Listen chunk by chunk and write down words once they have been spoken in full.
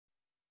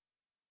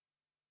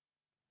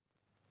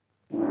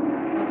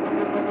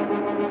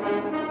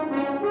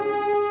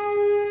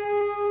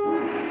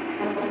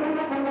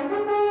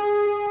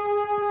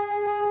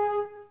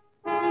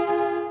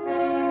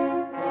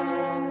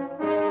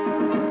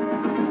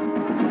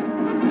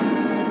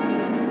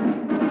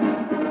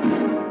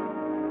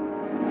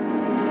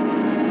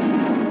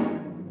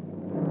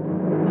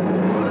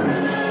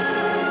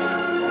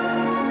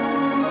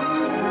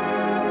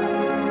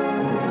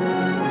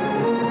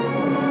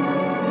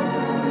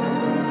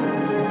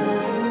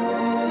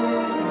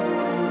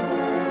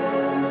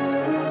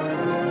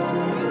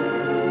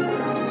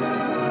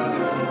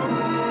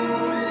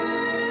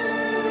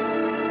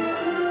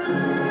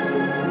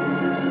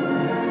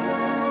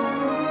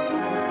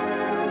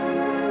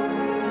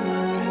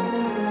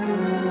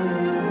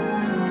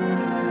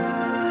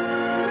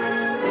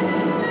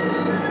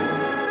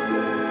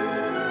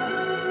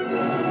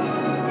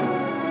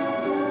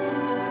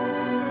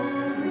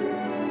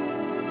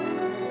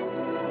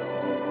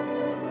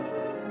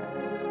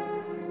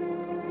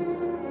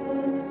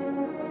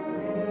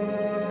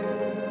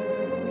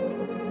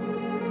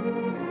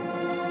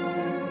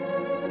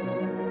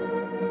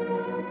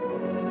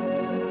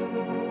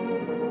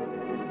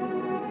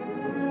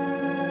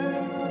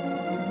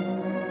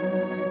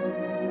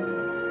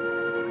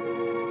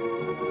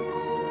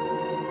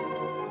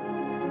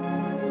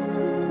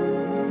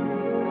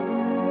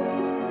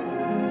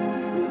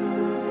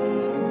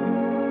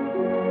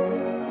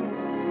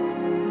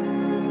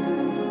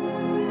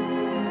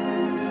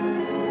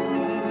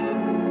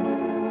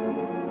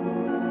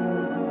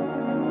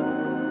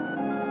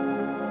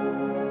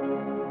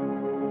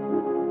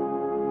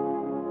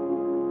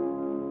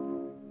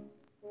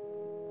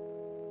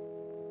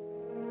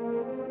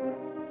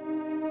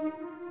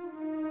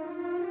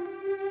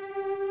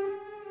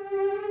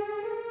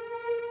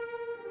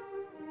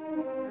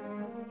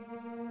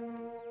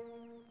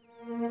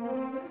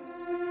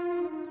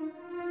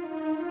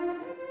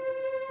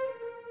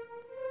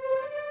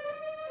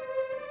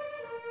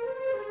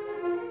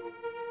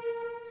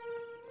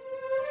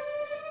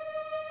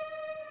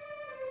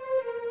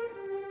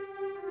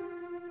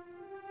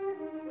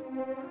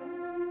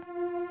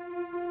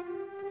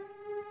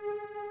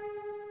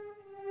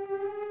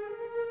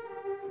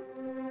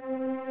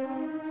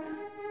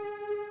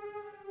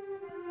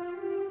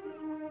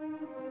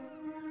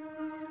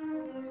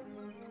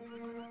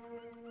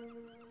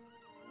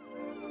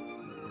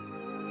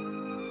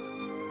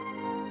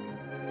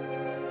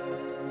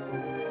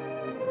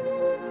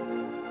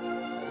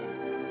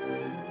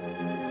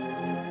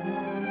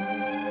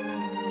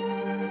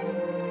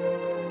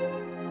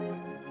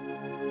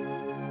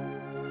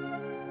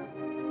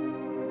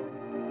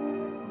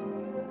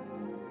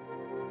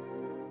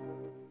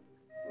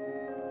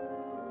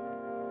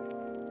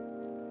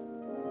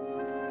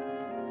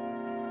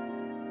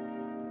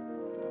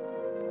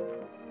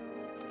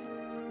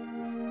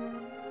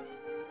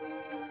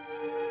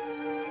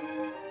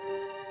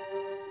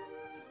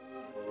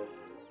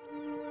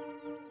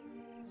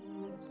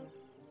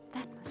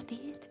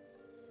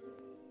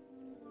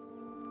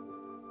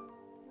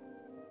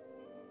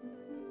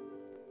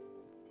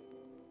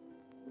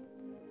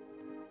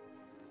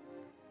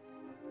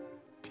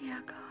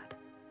Dear God,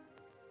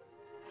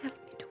 help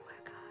me to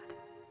work hard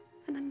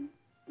and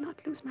not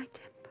lose my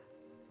temper,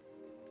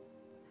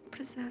 and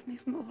preserve me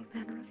from all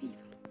manner of evil.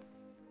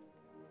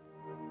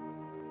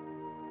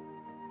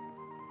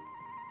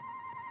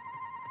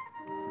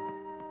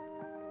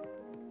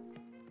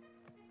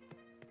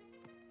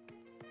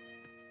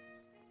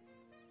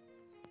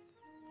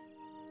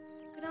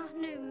 Good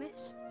afternoon,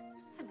 miss.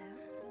 Hello.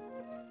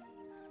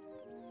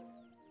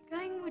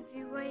 Going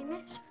Woodview way,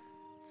 miss?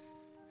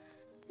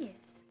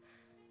 Yes.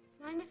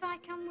 Mind if I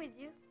come with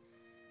you?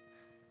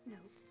 No.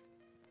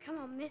 Come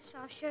on, miss,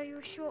 I'll show you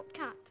a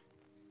shortcut.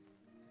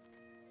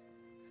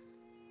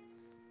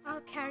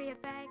 I'll carry a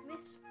bag,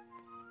 miss.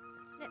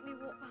 Let me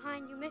walk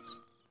behind you, miss,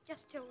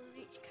 just till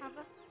we reach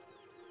cover.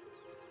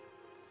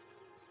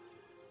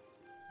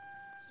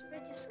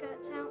 Spread your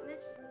skirts out,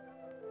 miss.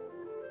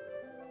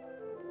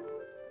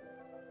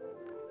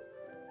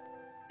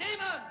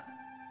 Demon!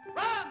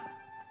 Run!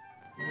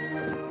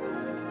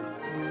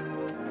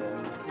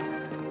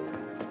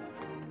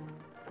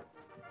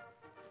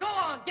 Go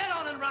on, get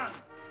on and run!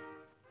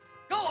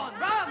 Go on,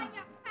 run!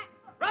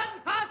 Run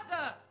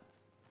faster!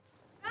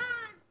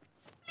 Run!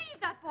 Leave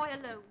that boy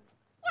alone.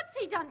 What's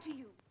he done to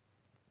you?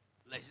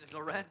 Lazy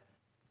little rat.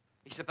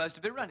 He's supposed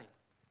to be running.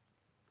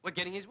 We're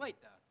getting his weight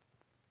down.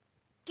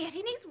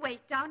 Getting his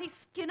weight down, his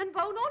skin and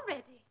bone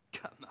already.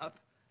 Come up.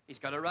 He's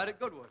got a ride at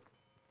Goodwood.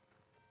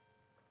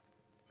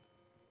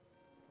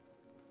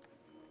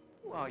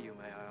 Who are you,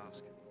 may I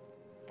ask?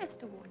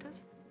 Esther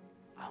Waters.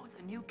 Oh,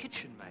 the new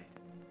kitchen maid.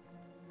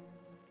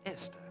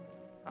 Esther.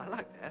 I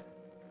like that.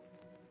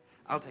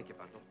 I'll take your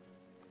bundle.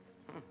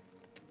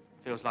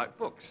 Feels like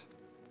books.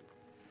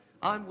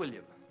 I'm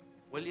William.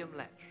 William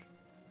Latch.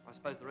 I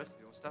suppose the rest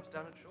of your stuff's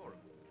down at Shoreham.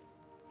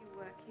 You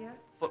work here?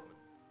 Footman.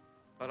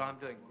 But I'm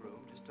doing groom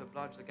just to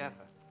oblige the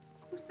gaffer.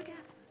 Who's the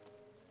gaffer?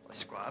 Well,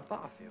 Squire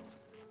Barfield.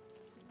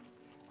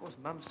 Of course,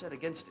 Mum said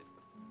against it.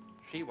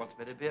 She wants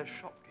me to be a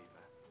shopkeeper.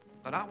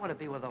 But I want to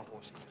be where the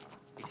horses are.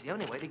 It's the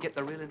only way to get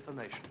the real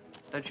information.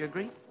 Don't you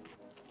agree?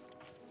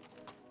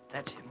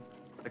 That's him.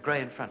 The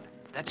grey in front.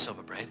 That's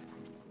Silverbraid.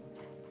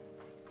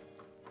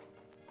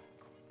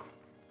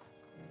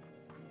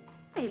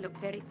 They look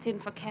very thin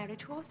for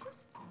carriage horses.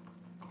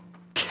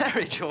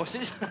 Carriage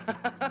horses?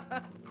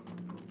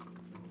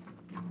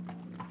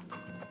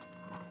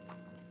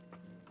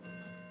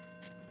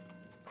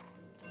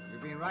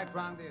 You've been right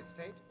round the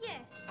estate?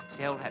 Yes.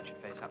 See old hatchet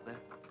face up there?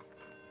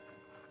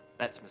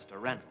 That's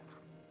Mr. Randall.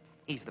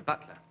 He's the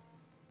butler.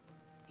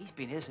 He's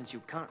been here since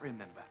you can't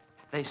remember.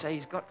 They say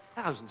he's got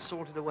thousands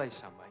sorted away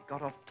somewhere. He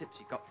got off tips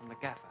he got from the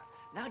gaffer.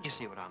 Now do you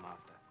see what I'm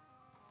after?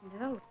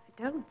 No,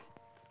 I don't.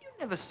 You've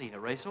never seen a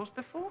racehorse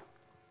before?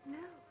 No.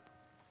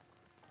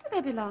 Do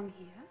they belong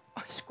here?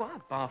 Oh,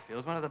 Squire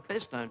Barfield's one of the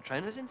best-known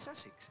trainers in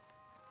Sussex.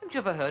 Haven't you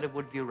ever heard of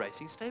Woodview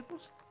Racing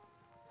Stables?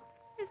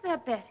 Is there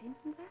betting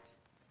in that?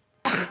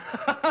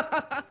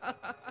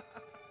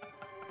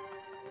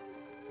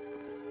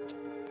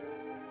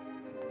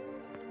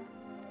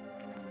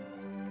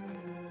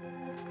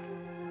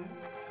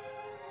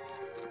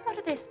 What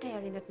are they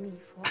staring at me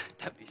for?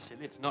 Don't be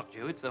silly. It's not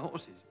you. It's the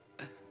horses.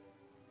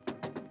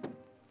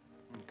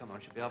 Come on,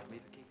 she'll be after me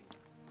for keeping.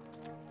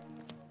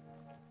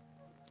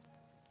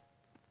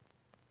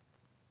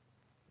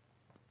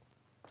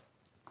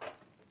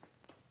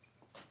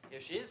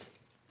 Here she is.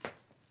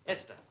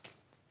 Esther.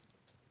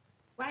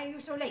 Why are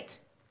you so late?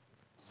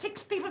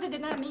 6 people to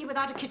dinner, me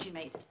without a kitchen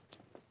maid.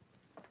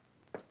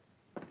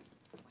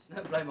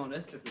 There's no blame on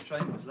Esther if the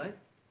train was late.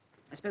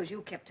 I suppose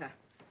you kept her.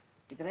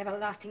 With your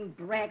everlasting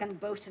brag and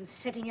boast and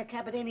setting your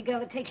cap at any girl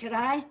that takes your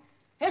eye.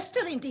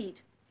 Esther, indeed.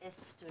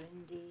 Esther,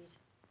 indeed.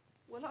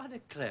 Well, I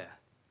declare.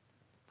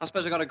 I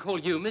suppose I got to call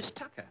you Miss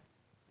Tucker.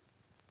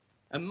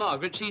 And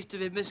Margaret, she's to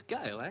be Miss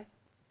Gale, eh?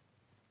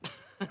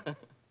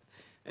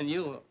 And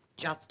you...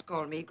 Just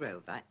call me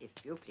Grover, if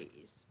you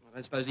please. Well,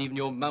 I suppose even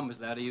your mum was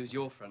allowed to use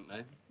your front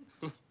name.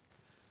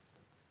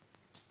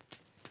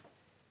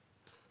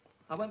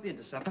 I won't be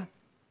into supper.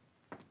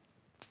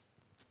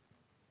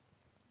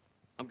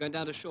 I'm going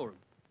down to Shoreham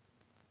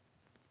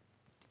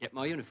to get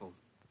my uniform.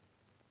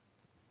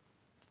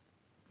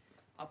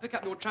 I'll pick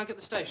up your trunk at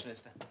the station,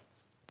 Esther.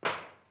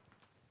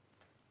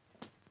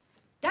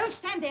 Don't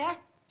stand there.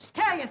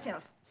 Stir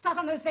yourself. Start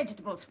on those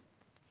vegetables.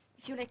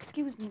 If you'll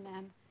excuse me,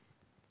 ma'am.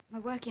 My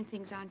working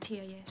things aren't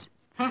here yet.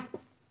 Huh?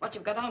 What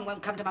you've got on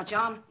won't come to much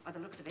harm, by the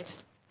looks of it.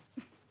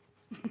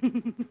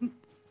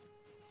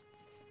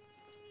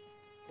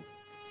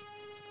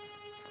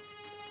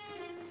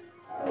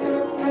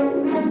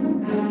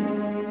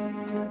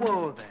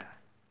 Whoa there.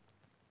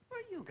 Where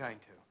are you going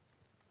to?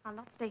 I'll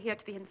not stay here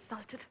to be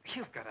insulted.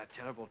 You've got a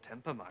terrible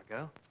temper, my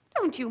girl.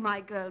 Don't you,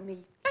 my girl, me.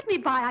 Let me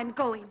by, I'm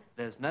going.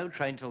 There's no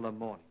train till the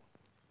morning.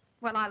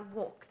 Well, I'll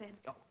walk then.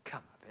 Oh,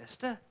 come up,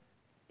 Esther.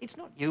 It's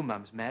not you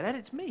Mum's mad at,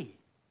 it's me.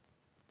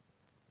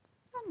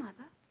 Your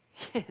mother?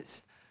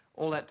 Yes.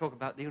 All that talk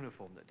about the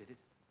uniform that did it.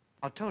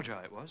 I told you how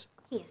it was.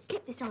 Here,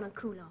 slip this on and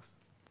cool off.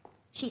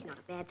 She's not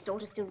a bad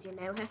sort as soon as you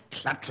know her.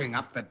 Cluttering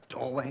up the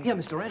doorway. Here,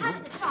 Mr. Randall. How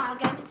did the trial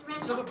go, Mr.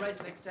 Randall? Silver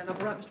bracelet extend up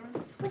all right, Mr.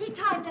 Randall? Was he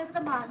timed over the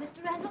mile,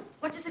 Mr. Randall?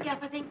 What does the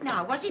gaffer think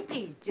now? Was he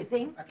pleased, do you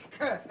think? A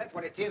curse, that's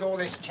what it is, all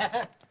this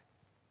chatter.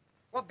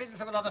 What business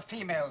have a lot of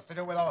females to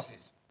do with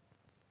horses?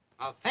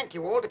 I'll thank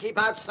you all to keep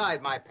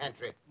outside my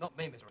pantry. Not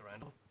me, Mr.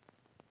 Randall.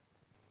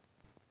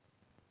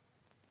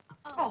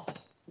 Oh.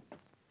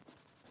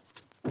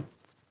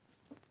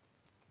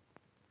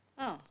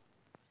 Oh,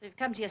 so you've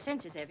come to your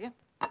senses, have you?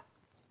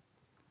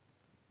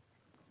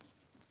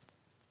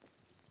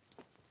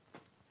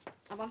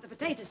 I want the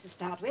potatoes to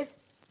start with.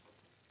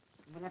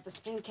 And we'll have the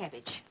spring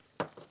cabbage.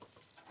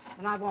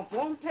 And I want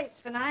warm plates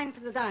for 9 for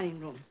the dining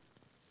room.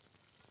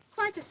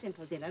 Quite a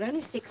simple dinner,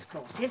 only 6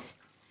 courses.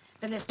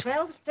 Then there's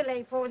 12 to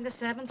lay for in the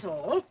servants'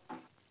 hall.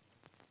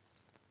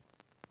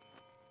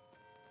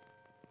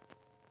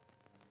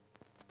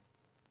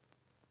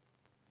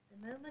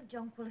 The moment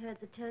Jonquil heard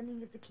the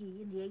turning of the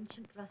key in the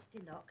ancient rusty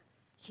lock,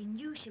 she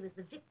knew she was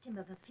the victim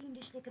of a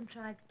fiendishly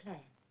contrived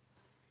plan.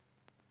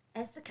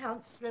 As the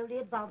Count slowly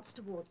advanced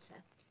towards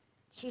her,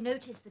 she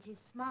noticed that his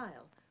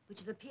smile, which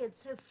had appeared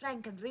so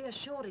frank and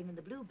reassuring in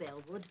the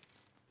bluebell wood,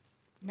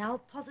 now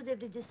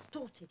positively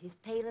distorted his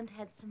pale and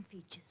handsome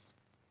features.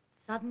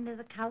 Suddenly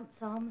the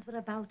Count's arms were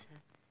about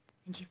her,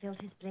 and she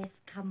felt his breath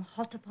come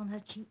hot upon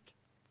her cheek.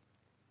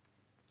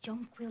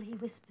 "Jonquil," he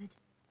whispered,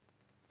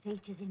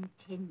 "fate has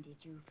intended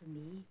you for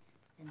me,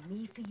 and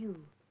me for you."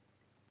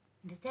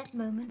 And at that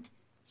moment,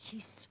 she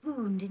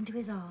swooned into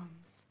his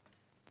arms.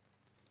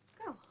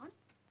 Go on.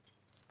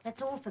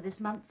 That's all for this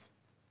month.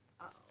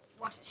 Oh,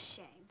 what a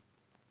shame.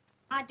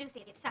 I do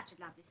think it's such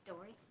a lovely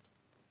story.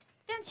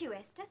 Don't you,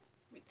 Esther?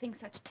 We think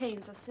such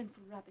tales are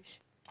sinful rubbish.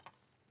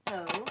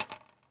 Oh?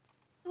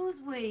 Who's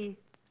we?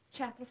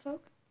 Chapel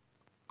folk?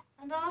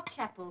 And our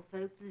chapel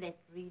folk let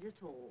read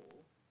at all.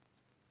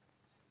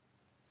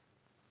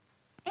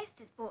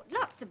 Esther's brought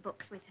lots of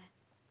books with her.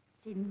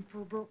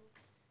 Sinful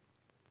books.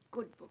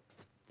 Good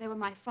books. They were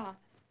my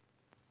father's.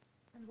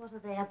 And what are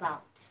they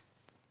about?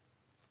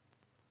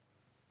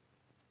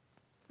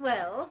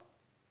 Well,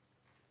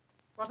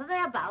 what are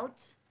they about?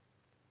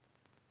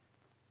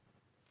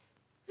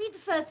 Read the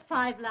first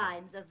 5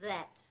 lines of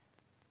that.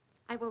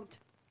 I won't.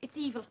 It's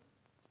evil.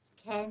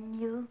 Can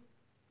you?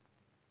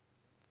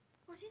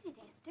 What is it,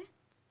 Esther?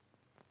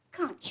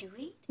 Can't you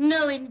read?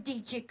 No,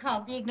 indeed she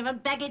can't, the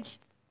ignorant baggage.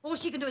 All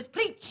she can do is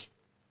preach.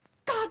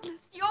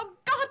 Godless, you're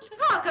godless.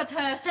 Hark at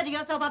her, setting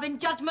herself up in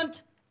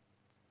judgment.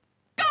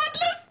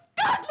 Godless,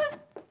 godless.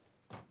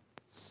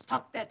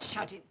 Stop that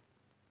shouting.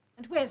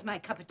 And where's my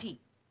cup of tea?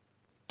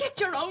 Get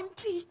your own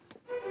tea.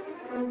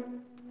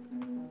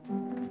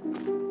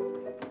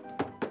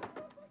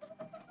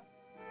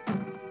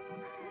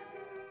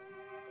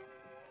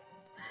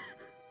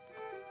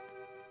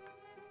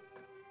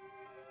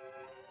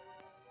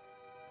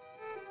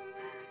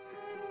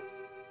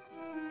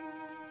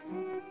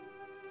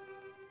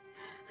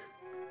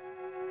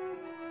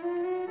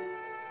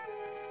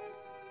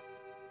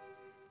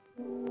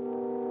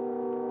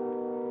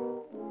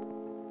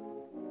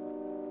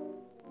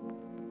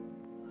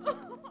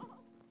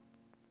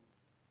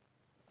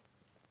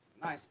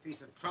 Nice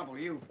piece of trouble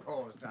you've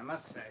caused, I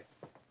must say.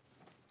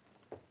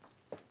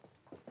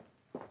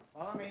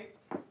 Follow me.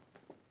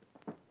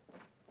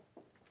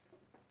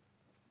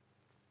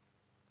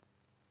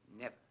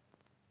 Never.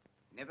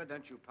 Never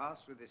don't you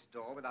pass through this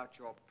door without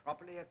you're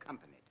properly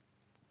accompanied.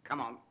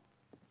 Come on.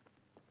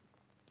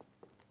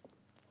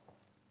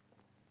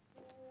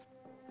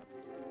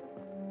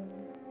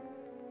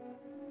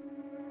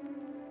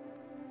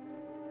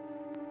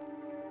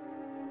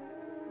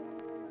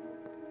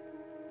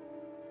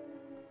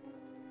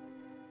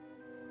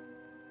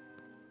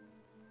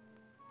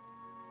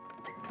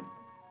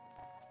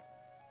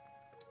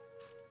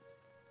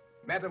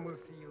 Madam will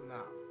see you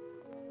now.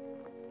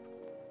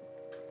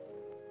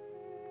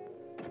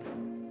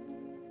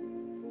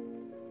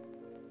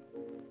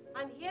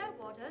 I'm here,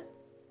 Waters.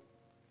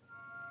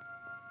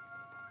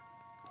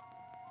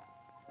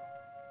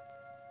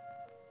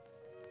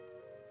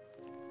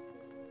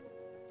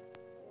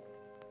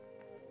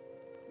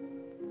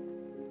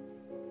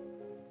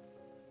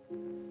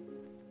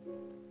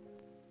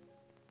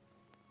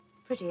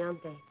 Pretty,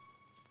 aren't they?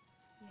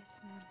 Yes,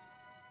 ma'am.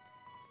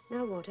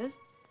 Now, Waters,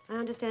 I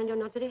understand you're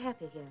not very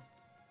happy here.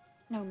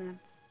 No, ma'am.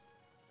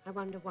 I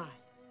wonder why.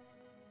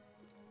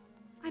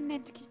 I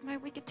meant to keep my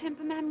wicked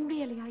temper, ma'am.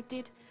 Really, I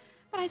did.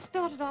 But I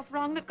started off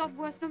wrong, and it got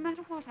worse no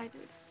matter what I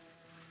did.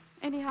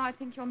 Anyhow, I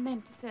think you're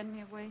meant to send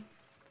me away.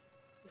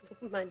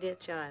 My dear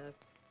child,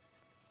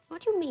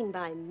 what do you mean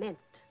by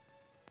meant?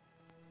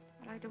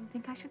 But I don't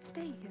think I should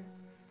stay here.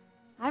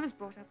 I was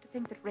brought up to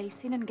think that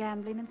racing and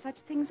gambling and such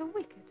things are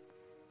wicked.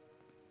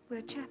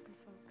 We're chapel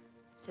folk.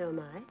 So am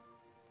I.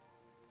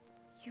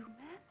 You,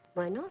 ma'am?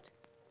 Why not?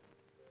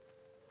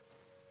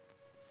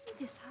 In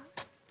this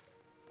house?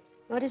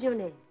 What is your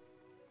name?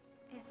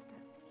 Esther.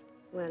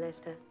 Well,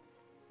 Esther,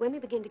 when we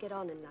begin to get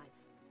on in life,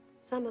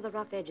 some of the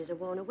rough edges are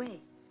worn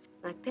away,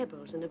 like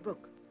pebbles in a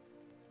brook.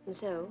 And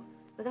so,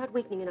 without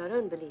weakening in our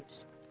own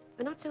beliefs,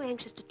 we're not so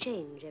anxious to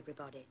change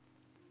everybody.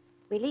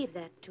 We leave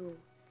that to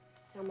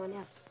someone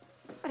else.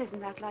 But isn't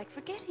that like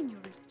forgetting your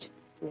religion?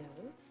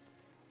 No,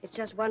 it's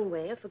just one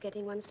way of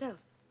forgetting oneself.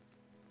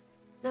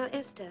 Now,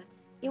 Esther,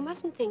 you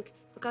mustn't think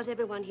because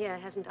everyone here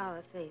hasn't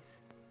our faith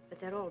that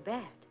they're all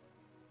bad.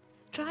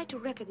 Try to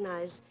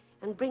recognize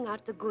and bring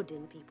out the good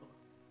in people.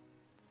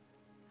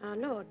 Our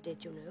Lord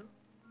did, you know.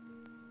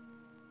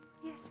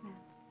 Yes, ma'am.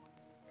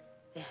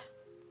 There.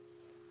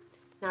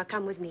 Now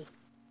come with me.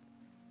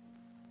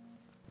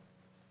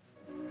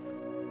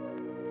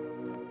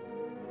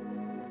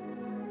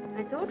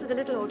 I thought with a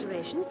little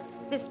alteration,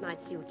 this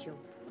might suit you.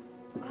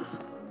 Oh.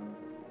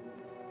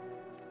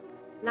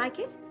 Like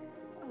it?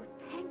 Oh,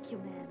 thank you,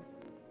 ma'am.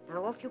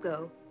 Now off you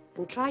go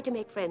and try to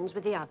make friends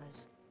with the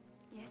others.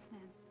 Yes, ma'am.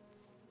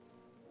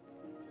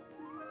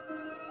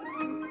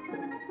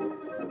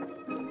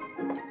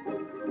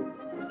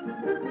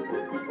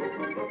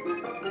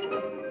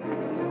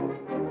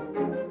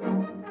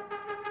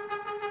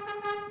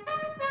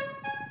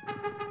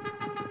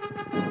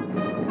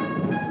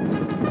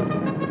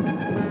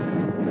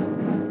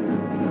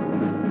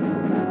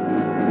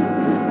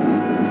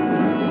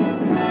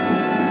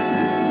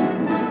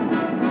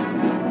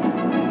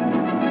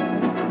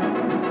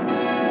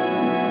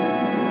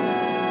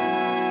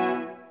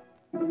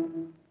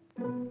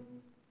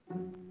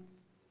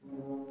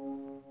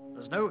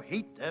 No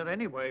heat there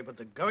anyway, but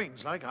the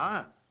going's like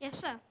iron. Yes,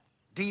 sir.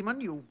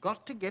 Demon, you've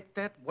got to get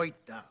that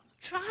weight down.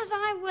 Try as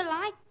I will,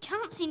 I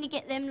can't seem to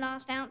get them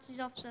last ounces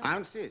off, sir.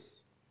 Ounces?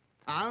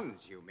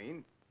 Pounds, you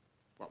mean?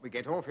 What we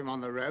get off him on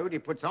the road, he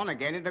puts on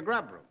again in the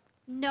grub room.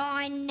 No,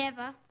 I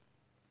never.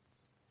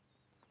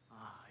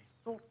 I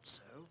thought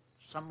so.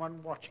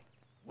 Someone watching.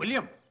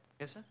 William.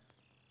 Yes, sir?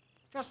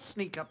 Just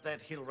sneak up that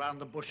hill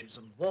round the bushes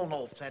and warn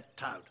off that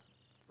toad.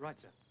 Right,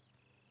 sir.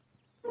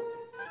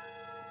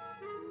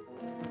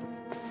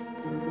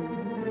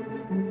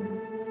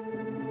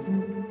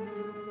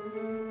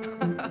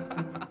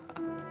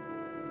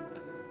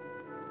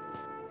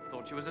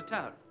 Thought she was a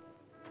toad.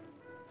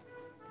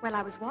 Well,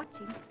 I was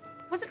watching.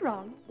 Was it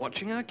wrong?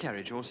 Watching our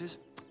carriage horses?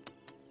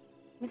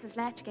 Mrs.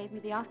 Latch gave me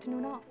the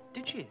afternoon off.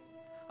 Did she?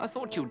 I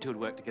thought you two would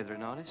work together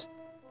in Artis.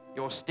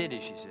 You're steady,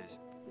 she says.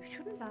 You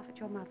shouldn't laugh at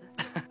your mother.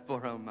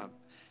 Poor old mum.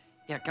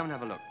 Yeah, come and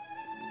have a look.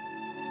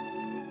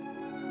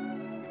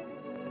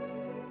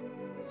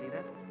 See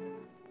that?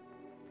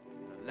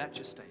 The Latch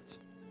Estates.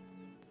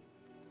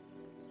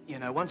 You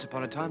know, once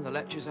upon a time, the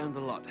Latches owned the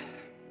lot.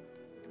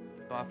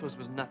 Barfields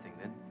was nothing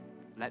then.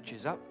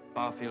 Latches up,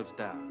 Barfields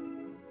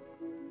down.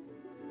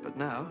 But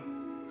now...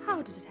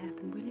 How did it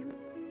happen, William?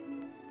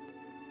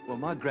 Well,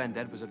 my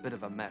granddad was a bit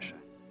of a masher.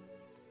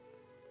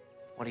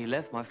 What he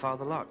left, my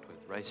father larked with,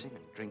 racing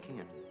and drinking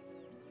and...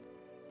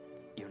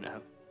 You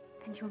know.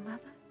 And your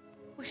mother?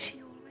 Was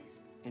she always?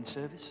 In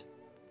service?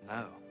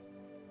 No.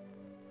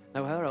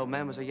 No, her old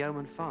man was a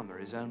yeoman farmer,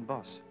 his own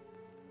boss.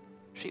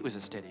 She was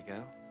a steady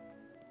girl.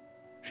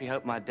 She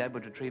hoped my dad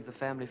would retrieve the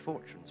family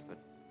fortunes, but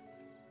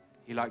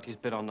he liked his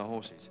bit on the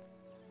horses.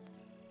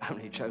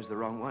 Only he chose the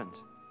wrong ones.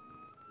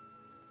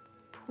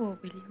 Poor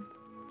William.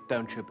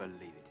 Don't you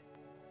believe it.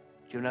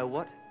 Do you know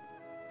what?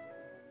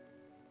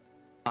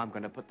 I'm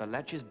going to put the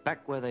Latches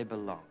back where they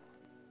belong.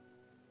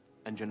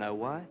 And you know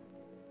why?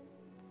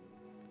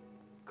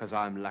 Because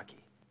I'm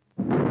lucky.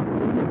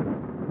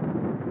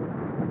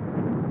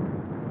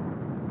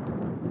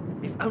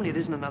 If only it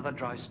isn't another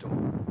dry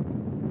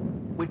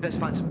storm. We'd best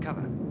find some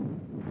cover.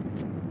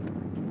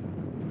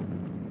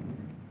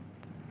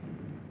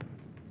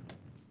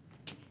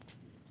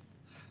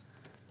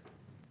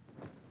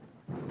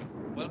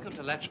 Welcome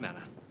to Latch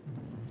Manor.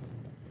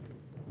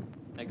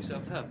 Make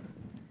yourself at home.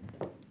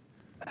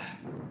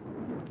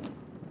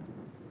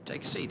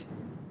 Take a seat.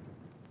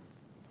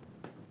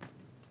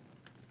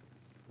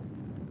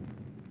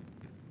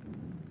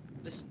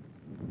 Listen.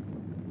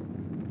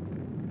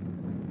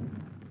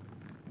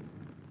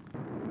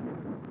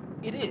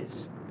 It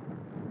is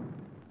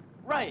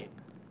rain.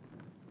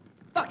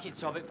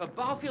 Buckets of it for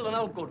Barfield and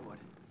old Goodwood.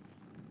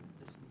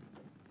 Listen,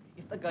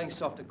 if they're going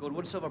soft at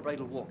Goodwood, Silver Braid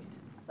will walk it.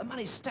 The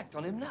money's stacked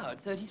on him now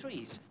at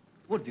 33s.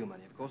 Woodview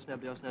money, of course.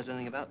 Nobody else knows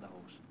anything about the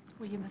horse.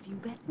 William, have you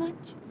bet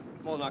much?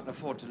 More than I can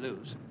afford to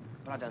lose.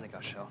 But I don't think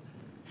I shall.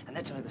 And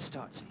that's only the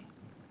start, see?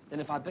 Then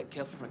if I bet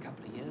careful for a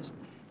couple of years,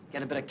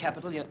 get a bit of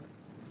capital, you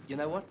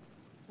know what?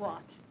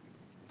 What?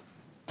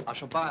 I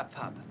shall buy a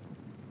pub.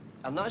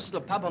 A nice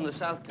little pub on the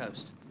south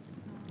coast.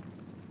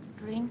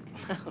 Drink?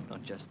 No,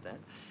 not just that.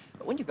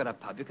 But when you've got a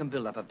pub, you can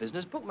build up a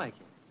business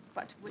bookmaking.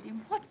 But,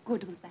 William, what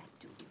good will that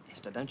do you?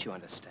 Esther, don't you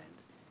understand?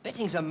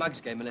 Betting's a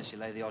mug's game unless you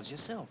lay the odds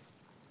yourself.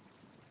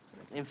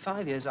 In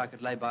 5 years, I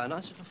could lay by a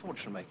nice little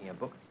fortune making a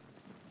book.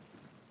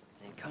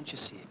 And can't you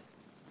see it?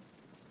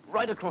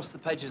 Right across the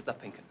pages of the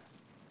Pinkin.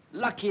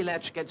 Lucky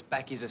Latch gets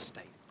back his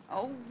estate.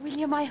 Oh,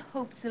 William, I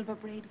hope Silver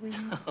Braid wins.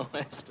 Oh,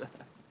 Esther.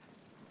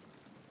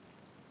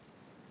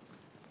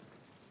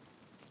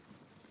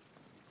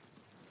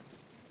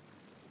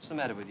 What's the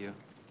matter with you?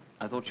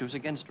 I thought you was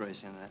against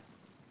racing and that.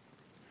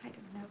 I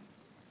don't know.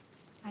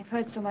 I've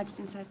heard so much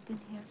since I've been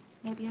here.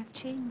 Maybe I've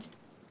changed.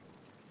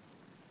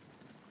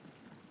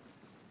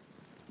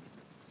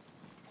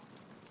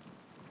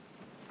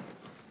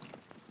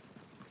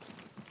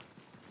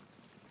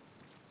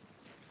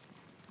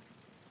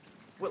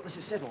 Well, this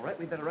is said, all right.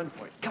 We'd better run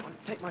for it. Come on,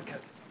 take my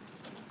coat.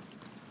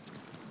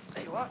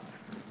 There you are.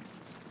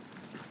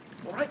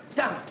 All right,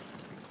 down.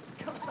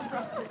 Come on,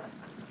 run.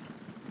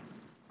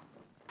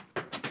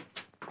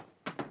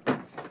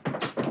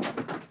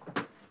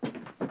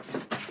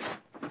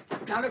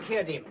 Now, look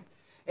here, Demon.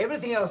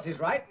 Everything else is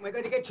right, and we're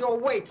going to get your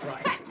weight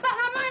right. But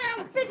I mind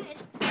my own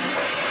business.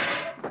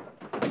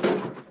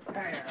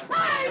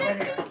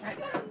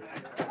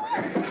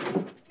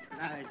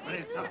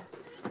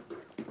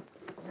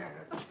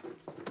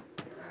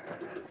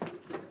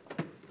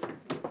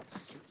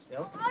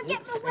 I'll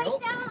get the weight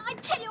down, I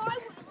tell you I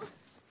will.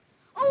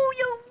 Oh,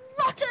 you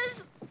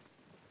rotters!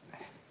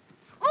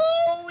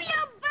 Oh,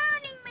 you're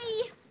burning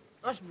me!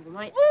 That's all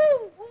right.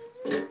 Oh!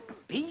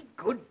 Be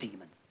good,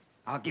 Demon.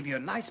 I'll give you a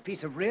nice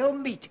piece of real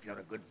meat if you're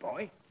a good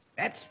boy.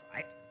 That's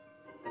right.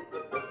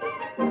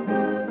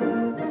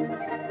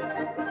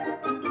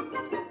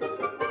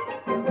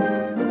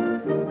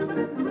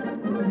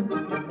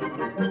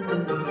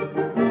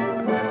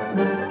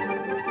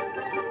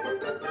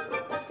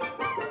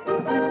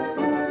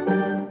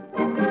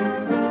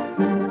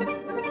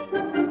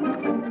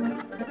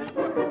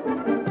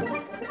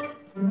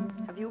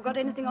 Have you got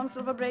anything on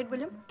Silver Braid,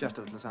 William? Just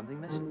a little something,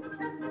 miss.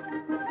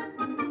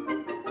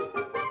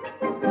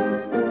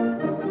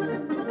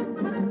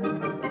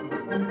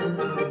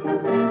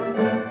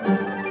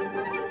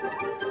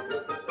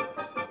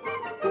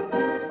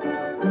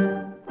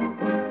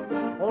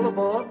 All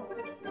aboard.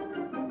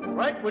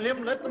 Right,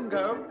 William, let them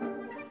go.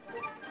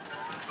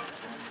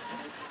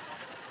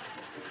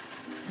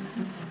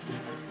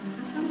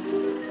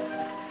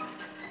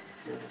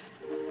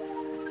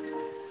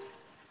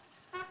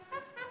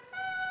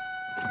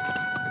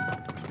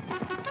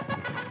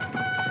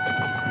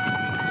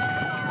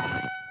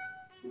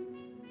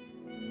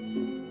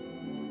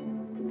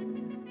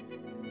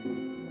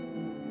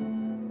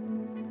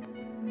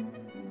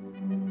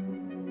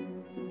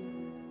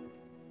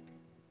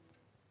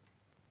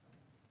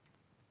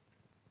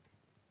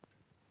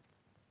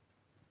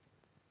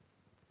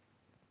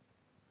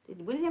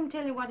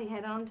 tell you what he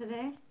had on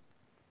today?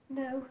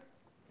 No.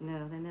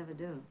 No, they never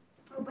do.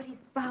 Oh, but he's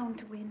bound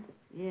to win.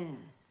 Yes.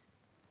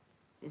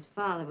 His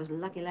father was a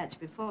lucky latch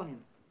before him.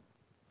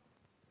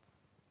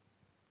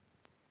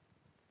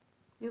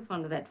 You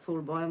fond of that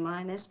fool boy of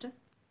mine, Esther?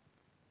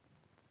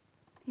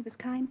 He was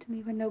kind to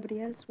me when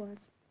nobody else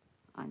was.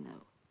 I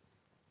know.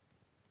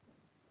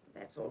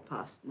 That's all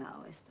past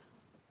now, Esther.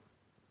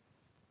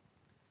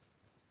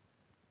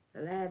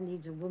 The lad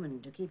needs a woman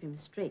to keep him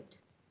straight.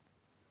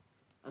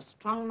 A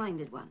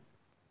strong-minded one.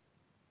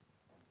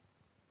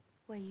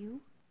 Were you?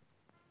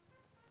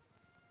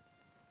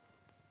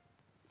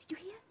 Did you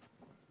hear?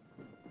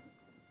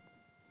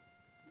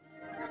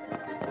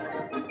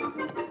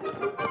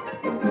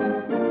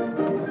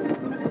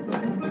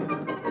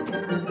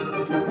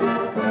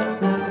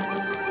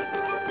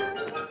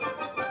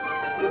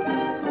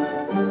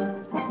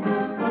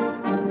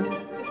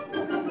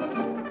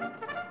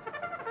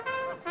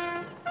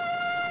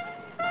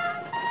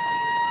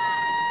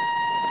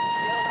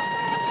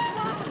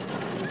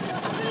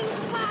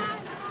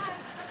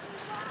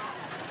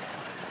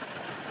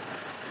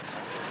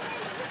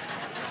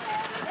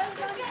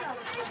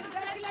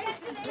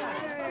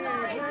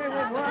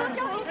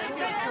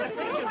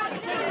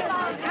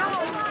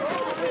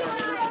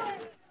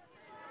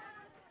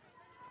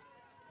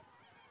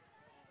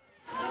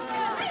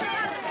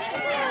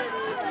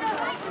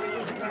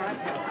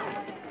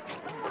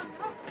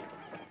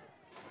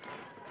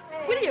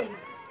 William!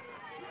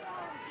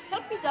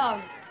 Shut me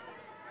down.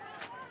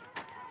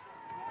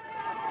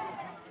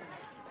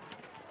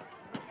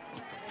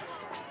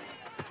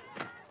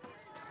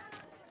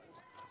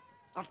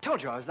 I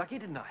told you I was lucky,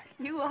 didn't I?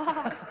 You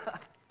are.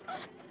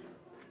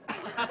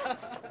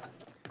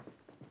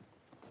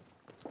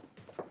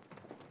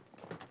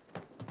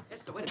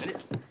 Esther, wait a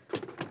minute.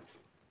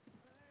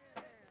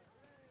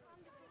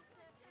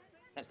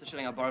 That's the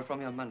shilling I borrowed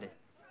from you on Monday.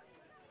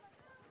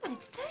 Well,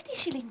 it's 30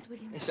 shillings,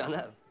 William. Yes, I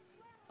know.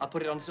 I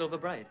put it on silver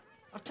braid.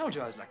 I told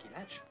you I was lucky,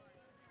 Latch.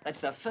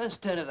 That's the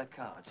first turn of the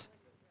cards.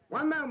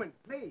 One moment,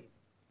 please.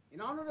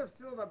 In honor of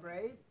Silver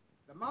Braid,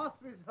 the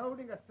master is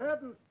holding a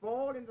servants'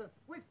 ball in the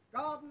Swiss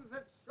Gardens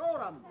at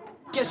Shoreham.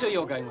 Guess who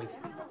you're going with?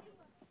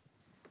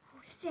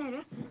 Oh,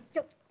 Sarah,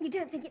 look, you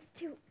don't think it's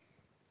too...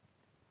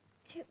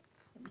 It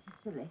was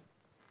silly.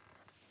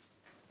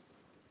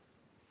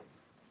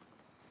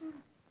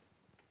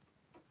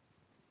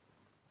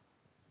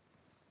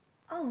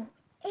 Oh,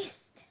 Esther.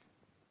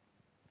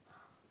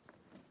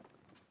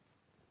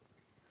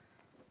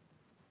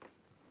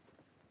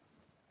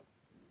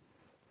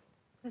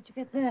 Where'd you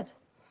get that?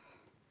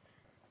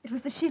 It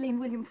was the shilling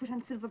William put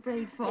on silver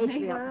braid for Is me.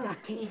 he up,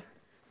 Ducky?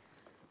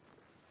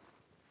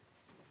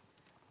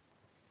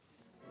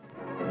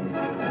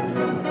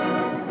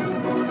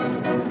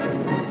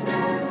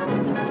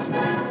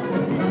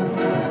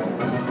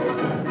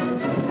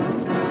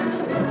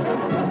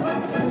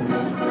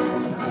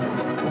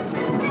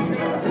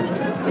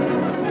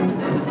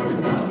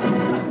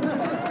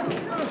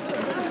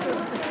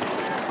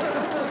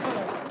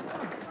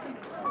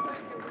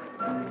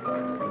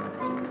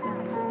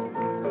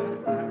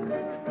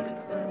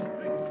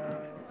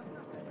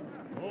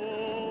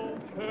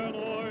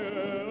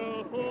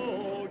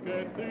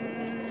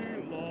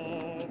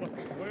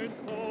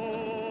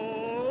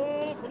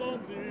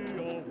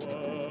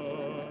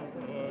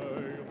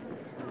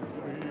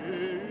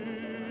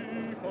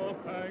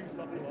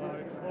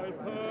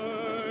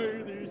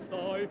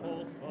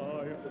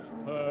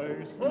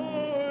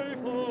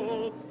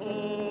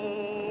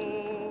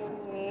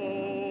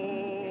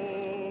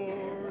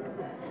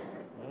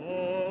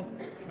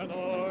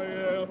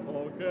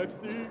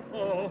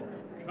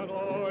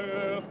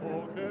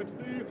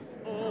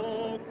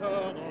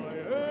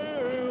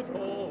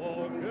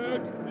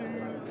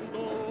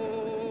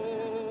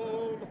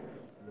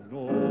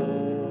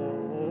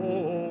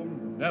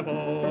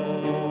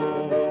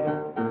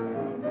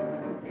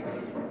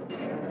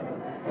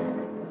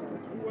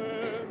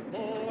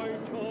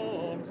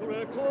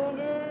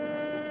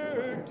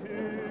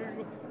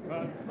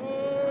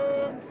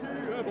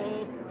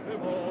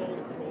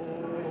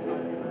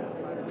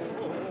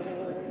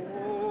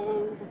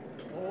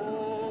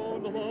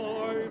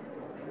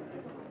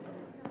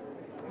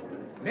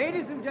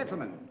 Ladies and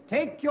gentlemen,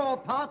 take your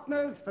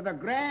partners for the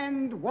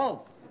grand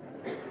waltz.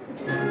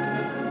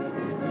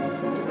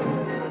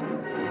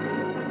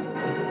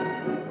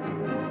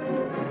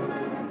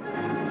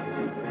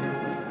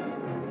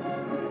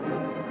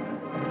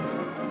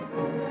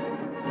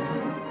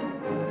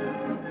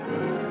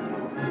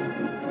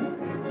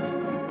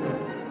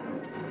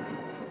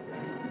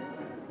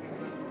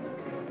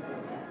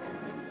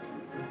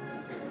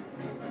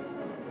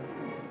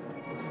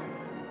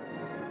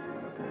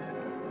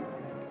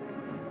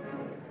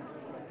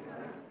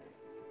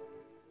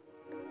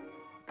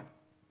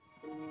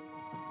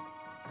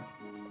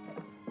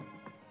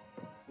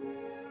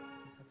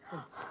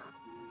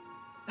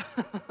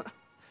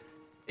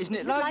 Isn't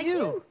it like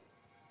you?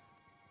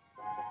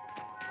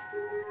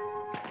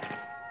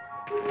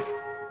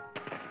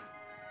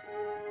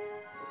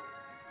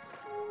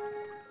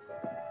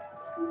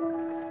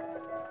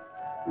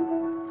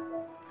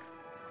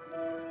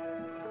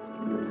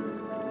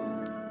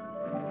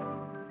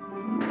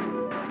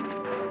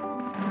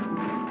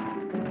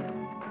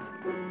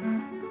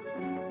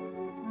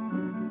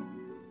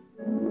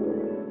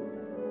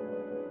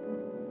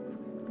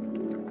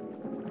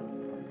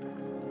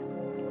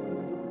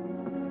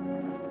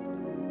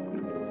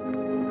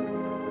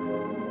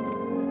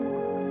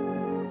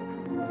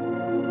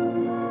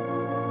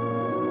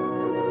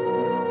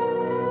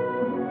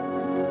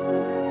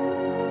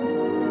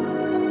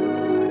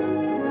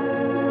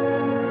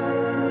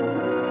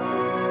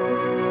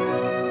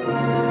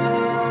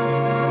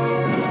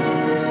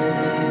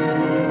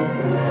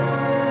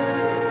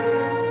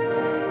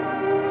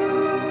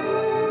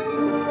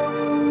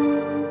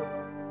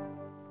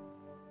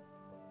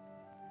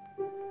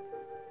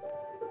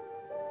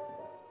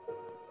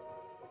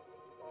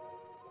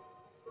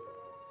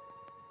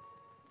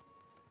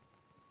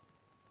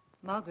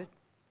 Margaret.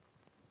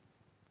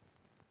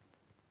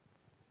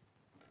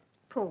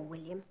 Poor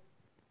William.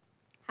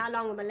 How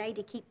long will my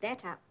lady keep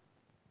that up?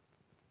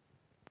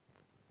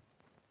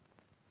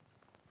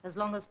 As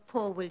long as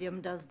poor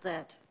William does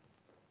that.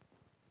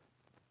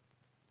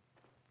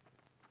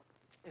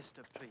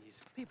 Esther, please.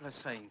 People are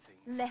saying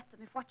things. Let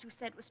them if what you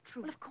said was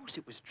true. Well, of course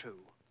it was true.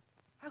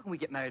 How can we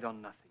get married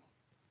on nothing?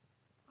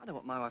 I don't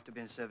want my wife to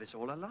be in service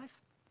all her life.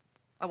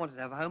 I wanted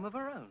to have a home of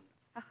her own.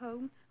 A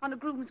home on a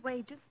groom's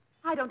wages.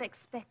 I don't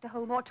expect a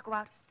home or to go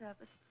out of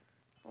service.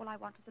 All I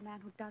want is a man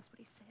who does what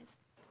he says.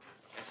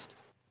 Esther,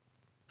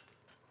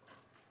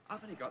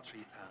 I've only got £3.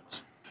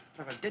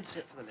 But I've a dead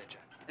set for the ledger.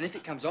 And if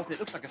it comes off and it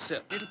looks like a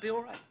circle, it'll be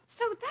all right.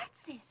 So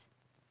that's it.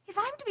 If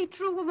I'm to be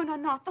true woman or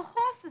not, the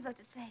horses are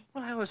to say.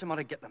 Well, how else am I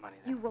to get the money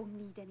then? You won't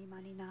need any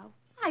money now.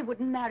 I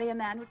wouldn't marry a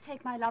man who'd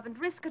take my love and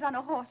risk it on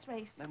a horse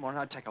race. No more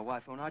than I'd take a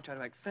wife when I try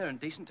to act fair and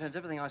decent, turns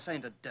everything I say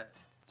into dirt.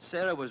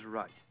 Sarah was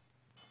right.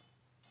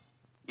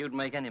 You'd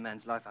make any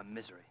man's life a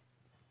misery.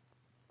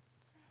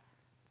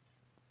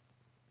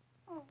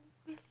 Sarah. Oh,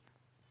 William.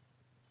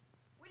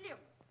 William!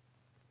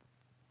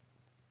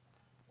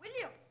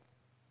 William!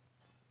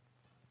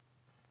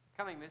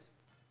 Coming, miss.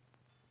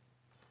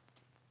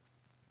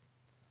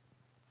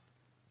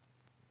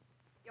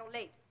 You're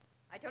late.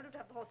 I told you to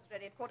have the horses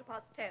ready at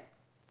 10:15.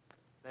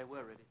 They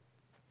were ready.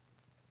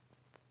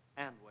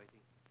 And waiting.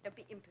 Don't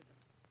be impudent.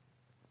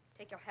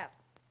 Take your hat.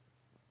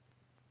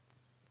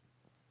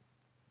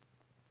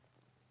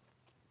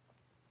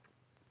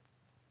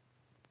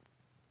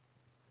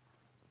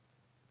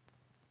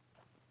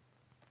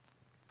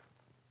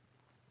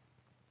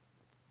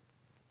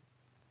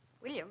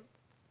 William,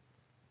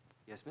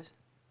 Yes, miss?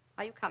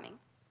 are you coming?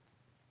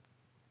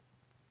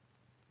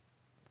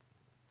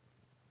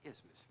 Yes,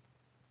 miss.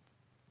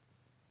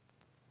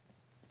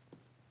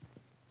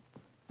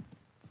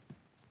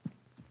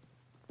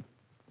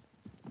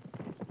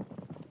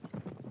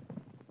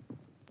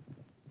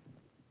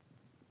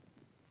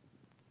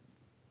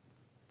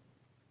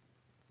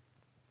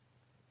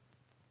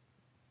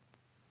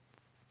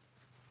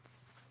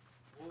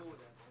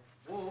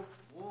 Whoa,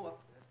 whoa, up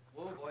there.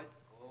 Whoa, boy,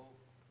 whoa.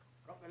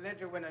 Got the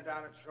ledger winner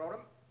down at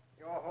Shoreham.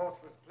 Your horse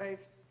was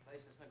placed.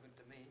 Place is no good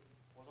to me.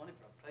 I was on him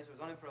for a place, I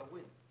was on him for a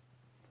win.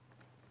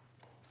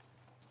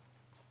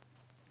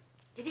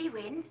 Did he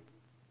win?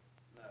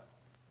 No.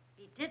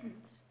 He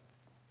didn't.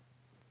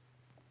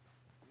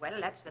 Well,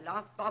 that's the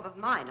last bob of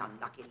mine,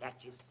 unlucky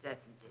latches,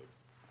 certainties.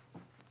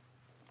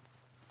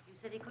 You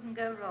said he couldn't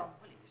go wrong.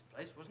 Well, in his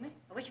place, wasn't he?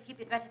 I wish you keep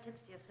your better tips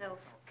to yourself.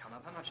 Oh, come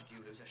up. How much did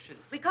you lose? A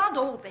shilling? We can't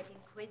all bet in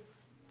quids.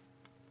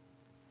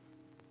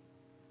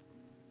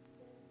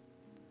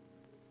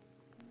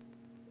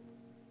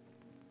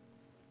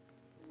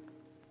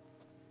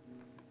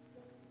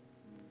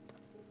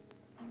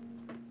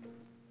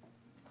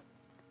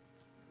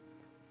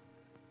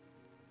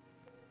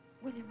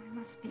 William, I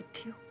must speak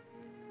to you.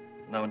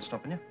 No one's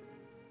stopping you?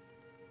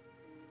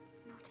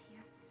 Not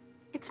here.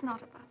 It's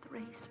not about the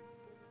race.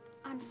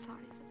 I'm sorry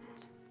for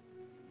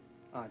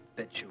that. I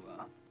bet you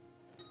are.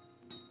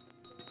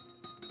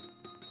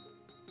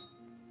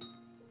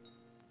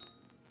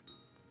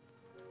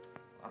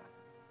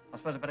 I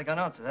suppose I'd better go and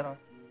answer that.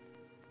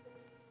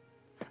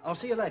 I'll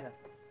see you later.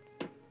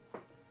 All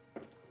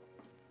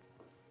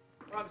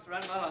right, Mr.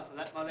 Random, I'll answer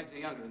that. My legs are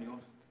younger than yours.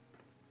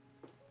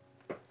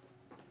 I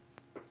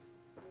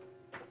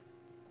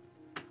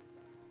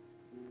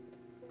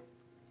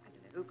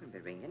don't know who can be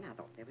ringing. I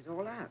thought they was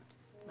all out.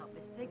 Not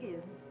Miss Peggy, isn't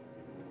it?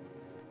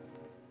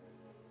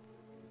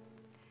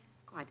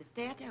 Quite a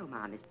stay-at-home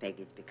Miss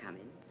Peggy's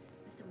becoming.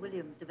 Mr.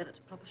 Williams developed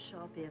a proper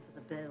sharp ear for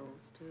the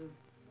bells, too.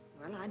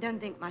 Well, I don't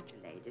think much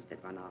of ladies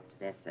that run after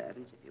their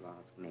servants, if you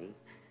ask me.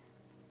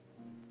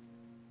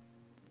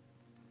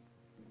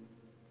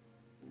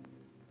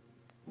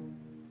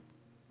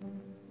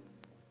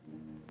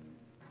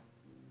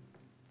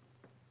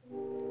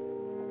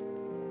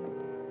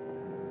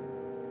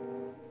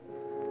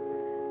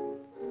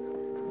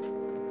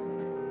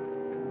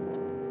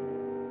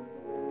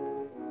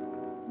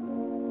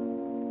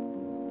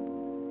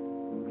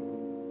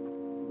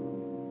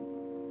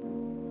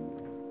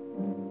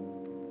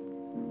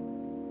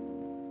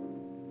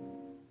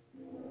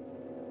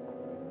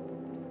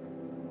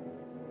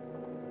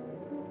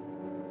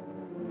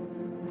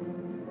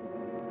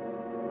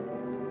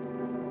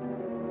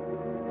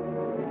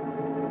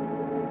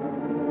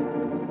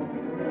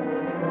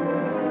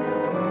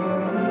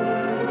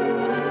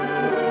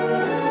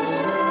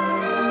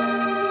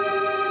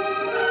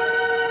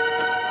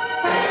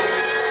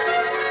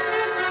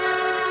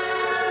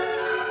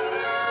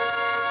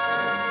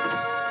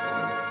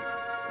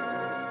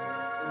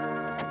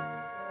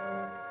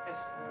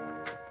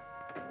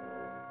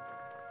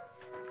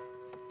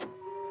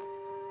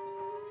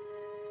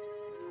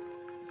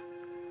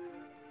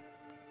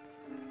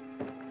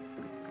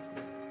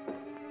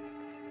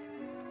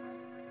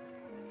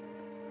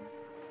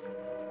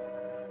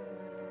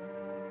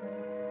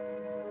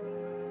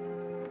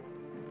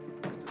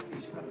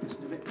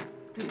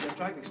 Please, don't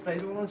try to explain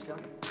it all on stuff.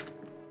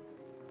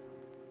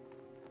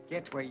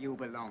 Get where you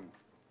belong.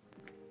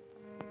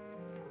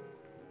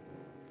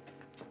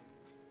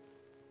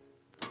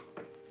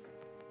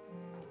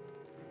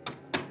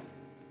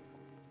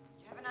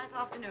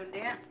 afternoon,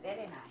 dear.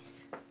 Very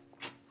nice.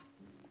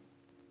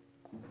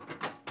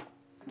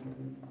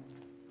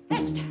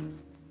 Esther!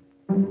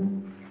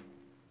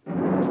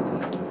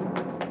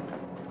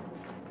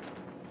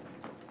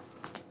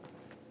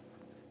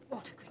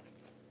 Water,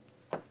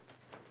 quick.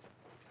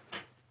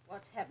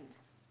 What's happened?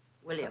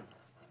 William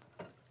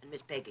and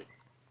Miss Peggy.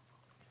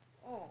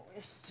 Oh,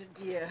 Esther,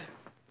 dear.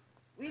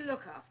 We'll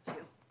look after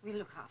you. We'll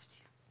look after you.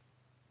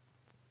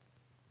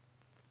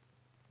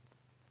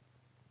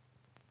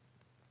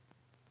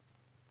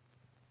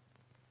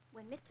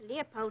 When Mr.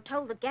 Leopold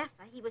told the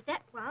gaffer he was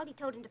that wild, he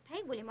told him to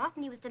pay William off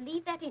and he was to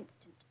leave that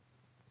instant.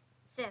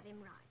 Serve him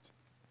right.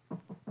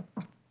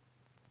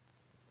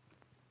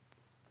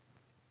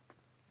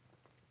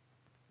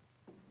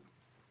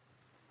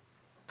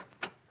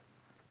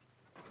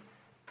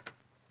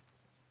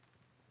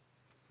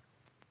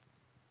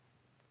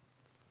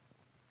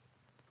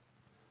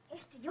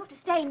 Esther, you're to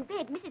stay in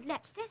bed. Mrs.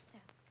 Latch says so.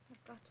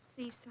 I've got to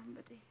see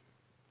somebody.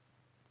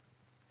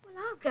 Well,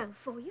 I'll go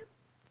for you.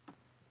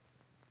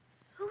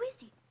 Who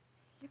is he?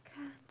 You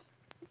can't.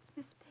 It's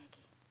Miss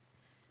Peggy.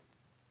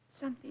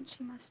 Something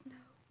she must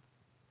know.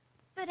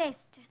 But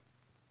Esther.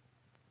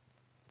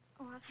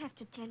 Oh, I'll have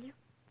to tell you.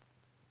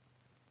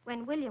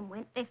 When William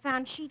went, they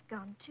found she'd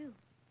gone, too.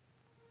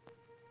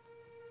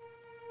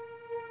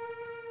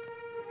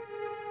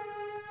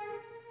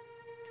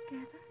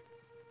 Together?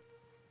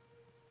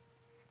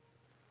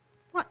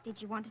 What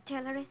did you want to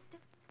tell her, Esther?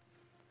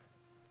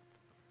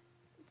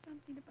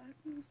 Something about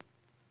me.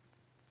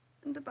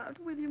 And about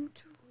William,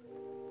 too.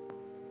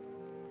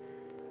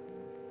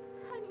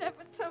 I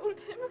never told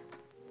him.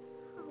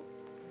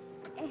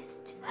 Oh,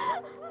 Esther.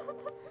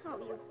 Oh,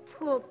 you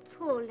poor,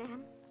 poor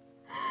lamb.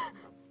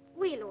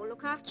 We'll all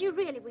look after you,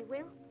 really we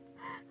will.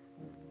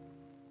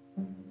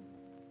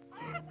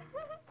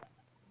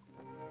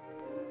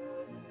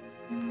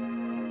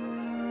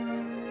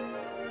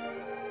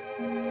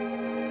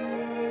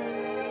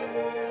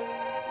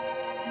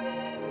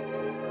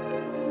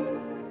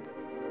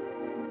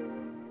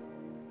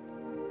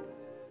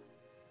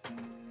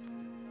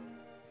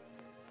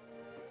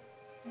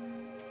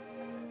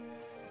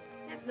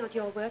 That's not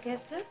your work,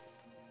 Esther.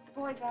 The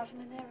boy's out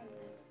on an errand,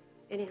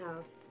 then.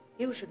 Anyhow,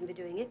 you shouldn't be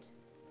doing it,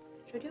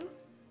 should you?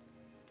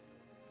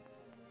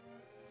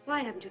 Why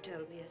haven't you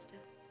told me, Esther?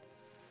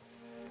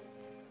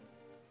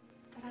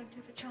 That I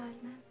took a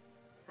child, ma'am.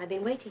 I've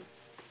been waiting.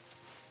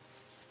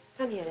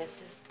 Come here,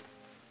 Esther.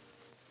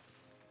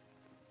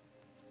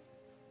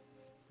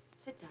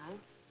 Sit down.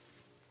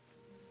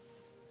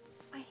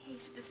 I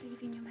hated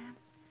deceiving you, ma'am.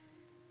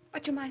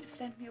 But you might have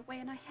sent me away,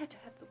 and I had to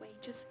have the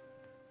wages.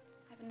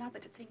 I've another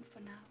to think for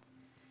now.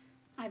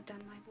 I've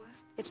done my work.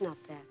 It's not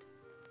that.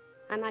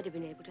 I might have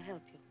been able to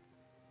help you.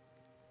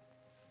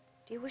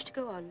 Do you wish to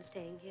go on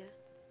staying here?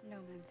 No,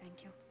 ma'am,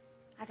 thank you.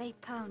 I've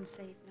 £8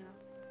 saved now.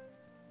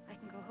 I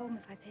can go home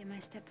if I pay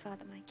my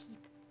stepfather my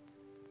keep.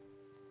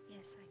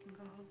 Yes, I can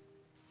go home.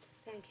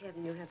 Thank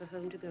heaven you have a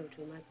home to go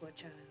to, my poor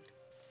child.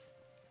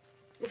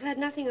 You've heard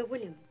nothing of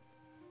William.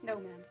 No,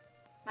 ma'am.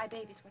 My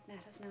baby's what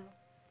matters now.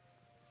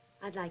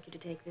 I'd like you to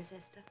take this,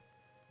 Esther.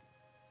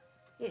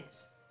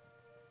 Yes,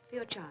 for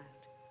your child.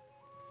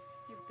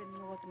 You've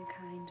been more than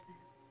kind, ma'am.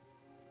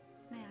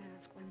 May I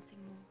ask one thing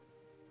more?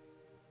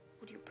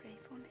 Would you pray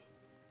for me?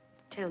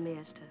 Tell me,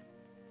 Esther,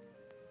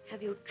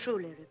 have you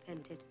truly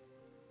repented?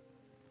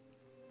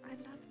 I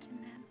loved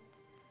him, ma'am.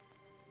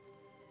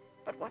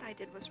 But what I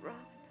did was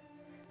wrong.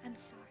 I'm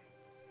sorry.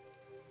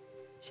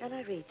 Shall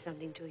I read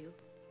something to you?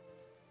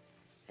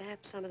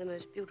 Perhaps some of the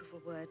most beautiful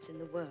words in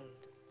the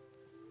world.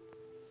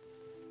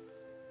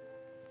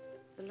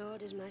 The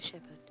Lord is my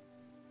shepherd.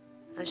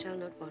 I shall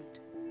not want.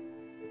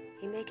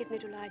 He maketh me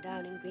to lie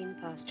down in green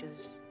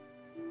pastures.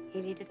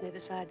 He leadeth me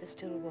beside the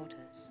still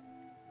waters.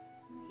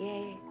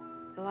 Yea,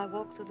 though I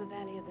walk through the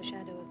valley of the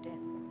shadow of death,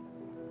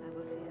 I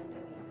will fear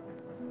no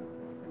evil.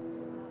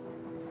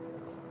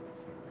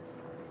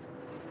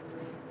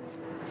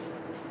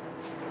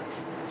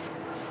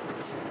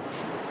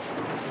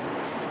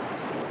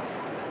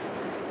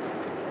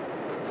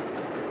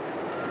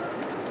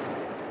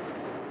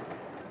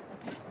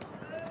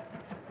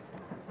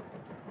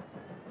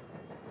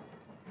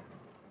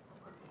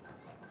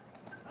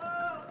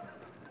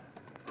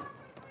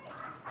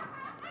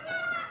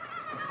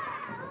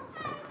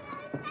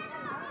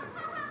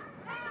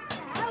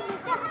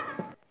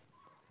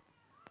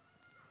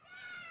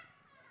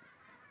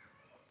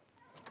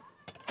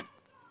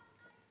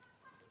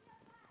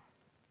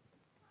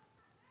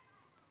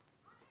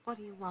 What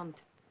do you want?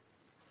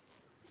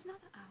 Is Mother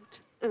out?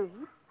 Who?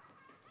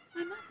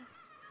 My mother.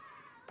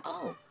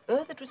 Oh,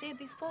 her that was here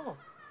before.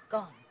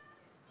 Gone.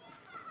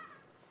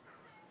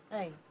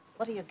 Hey,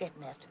 what are you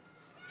getting at?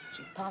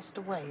 She passed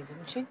away,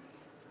 didn't she?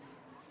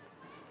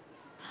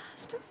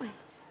 Passed away?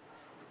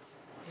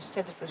 You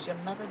said it was your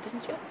mother,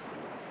 didn't you?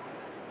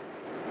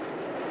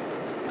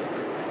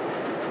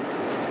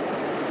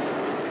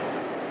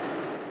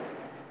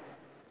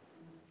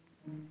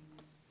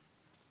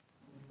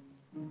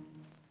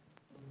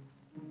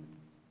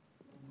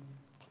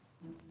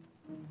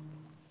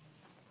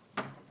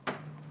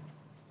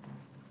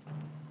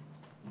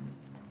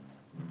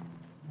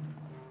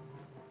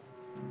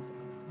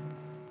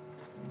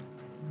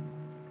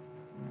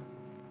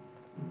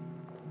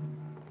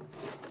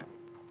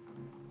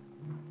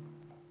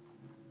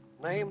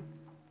 Name?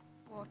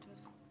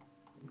 Waters.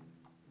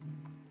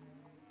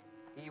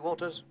 E.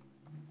 Waters?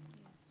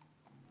 Yes.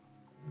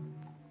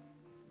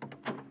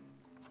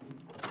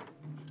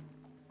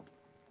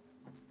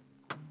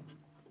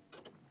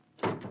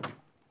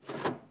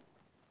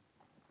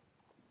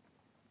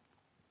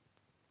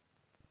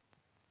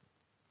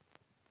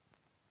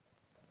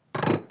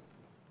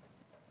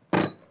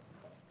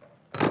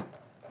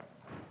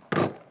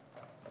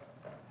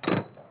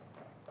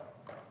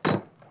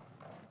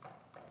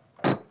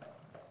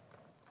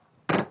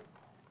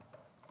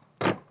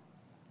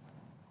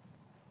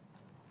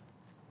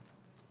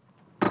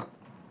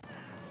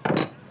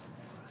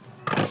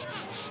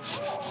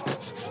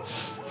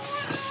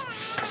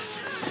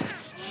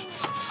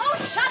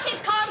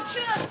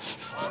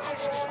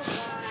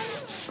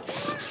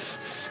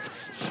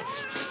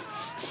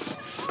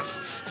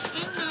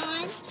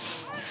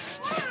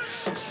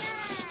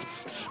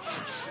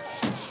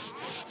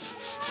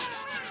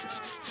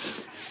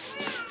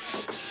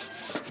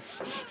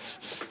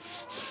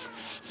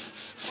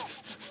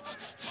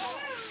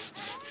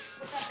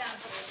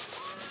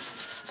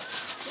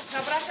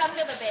 Now brush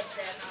under the bed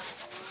there now.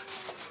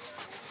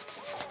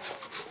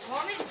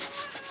 Morning.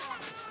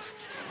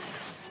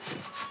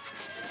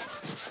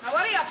 Now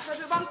hurry up, because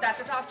we want that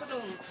this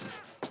afternoon.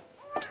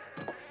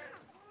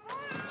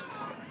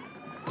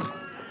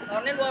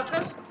 Morning,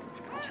 Waters.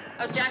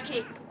 How's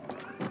Jackie?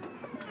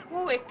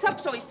 Oh, hiccup,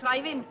 so he's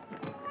thriving.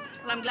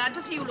 Well, I'm glad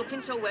to see you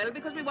looking so well,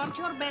 because we want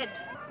your bed.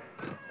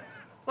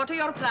 What are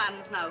your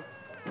plans now?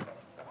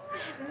 I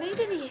haven't made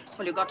any yet.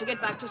 Well, you've got to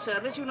get back to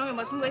service. You know, you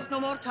mustn't waste no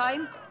more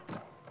time.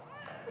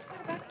 But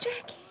what about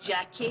Jackie?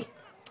 Jackie?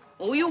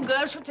 Oh, you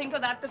girls should think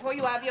of that before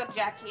you have your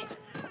Jackies.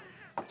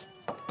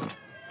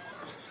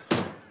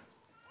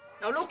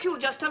 Now, look, you'll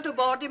just have to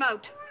board him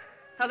out.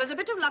 Now, there's a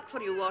bit of luck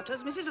for you,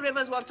 Waters. Mrs.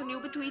 Rivers wants a new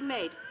between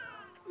maid.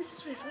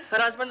 Mrs. Rivers?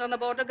 Her husband's on the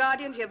board of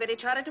guardians. You're very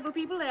charitable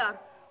people, they are.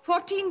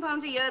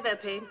 £14 a year they're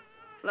paying.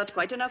 Well, that's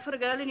quite enough for a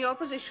girl in your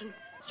position.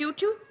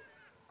 Suit you?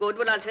 Good,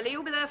 well, I'll tell you,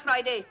 you'll be there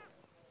Friday.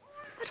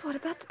 But what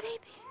about the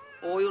baby?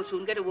 Oh, you'll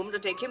soon get a woman to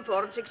take him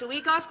 4 and 6 a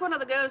week. Ask one of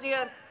the girls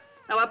here.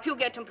 Now, up you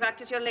get and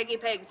practice your leggy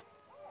pegs.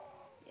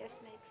 Yes,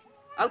 matron.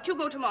 Out you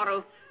go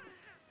tomorrow.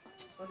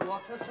 Good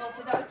water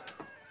sorted out.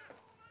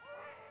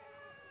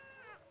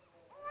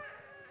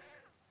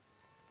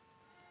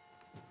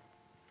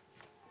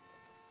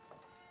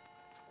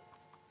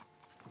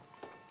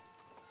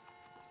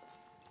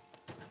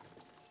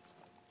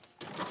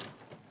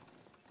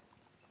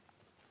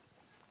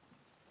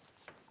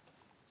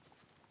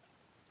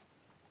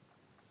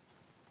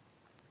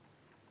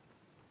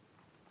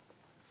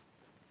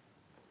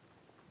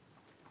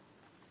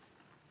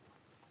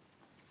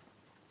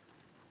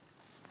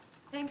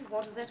 Thank you,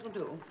 Waters. That will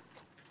do.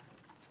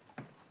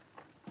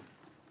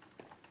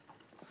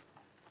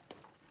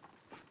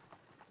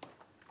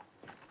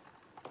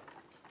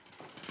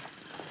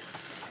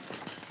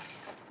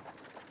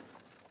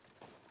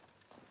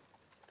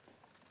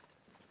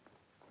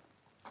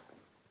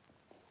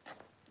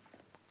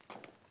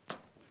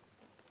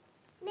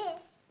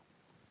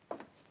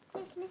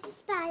 Mrs.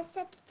 Spires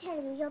said to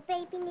tell you your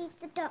baby needs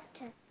the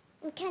doctor.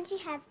 And can she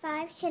have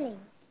 5 shillings?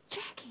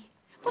 Jackie,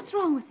 what's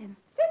wrong with him?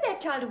 Send that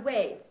child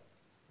away.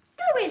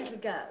 Go away, little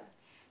girl.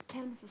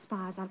 Tell Mrs.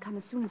 Spires I'll come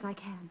as soon as I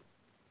can.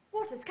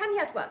 Waters, come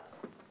here at once.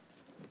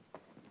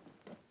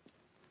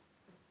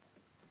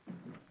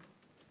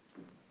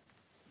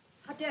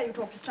 How dare you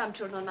talk to slum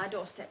children on my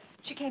doorstep?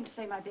 She came to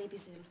say my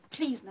baby's ill.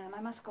 Please, ma'am,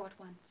 I must go at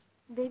once.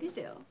 Baby's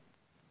ill.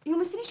 You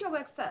must finish your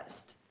work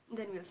first, and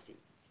then we'll see.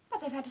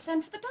 But they've had to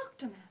send for the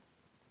doctor, ma'am.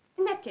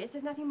 In that case,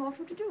 there's nothing more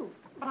for you to do.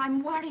 But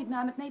I'm worried,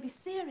 ma'am. It may be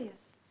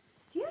serious.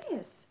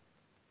 Serious?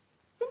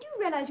 Then do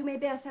you realize you may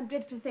bear some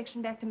dreadful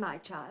infection back to my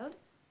child?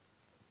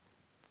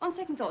 On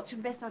second thoughts,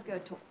 you'd best not go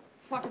at all.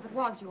 What if it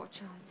was your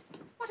child?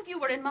 What if you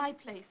were in my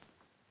place?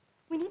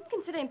 We needn't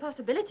consider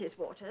impossibilities,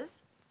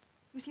 Waters.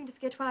 You seem to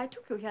forget why I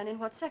took you here and in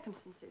what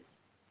circumstances.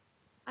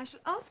 I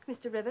shall ask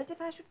Mr. Rivers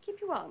if I should keep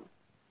you on.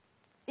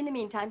 In the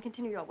meantime,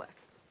 continue your work.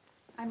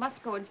 I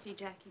must go and see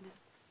Jackie, ma'am.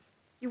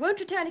 You won't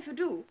return if you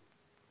do.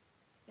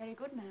 Very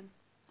good, ma'am.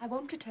 I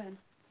won't return.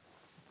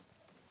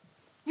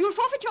 You'll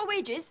forfeit your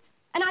wages,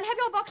 and I'll have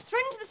your box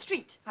thrown into the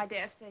street. I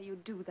dare say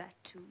you'd do that,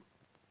 too,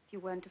 if you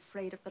weren't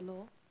afraid of the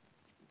law.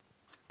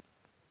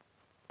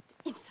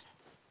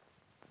 Insolence.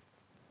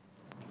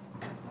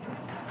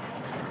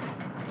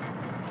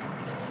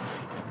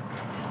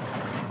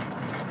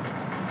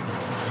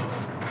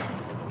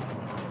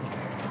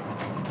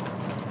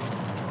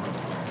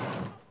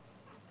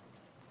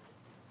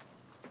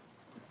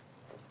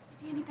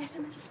 Is he any better,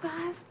 Mrs.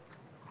 Spires?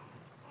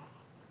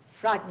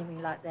 Frightening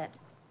me like that.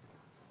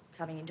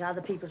 Coming into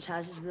other people's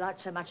houses without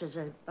so much as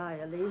a buy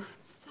or leave.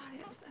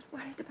 Sorry, I was that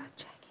worried about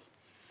Jackie.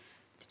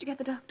 Did you get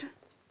the doctor?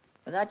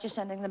 Without just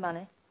sending the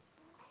money.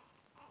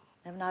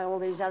 Haven't I all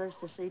these others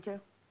to see to?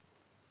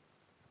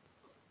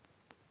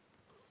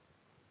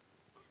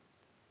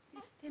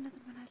 He's thinner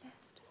than when I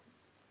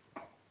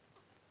left.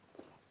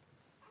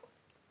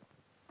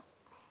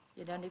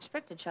 You don't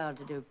expect a child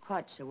to do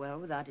quite so well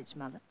without its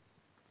mother.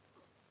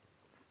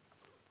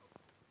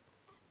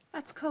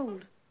 That's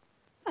cold.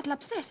 That'll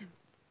upset him.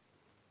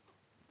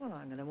 Well,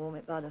 I'm going to warm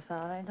it by the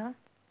fire, ain't I?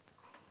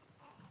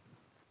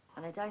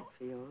 And it ain't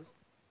for yours.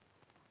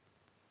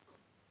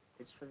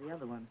 It's for the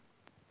other one.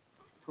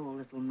 Poor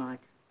little mite.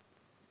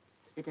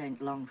 It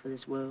ain't long for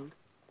this world.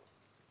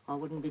 I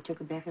wouldn't be took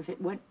aback if it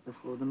went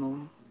before the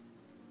morning.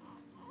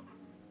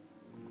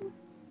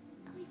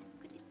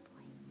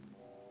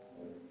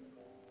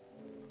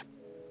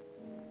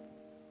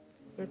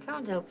 You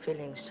can't help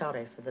feeling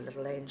sorry for the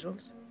little angels.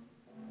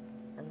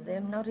 And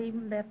them not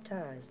even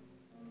baptized.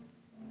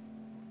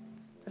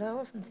 But I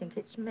often think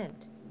it's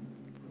meant.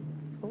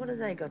 For what have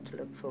they got to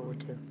look forward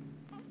to?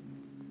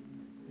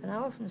 And I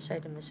often say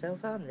to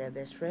myself, I'm their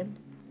best friend.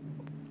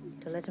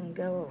 To let them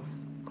go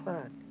off,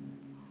 quiet.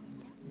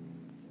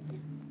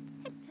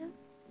 Hello.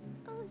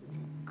 Oh,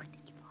 you're a good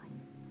little boy.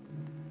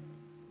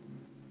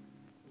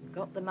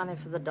 Got the money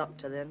for the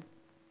doctor, then?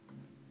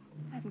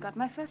 I haven't got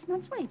my first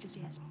month's wages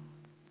yet.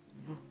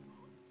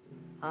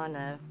 I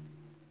know.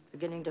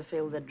 Beginning to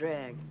feel the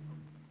drag.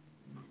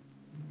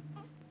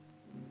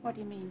 What do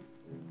you mean?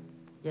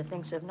 You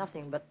thinks of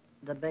nothing but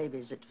the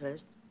babies at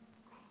first.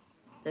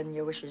 Then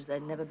you wishes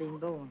they'd never been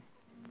born.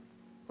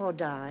 Or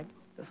died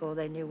before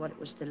they knew what it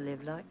was to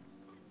live like.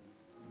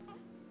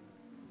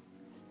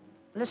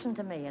 Listen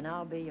to me and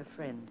I'll be your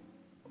friend.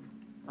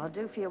 I'll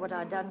do for you what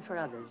I done for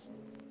others.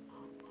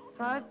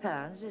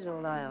 £5 is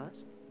all I ask.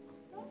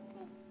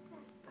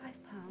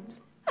 £5?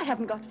 I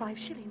haven't got 5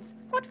 shillings.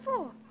 What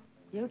for?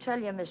 You tell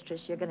your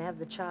mistress you're going to have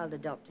the child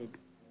adopted.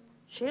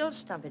 She'll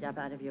stump it up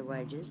out of your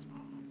wages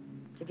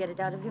to get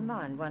it out of your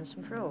mind once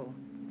and for all.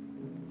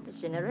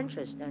 It's in her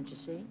interest, don't you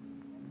see?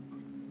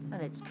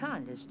 And it's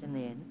kindest in the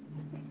end.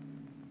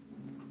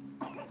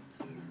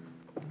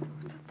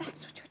 So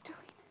that's what you're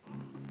doing.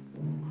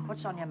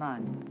 What's on your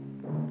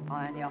mind?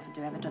 I only offered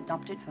to have it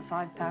adopted for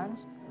 £5.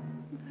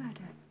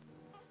 Murder.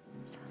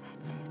 So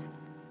that's it.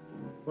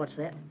 What's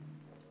that?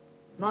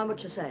 Mind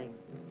what you're saying.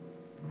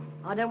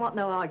 I don't want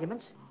no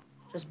arguments.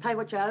 Just pay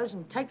what you owe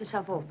and take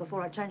yourself off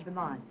before I change my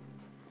mind.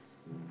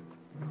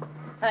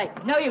 Hey,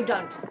 no you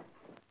don't.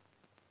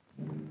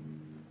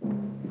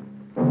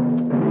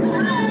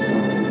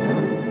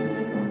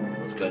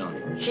 What's going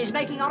on? She's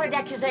making horrid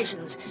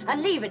accusations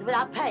and leaving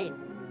without paying.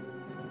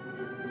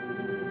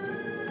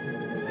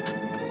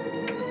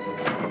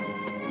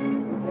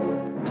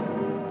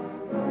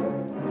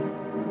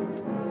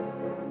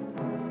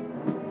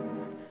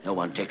 No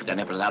one takes the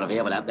nippers out of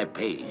here without their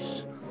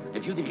pays.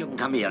 If you think you can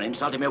come here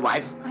insulting my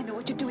wife... I know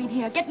what you're doing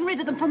here, getting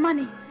rid of them for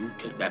money. You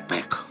take that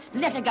back.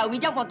 Let her go. We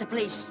don't want the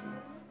police.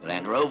 We'll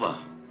hand her over.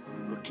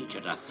 We'll teach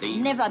her to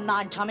thieve. Never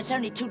mind, Tom. It's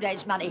only 2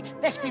 days' money.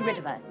 Best be rid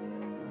of her.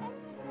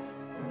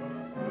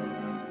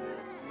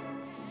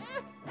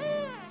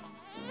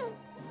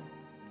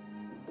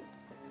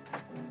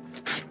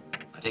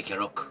 I'll take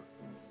your hook.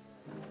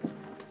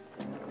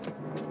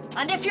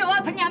 And if you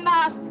open your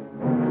mouth...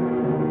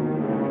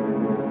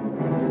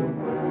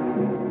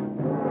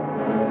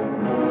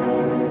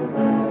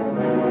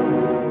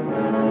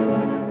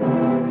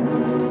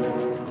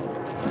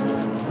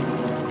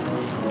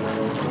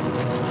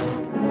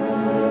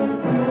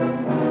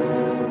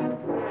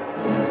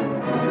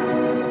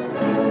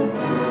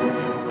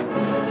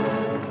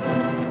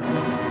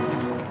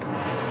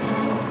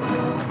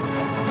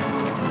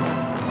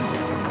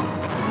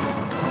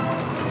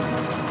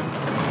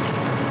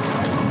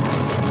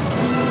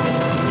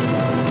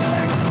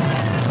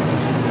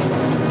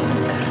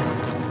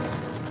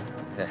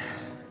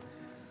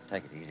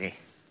 Take it easy.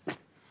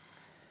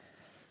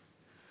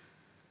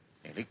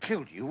 Nearly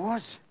killed you,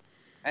 was?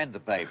 And the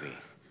baby.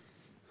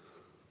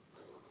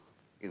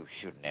 You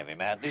shouldn't have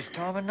him out this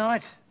time of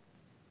night.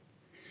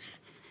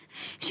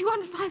 She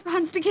wanted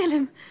 £5 to kill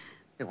him.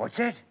 What's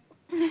that?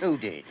 Who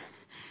did?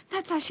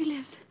 That's how she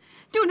lives.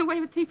 Doing away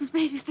with people's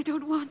babies they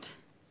don't want.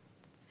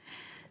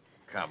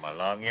 Come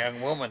along, young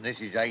woman. This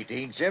is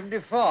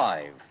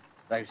 1875.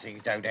 Those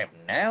things don't happen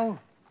now.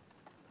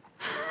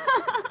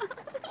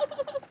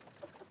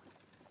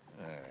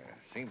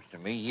 Seems to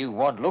me you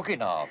want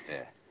looking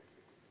after.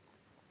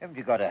 Haven't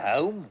you got a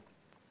home?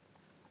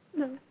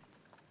 No.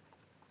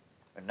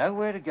 And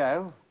nowhere to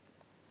go?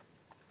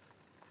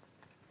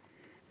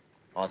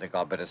 I think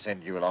I'd better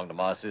send you along to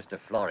my sister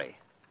Florrie.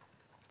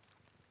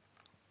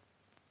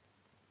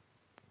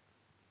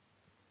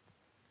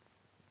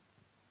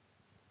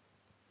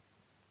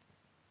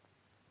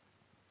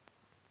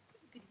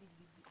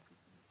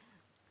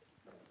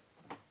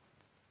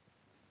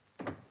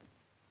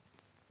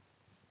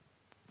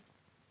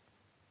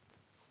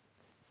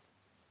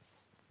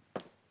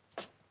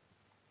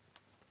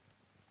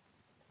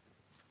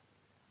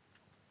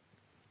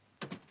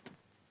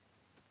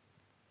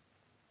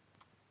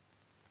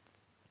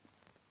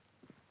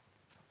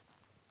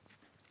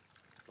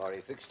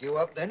 Florrie fixed you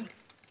up, then?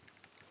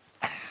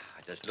 I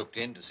just looked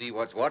in to see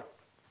what's what.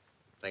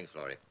 Thanks,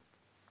 Florrie.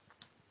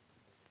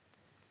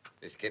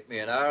 This kept me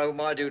an hour over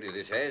my duty,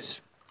 this has.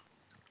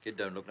 Kid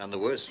don't look none the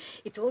worse.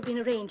 It's all been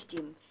arranged,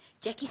 Jim.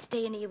 Jackie's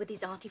staying here with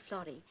his Auntie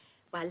Florrie,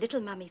 while little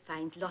Mummy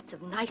finds lots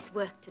of nice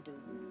work to do.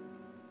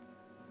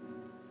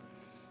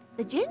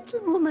 the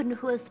gentlewoman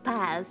who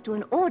aspires to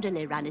an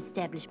orderly run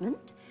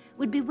establishment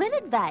would be well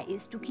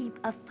advised to keep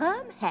a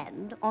firm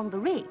hand on the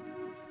reins.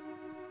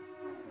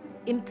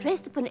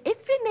 Impress upon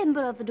every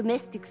member of the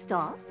domestic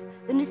staff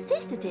the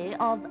necessity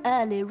of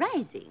early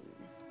rising.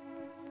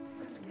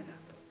 Let's get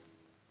up.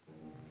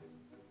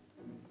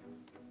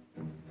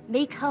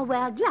 Make her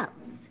wear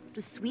gloves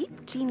to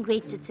sweep, clean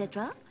grates,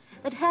 etc.,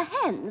 that her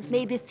hands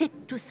may be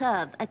fit to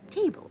serve at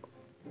table.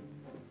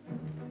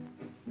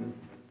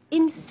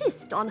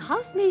 Insist on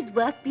housemaid's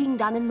work being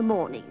done in the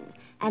morning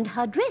and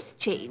her dress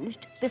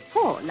changed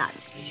before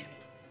lunch.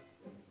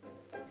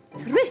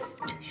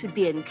 Thrift should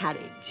be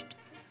encouraged.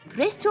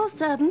 Press your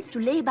servants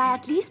to lay by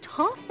at least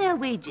half their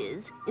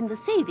wages in the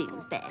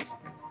savings bag.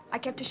 I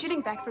kept a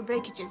shilling back for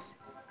breakages.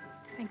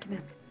 Thank you,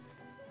 ma'am.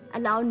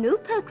 Allow no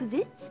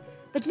perquisites,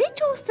 but let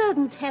your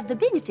servants have the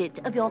benefit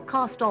of your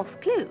cast-off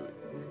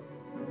clothes.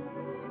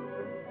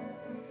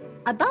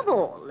 Above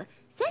all,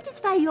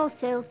 satisfy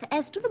yourself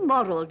as to the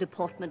moral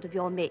deportment of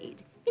your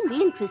maid, in the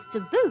interests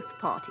of both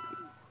parties.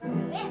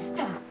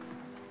 Esther!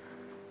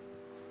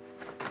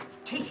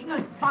 Taking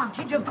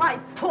advantage of my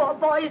poor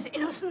boy's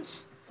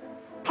innocence?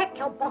 Pack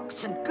your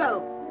box and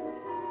go.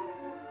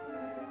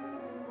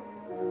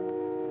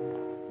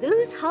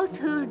 Those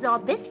households are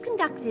best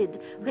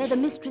conducted where the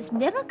mistress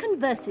never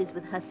converses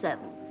with her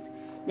servants,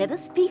 never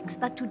speaks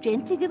but to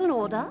gently give an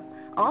order,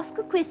 ask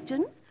a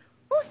question,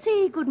 or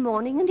say good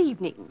morning and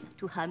evening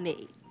to her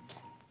maids.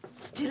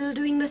 Still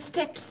doing the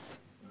steps.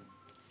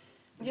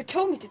 You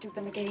told me to do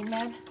them again,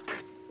 ma'am.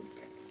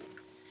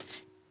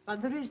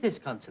 But there is this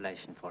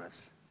consolation for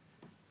us.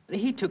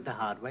 He took the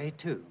hard way,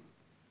 too.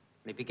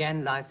 He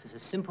began life as a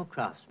simple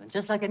craftsman,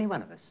 just like any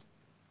one of us.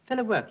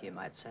 Fellow worker, you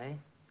might say.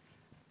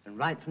 And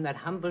right from that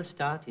humble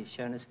start, he's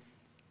shown us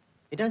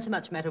it don't so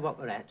much matter what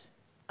we're at.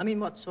 I mean,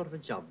 what sort of a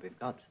job we've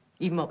got,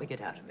 even what we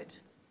get out of it.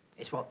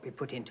 It's what we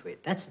put into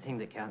it. That's the thing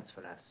that counts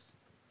for us.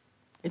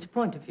 It's a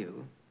point of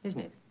view, isn't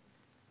it?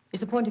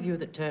 It's the point of view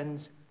that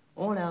turns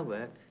all our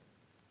work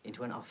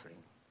into an offering,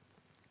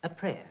 a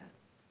prayer.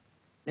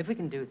 And if we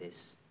can do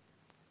this,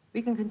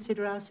 we can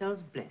consider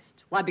ourselves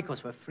blessed. Why?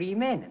 Because we're free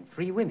men and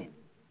free women.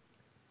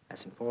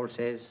 As St. Paul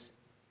says,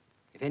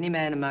 if any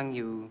man among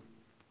you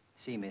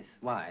seemeth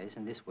wise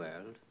in this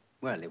world,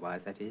 worldly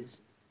wise that is,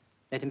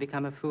 let him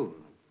become a fool.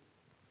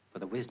 For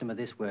the wisdom of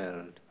this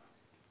world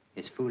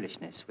is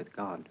foolishness with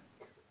God.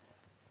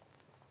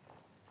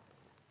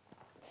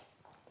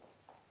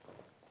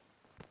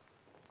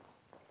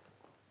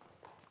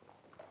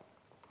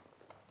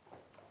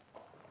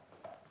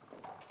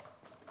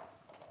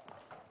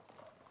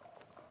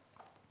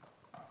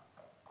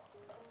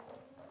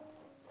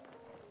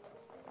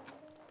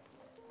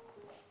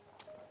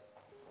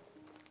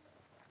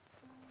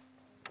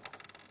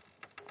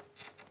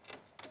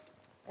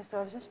 Esther,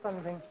 I was just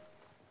wondering, do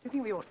you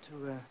think we ought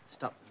to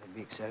stop the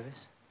midweek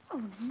service? Oh,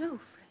 no,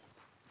 Fred.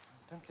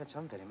 Don't catch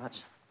on very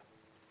much.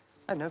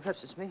 I don't know,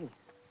 perhaps it's me.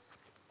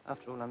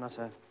 After all, I'm a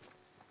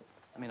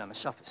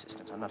shop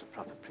assistant. I'm not a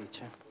proper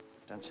preacher.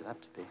 Don't set up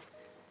to be.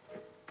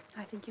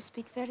 I think you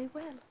speak very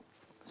well.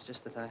 It's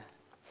just that I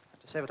have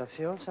to say what I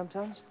feel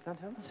sometimes. Can't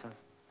help myself.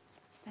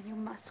 Then you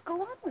must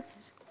go on with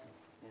it.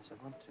 Yes, I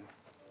want to.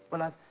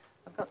 Well,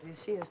 I've got to, you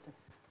see, Esther,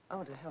 I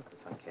want to help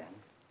if I can.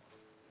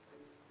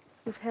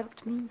 You've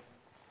helped me.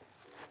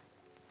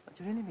 But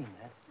do you really mean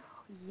that?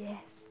 Oh,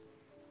 yes.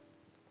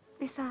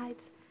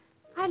 Besides,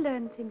 I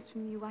learned things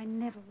from you I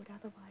never would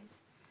otherwise.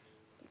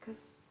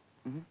 Because,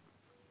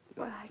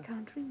 well, I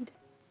can't read.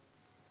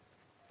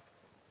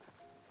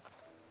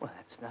 Well,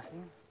 that's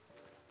nothing.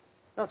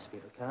 Lots of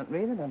people can't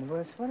read and none the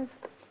worse for it.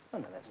 Oh,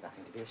 no, that's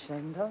nothing to be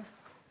ashamed of.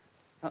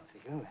 Not for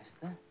you,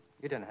 Esther.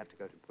 You don't have to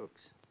go to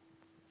books.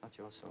 Not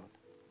your sort.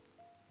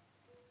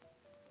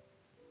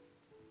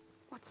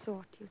 What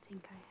sort do you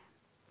think I am?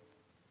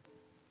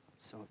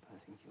 What sort do I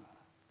think you are?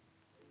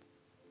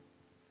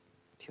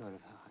 Pure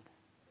of heart.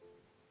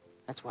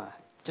 That's why.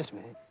 Just a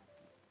minute.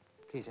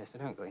 Please, Esther,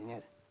 don't go in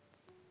yet.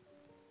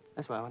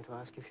 That's why I want to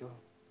ask if you'll...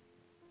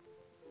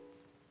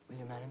 Will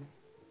you marry me?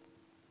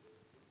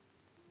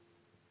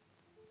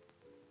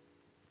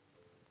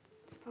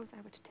 Suppose I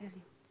were to tell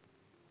you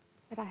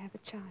that I have a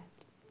child.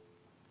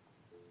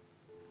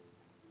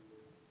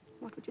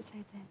 What would you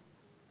say then?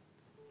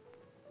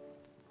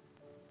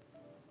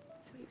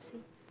 So you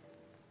see,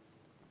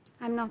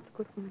 I'm not the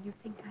good woman you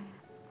think I am.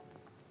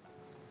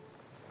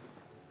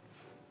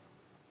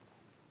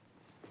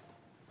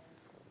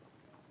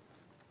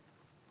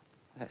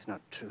 That's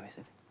not true, is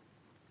it?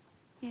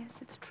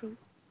 Yes, it's true.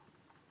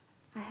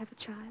 I have a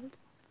child.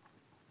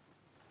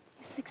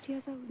 He's 6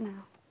 years old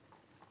now.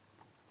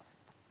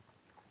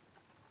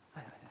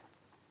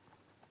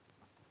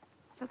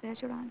 So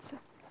there's your answer.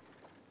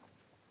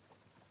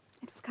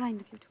 It was kind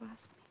of you to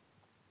ask me.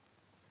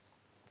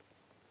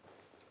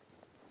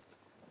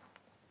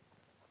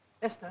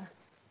 Esther.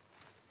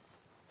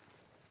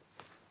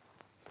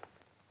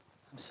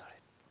 I'm sorry.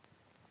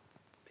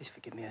 Please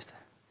forgive me, Esther.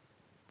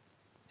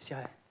 See,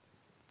 I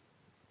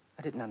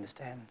didn't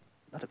understand.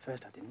 Not at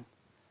first, I didn't.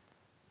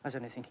 I was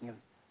only thinking of...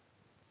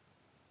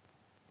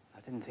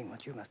 I didn't think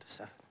what you must have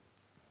suffered.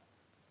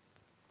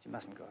 But you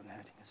mustn't go on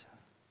hurting yourself.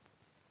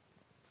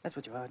 That's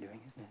what you are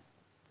doing, isn't it?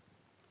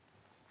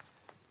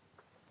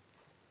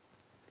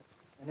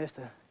 And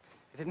Esther,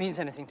 if it means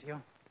anything to you,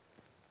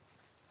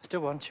 I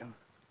still want you.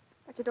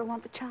 But you don't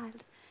want the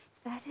child.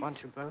 Is that it?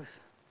 Want you both.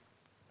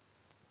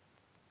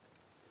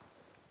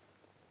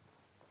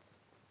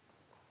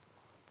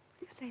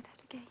 Will you say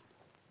that again?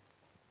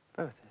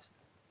 Both, Esther.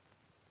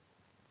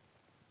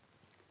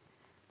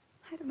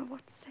 I don't know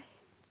what to say.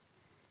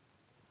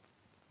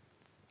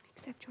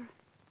 Except you're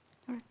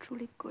a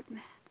truly good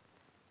man.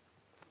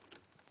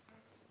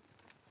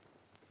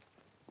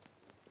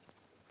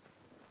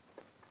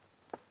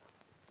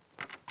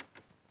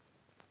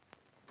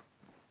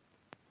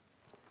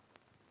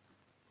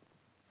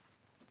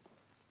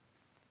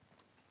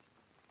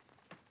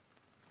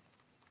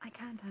 I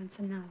can't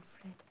answer now,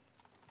 Fred.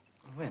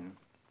 When?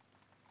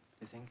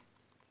 You think?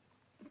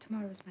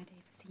 Tomorrow's my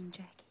day for seeing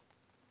Jackie.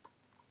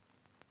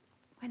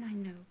 When I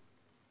know,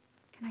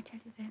 can I tell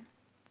you then?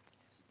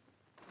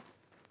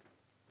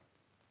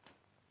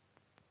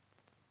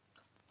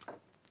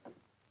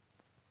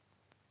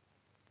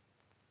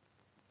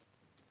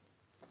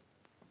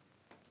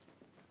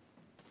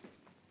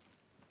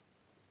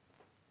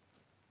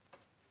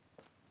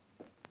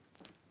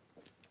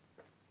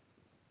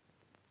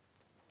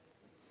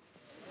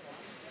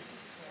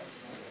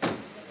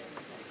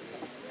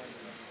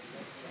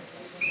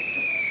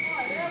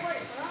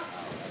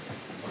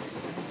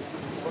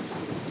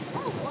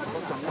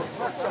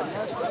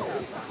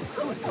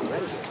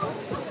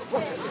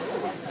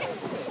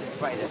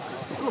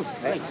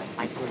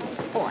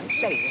 Oh, I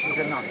say, this is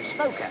a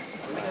non-smoker.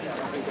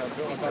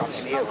 Not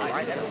smoke, right?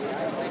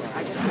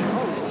 I just came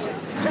home.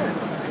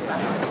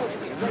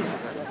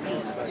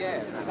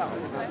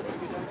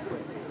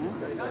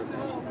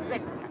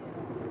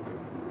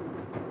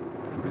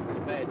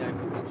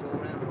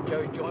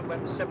 Joe's joint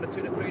went from 7 to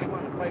 2 to 3 to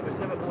 1. The play was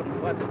never more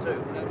than 5 to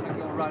 2. They'll take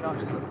your right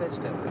arches to the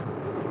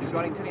Bedstow. He's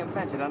riding Tilliam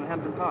Fancy down in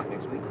Hampton Park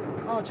next week.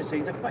 Archer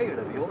seems a favourite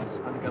of yours.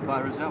 I think by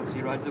results,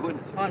 he rides the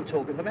winners. I'm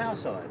talking from our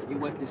side. You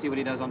wait till you see what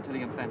he does on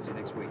Tilliam Fancy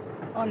next week.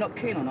 I'm not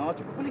keen on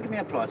Archer, but will you give me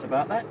a price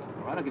about that?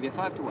 All right, I'll give you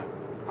 5 to 1.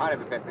 I'll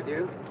have a bet with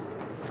you.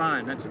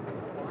 Fine, that's it.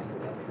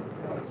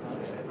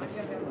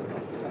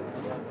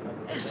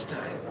 Esther.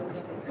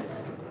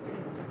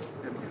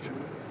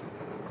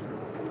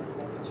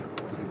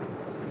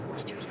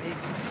 Excuse me.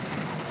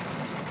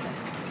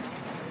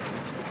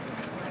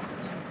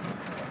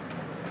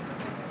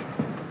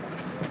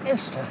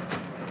 Esther,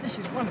 this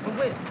is wonderful.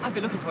 I've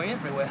been looking for you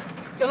everywhere.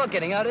 You're not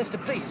getting out, Esther,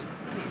 please.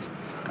 Please.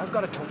 I've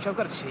got to talk to you. I've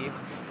got to see you.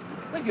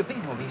 Where have you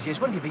been all these years?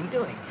 What have you been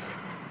doing?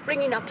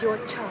 Bringing up your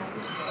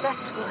child.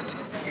 That's what.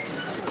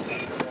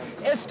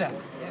 Esther!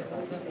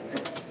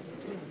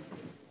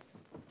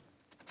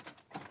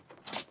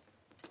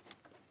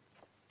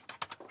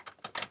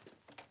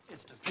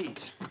 Esther,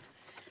 please.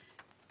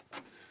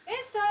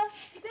 Esther,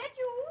 is that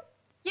you?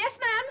 Yes,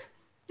 ma'am.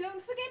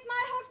 Don't forget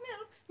my hot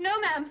milk. No,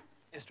 ma'am.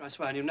 Esther, I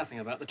swear I knew nothing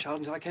about the child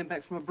until I came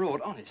back from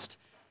abroad, honest.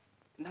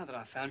 Now that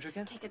I've found you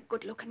again... Take a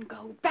good look and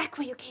go. Back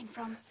where you came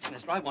from. Listen,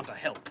 Esther, I want to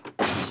help.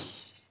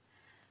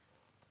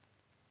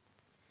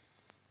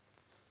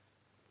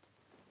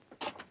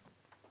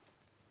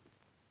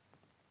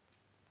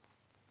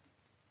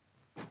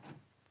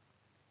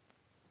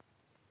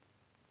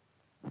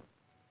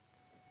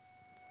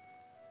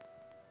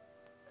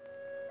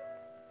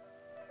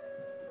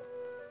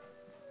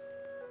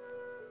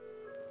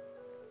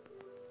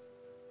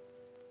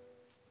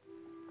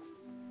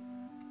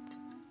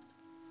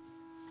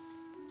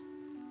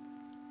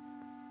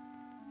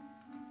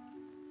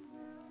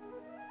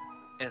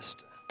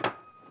 Esther.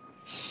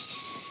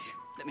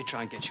 Let me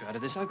try and get you out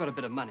of this. I've got a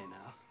bit of money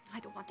now. I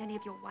don't want any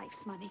of your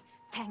wife's money.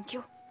 Thank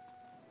you.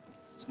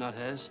 It's not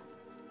hers.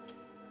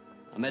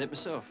 I made it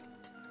myself.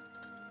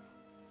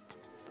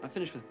 I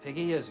finished with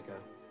Peggy years ago.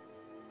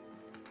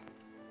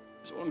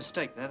 It was all a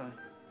mistake, that.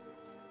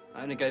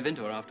 I only gave in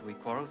to her after we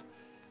quarreled.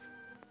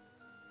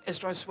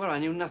 Esther, I swear I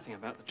knew nothing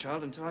about the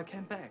child until I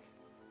came back.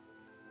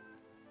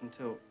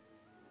 Until...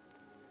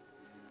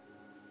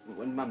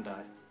 when Mum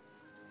died.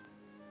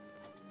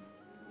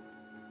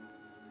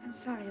 I'm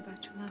sorry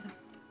about your mother.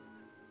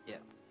 Yeah.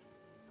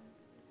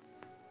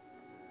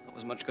 Not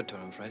was much good to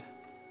her, I'm afraid.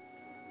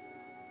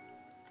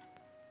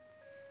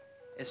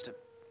 Esther,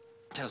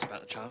 tell us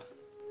about the child.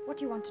 What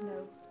do you want to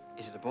know?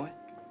 Is it a boy?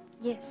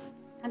 Yes,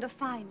 and a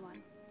fine one.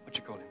 What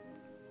you call him?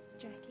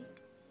 Jackie.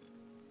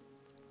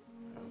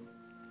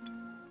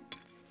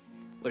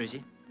 Where is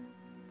he?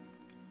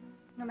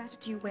 No matter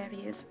to you where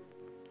he is.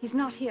 He's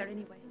not here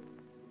anyway.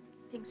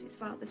 Thinks his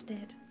father's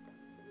dead.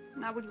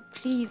 Now, will you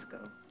please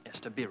go?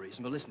 Esther, be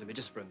reasonable. Listen to me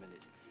just for a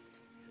minute.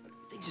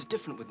 Things is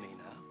different with me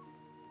now.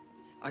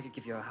 I could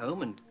give you a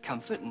home and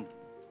comfort and,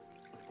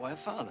 the boy, a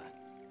father.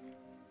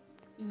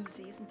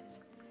 Easy, isn't it?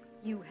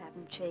 You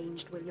haven't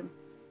changed, William.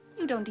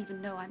 You don't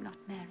even know I'm not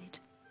married.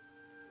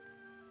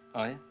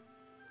 Are you?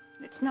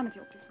 It's none of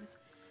your business.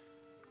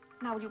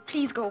 Now, will you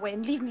please go away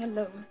and leave me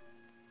alone?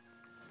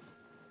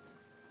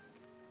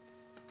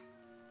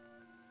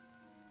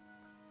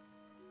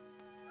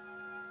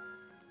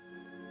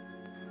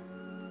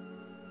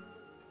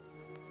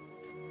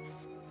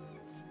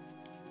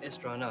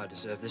 Esther, I know I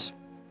deserve this.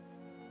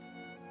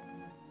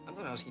 I'm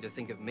not asking you to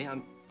think of me.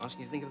 I'm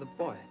asking you to think of the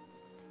boy.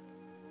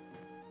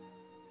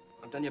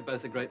 I've done you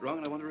both a great wrong,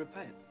 and I want to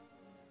repay it.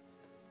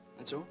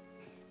 That's all.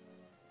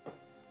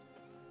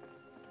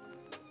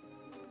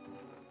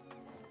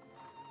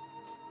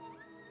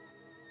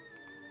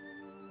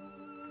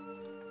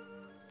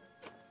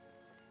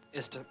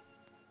 Esther,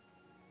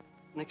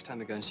 next time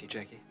we go and see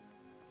Jackie,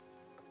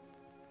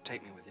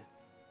 take me with you.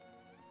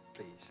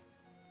 Please.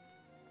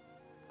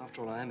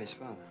 After all, I am his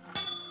father.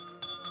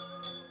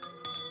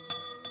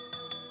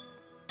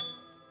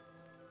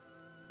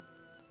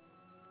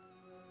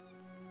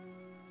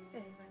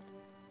 Very well.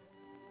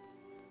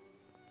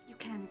 You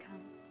can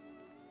come.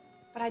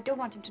 But I don't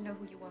want him to know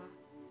who you are.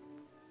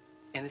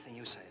 Anything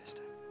you say,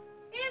 Esther.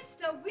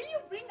 Esther, will you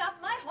bring up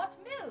my hot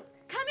milk?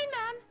 Come in,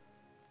 ma'am.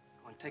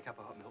 Go on, take up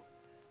a hot milk.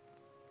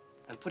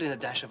 And put in a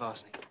dash of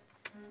arsenic.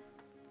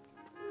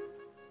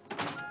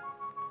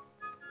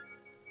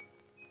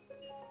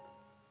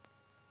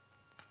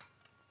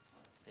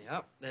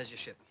 Yep, there's your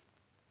ship.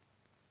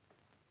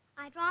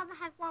 I'd rather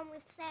have one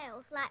with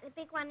sails, like the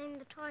big one in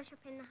the toy shop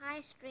in the High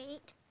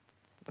Street.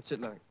 What's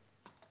it like?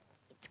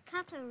 It's a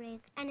cutter rig,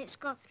 and it's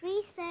got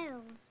 3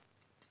 sails.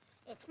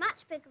 It's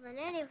much bigger than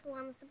any of the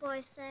ones the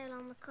boys sail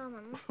on the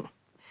common.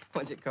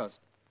 What's it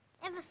cost?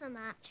 Ever so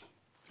much.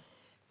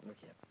 Look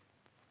here.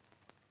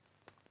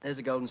 There's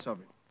a golden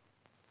sovereign.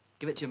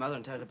 Give it to your mother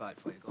and tell her to buy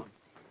it for you. Go on.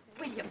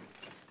 William,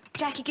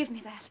 Jackie, give me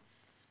that.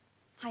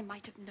 I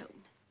might have known.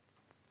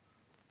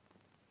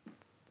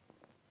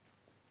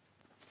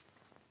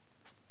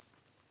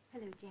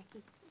 Hello,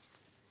 Jackie.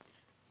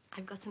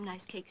 I've got some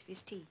nice cakes for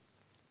his tea.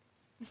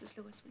 Mrs.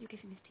 Lewis, will you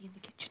give him his tea in the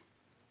kitchen?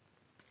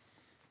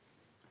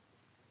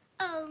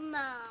 Oh,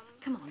 Mum.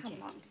 Come on, Come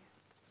Jackie. along, dear.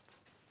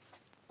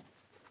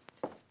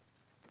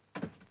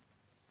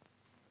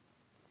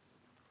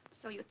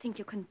 So you think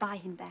you can buy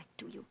him back,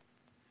 do you?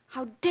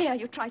 How dare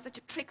you try such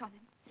a trick on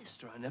him?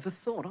 Esther, I never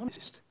thought,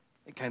 honest.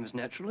 It came as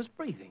natural as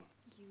breathing.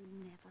 You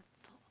never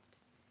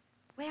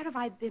thought. Where have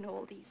I been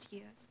all these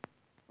years?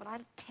 Well, I'll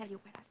tell you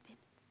where I've been.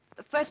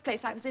 The first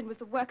place I was in was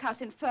the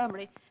workhouse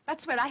infirmary.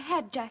 That's where I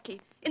had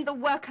Jackie, in the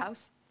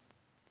workhouse.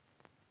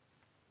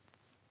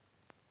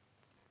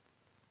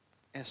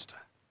 Esther.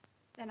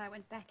 Then I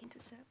went back into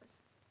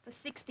service for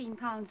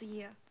 £16 a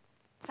year.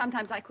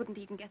 Sometimes I couldn't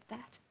even get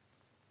that.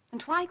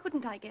 And why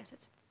couldn't I get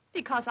it?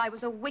 Because I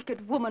was a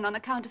wicked woman on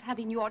account of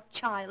having your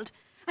child.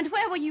 And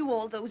where were you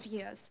all those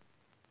years?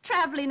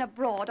 Traveling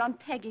abroad on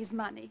Peggy's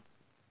money.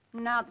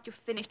 Now that you've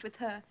finished with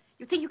her,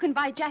 you think you can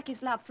buy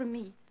Jackie's love from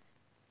me.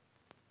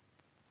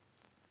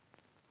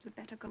 You'd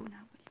better go now,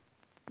 William.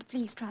 And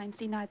please try and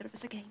see neither of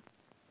us again.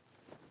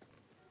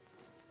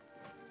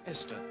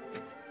 Esther.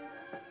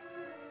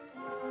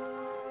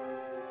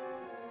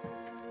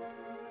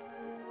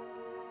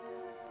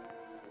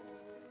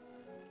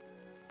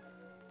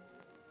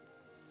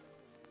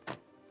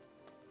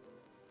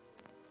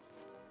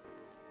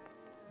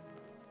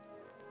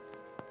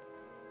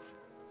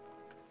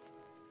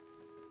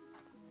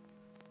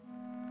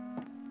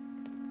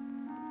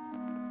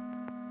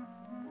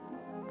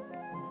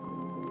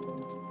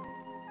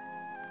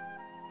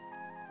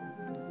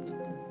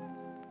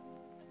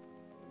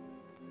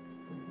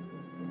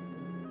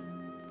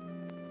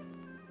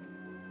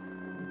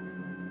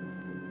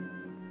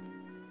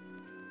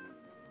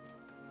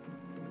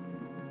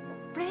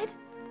 Fred?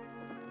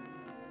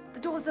 The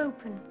door's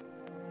open.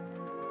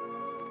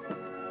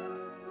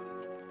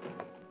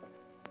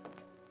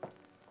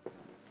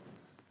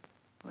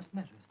 What's the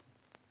matter, Esther?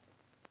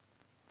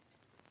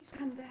 He's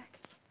come back.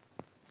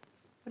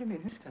 What do you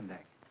mean, who's come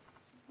back?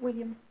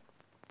 William.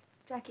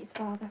 Jackie's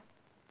father.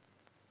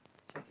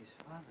 Jackie's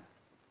father.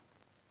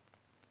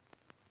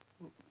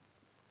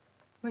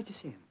 Where'd you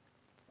see him?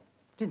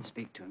 Didn't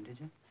speak to him, did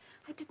you?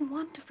 I didn't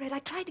want to, Fred. I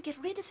tried to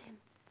get rid of him.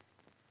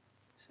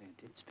 So you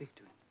did speak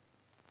to him.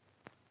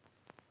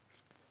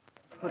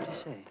 What did he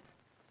say?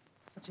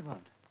 What's he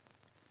want?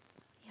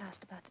 He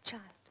asked about the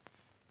child.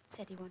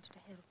 Said he wanted to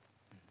help.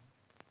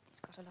 He's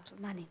got a lot of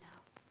money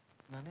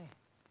now. Money?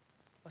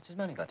 What's his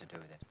money got to do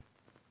with it?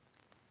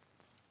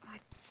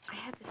 I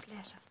had this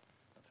letter.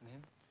 Not from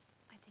him?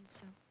 I think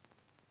so.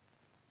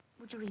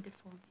 Would you read it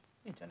for me?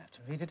 You don't have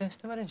to read it,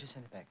 Esther. Why don't you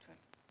send it back to him?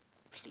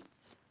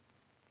 Please.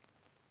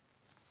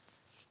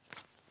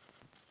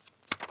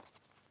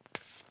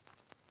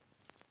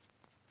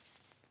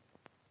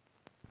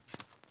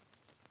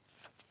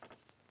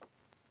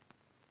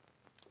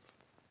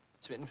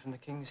 It's written from the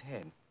King's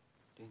Head,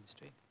 Dean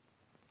Street.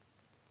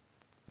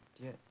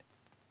 Dear,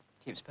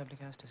 keeps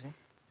public house, does he?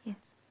 Yes.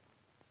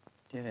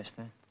 Dear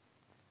Esther,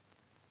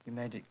 you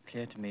made it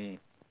clear to me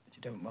that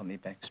you don't want me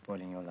back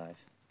spoiling your life.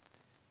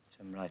 So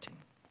I'm writing.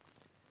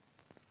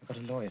 I've got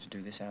a lawyer to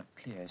do this out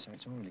clear, so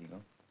it's all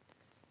legal.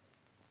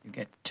 You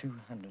get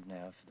 200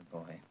 now for the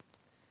boy,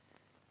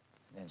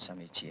 and then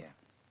some each year.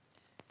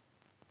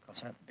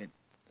 Cross out the bit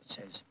that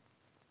says,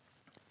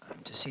 I'm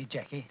to see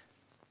Jackie,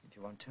 if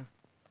you want to.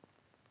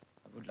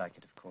 I would like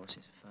it, of course.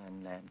 He's a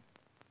fine lad.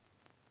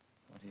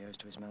 What he owes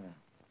to his mother.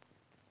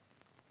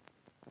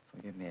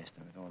 Forgive me,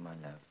 Esther, with all my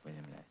love,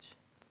 William Latch.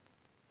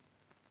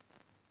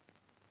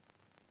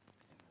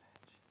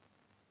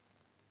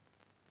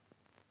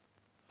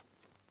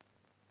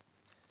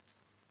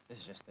 This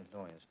is just the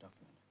lawyer's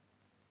document.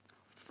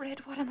 Fred,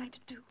 what am I to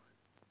do?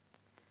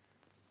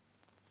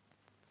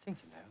 Think,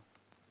 you know.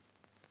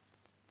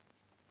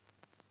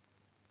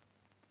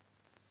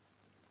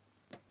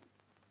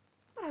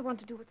 But I want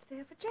to do what's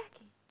fair for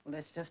Jackie. Well,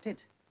 that's just it.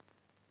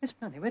 This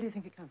money, where do you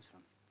think it comes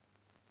from?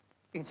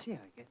 You can see how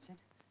he gets it.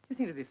 Do you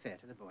think it'd be fair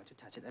to the boy to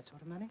touch it, that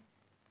sort of money?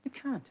 You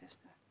can't,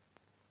 Esther.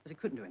 Because it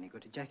couldn't do any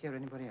good to Jackie or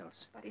anybody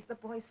else. But he's the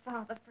boy's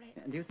father, Fred.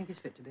 And do you think he's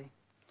fit to be?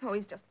 Oh,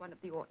 he's just one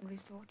of the ordinary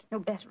sort. No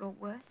better or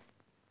worse.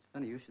 It's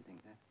funny you should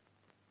think that.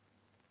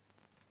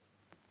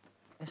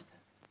 Esther,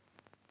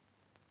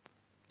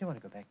 you don't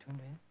want to go back to him,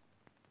 do you?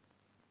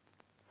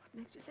 What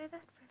makes you say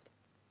that, Fred?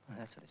 Well,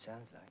 that's what it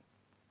sounds like.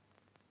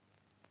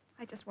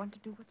 I just want to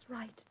do what's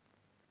right.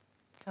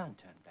 Can't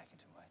turn black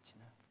into white, you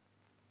know.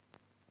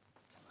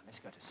 Come on, let's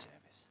go to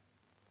service.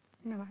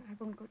 No, I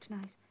won't go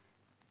tonight.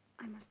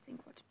 I must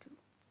think what to do.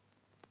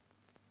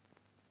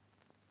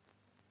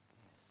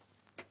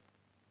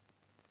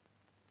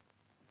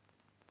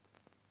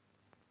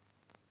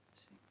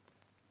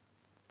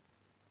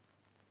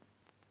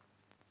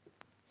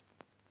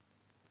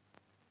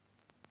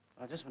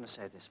 I just want to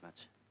say this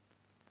much.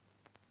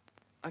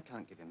 I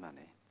can't give you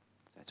money,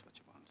 if that's what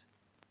you want.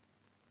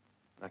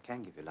 But I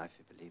can give you life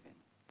you believe in.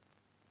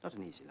 Not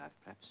an easy life,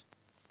 perhaps,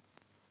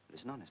 but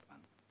it's an honest one.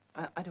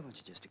 I don't want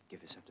you just to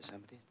give yourself to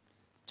somebody,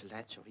 to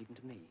Latch, or even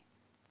to me.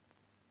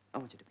 I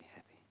want you to be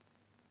happy.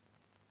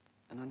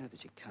 And I know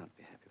that you can't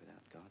be happy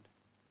without God.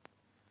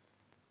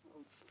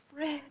 Oh,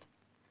 Fred,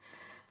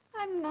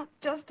 I'm not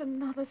just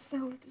another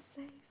soul to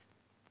save.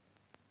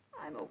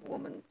 I'm a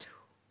woman, too.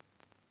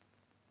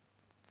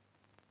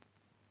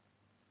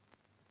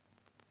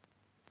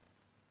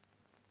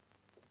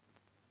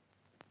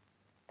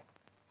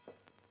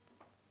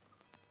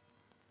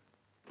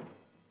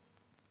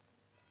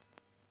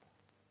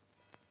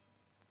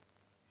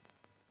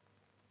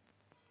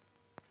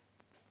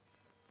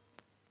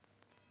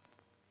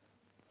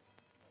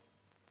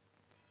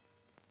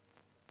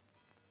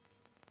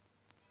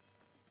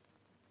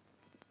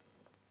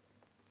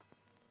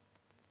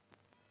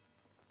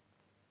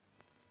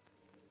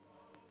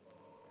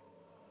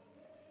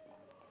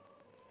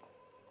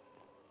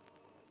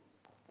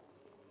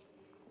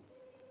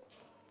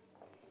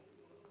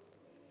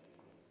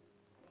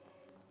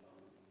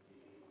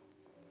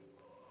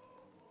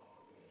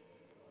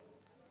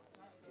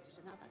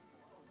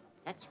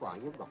 That's why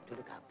you've got to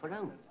look out for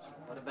omens.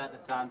 What about the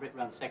time Britt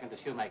runs second to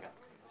Shoemaker?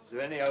 Is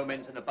there any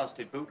omens in a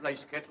busted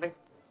bootlace, Ketley?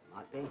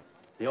 Might be.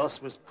 The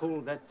horse was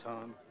pulled that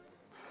time.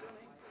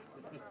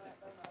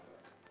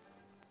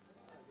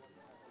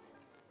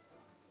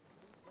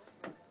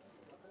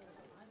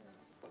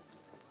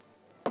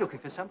 Looking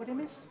for somebody,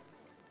 miss?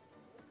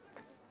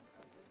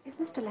 Is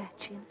Mr.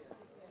 Latch in?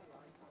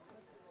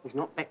 He's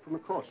not back from a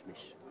course, miss.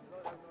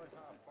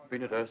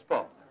 Been at her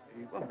spot.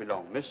 He won't be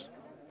long, miss.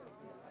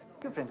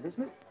 You're a friend of his,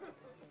 miss?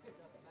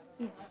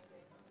 Yes.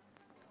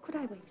 Could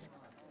I wait?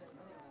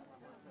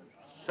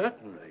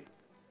 Certainly.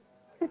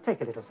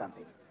 Take a little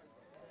something.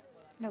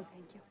 No,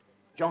 thank you.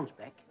 John's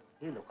back.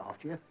 He'll look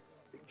after you.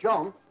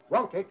 John,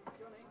 won't it?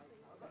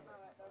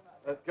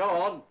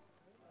 John!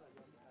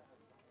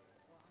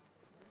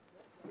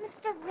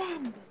 Mr.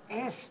 Randall.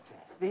 Esther,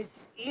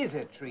 this is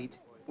a treat.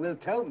 Will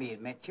told me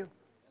he'd met you.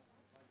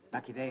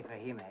 Lucky day for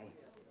him,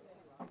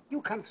 eh? You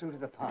come through to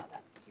the parlor.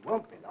 He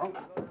won't be long.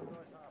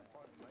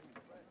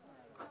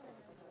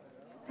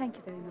 Thank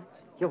you very much.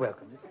 You're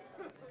welcome, miss.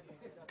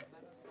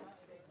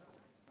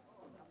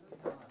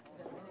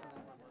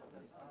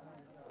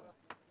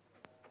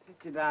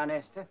 Sit you down,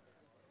 Esther.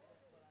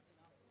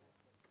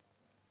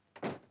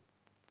 Oh,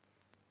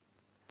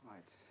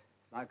 it's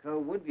like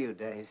old Woodview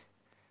days.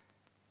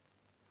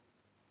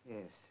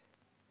 Yes.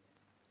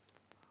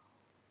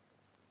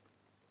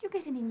 Did you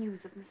get any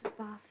news of Mrs.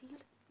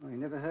 Barfield? Oh, you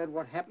never heard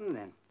what happened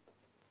then?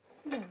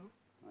 No.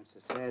 Oh, it's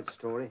a sad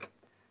story.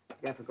 The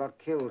gaffer got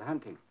killed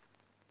hunting.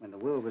 When the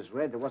will was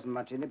read, there wasn't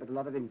much in it but a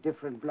lot of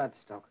indifferent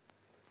bloodstock.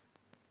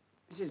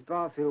 Mrs.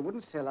 Barfield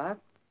wouldn't sell out.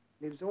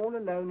 Lives all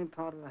alone in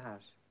part of the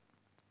house.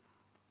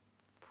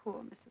 Poor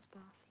Mrs.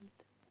 Barfield.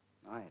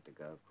 I had to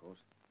go, of course.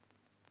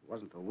 If it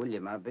wasn't for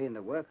William, I'd be in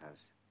the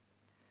workhouse.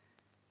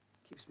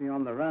 Keeps me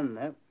on the run,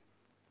 though.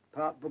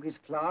 Part bookies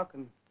clerk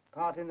and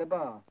part in the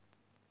bar.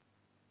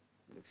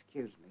 You'll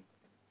excuse me.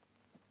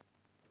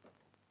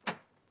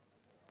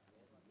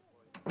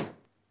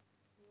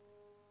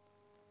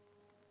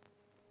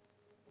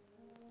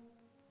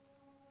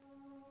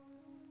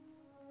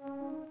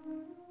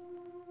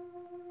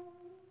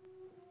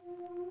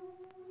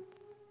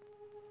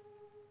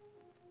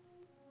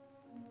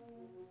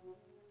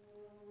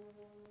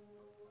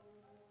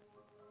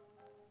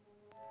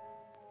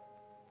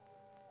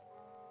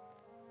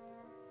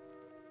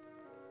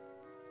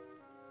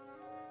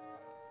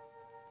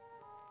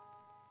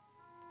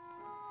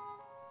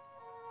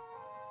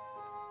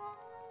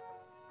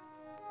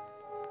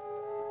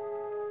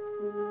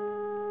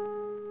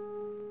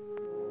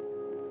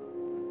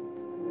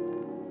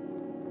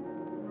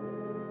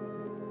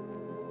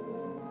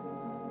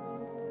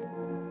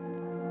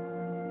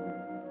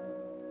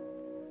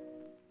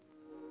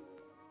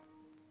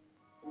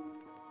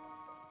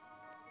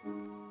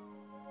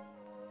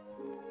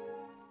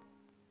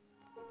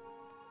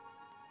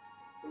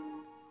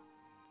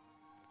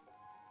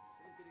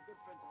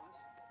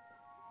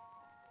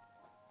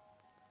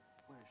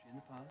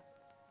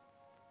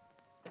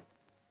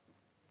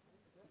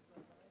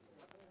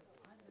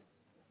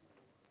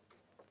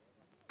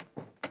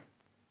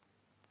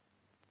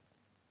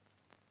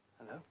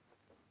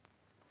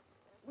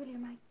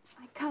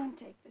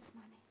 take this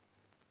money.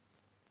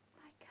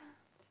 I can't.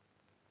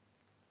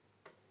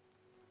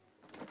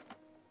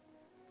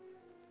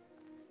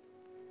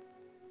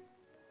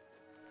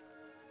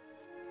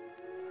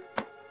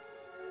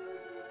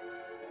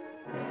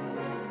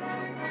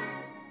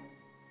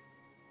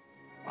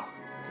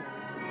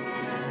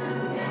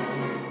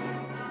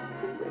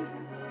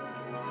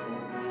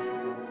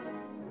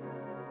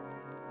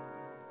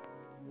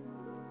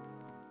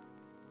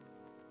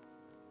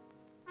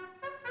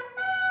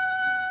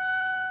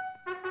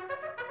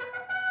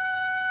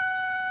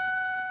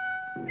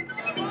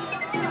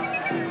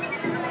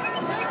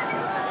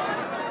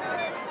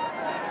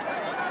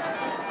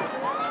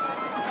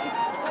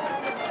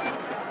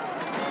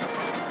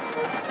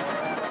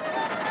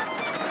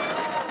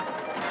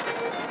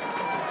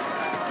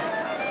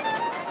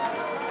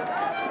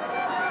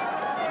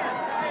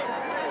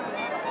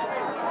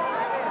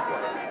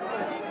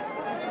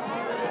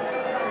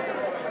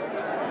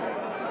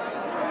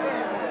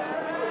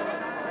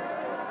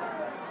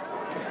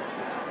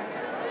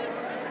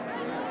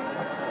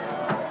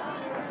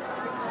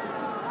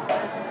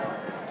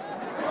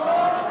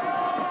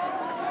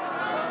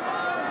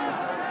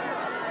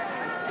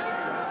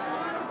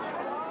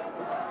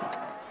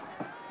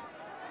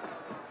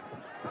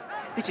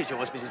 This is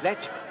yours, Mrs.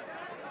 Letch.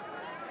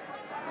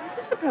 Is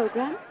this the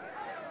programme?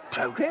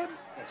 Programme?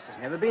 Esther's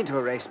never been to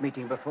a race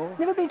meeting before.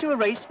 Never been to a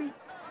race meet?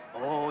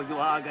 Oh, you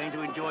are going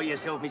to enjoy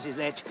yourself, Mrs.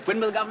 Letch.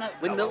 Windmill, Governor.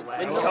 Windmill.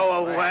 Windmill.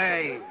 Go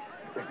away.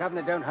 If the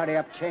governor don't hurry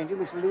up changing,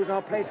 we shall lose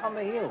our place on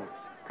the hill.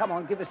 Come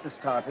on, give us the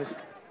starters.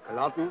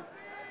 Culloden,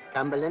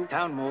 Cumberland.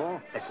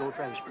 Townmore. That's Lord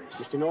Rosebery's.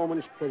 Mr.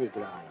 Norman's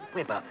Peregrine.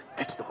 Webber.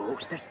 That's the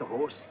horse. That's the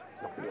horse.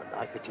 Not real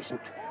life, it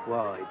isn't.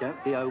 Why,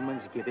 don't the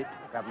omens give it?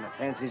 The governor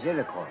fancies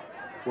Iroquois.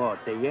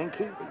 What, the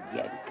Yankee? The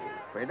Yankee.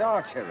 Fred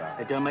Archer, right?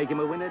 It don't make him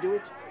a winner, do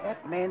it?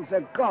 That man's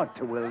a god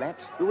to Will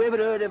Letch. Who ever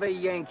heard of a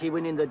Yankee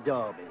winning the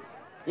Derby?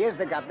 Here's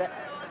the governor.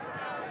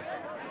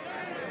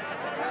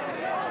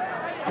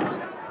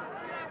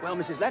 Well,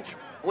 Mrs. Letch,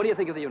 what do you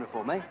think of the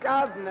uniform, eh?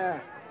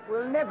 Governor,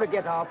 we'll never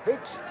get our pitch.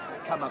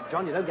 Come up,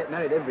 John. You don't get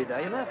married every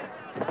day, you know.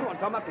 Come on,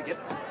 Tom, up you get.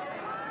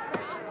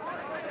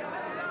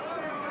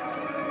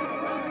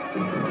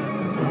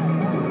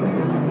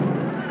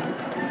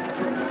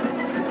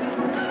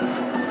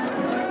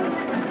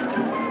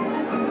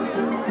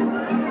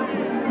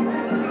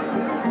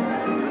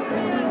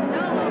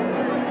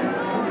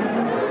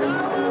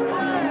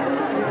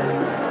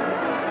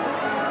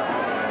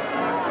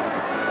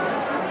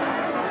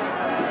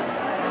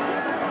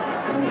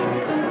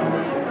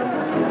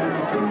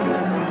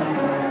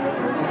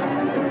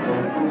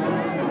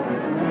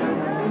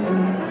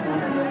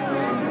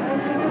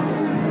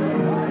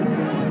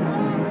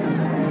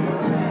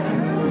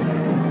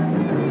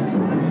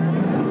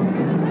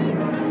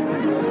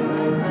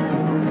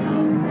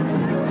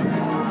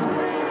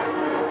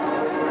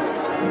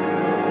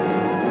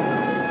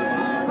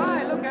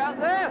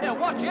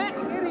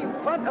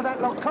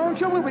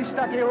 We'll be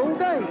stuck here all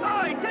day.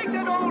 Aye, take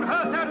that old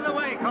hearse out of the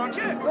way, can't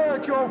you?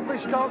 Urge your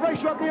fish can't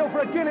race you up the hill for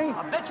a guinea.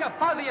 I bet your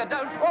father you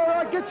don't. All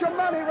right, get your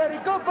money ready.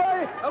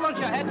 Goodbye. Hold on to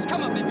your heads.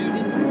 Come on, me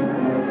beauty.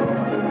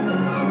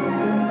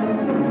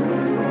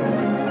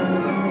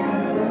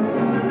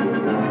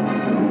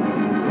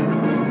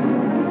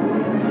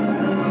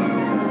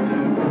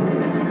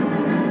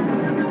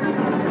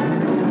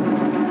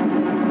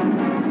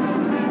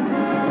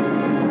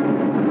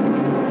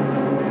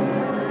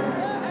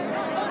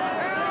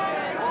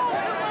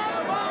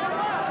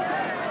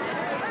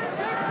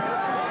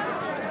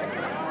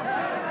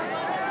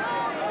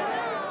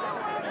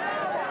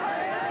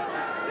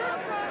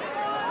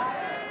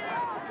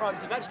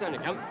 That's down to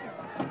jump.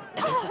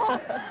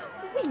 Oh,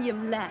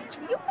 William Latch,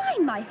 will you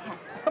mind my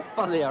hat?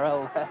 Funny, your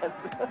old hat.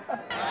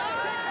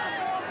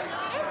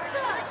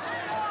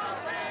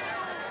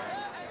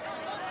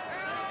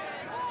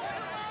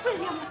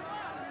 William.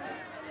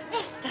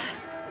 Esther.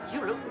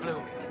 You look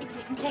blooming. It's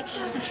my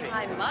complexion. Doesn't she?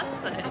 I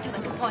must say. I do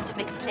make a point of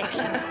my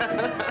complexion.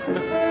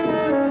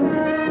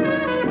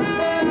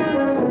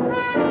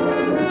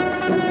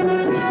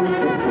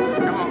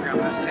 Come on,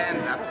 Governor,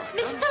 stands up.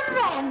 Mr.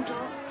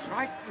 Randall. That's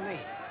right, me.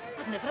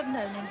 I'd never have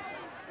known him.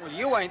 Well,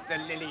 you ain't the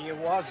lily you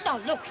was. Now,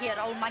 look here,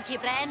 old monkey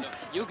brand.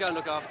 You go and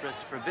look after us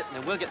for a bit, and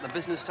then we'll get the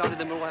business started,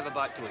 then we'll all have a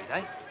bite to eat,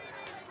 eh?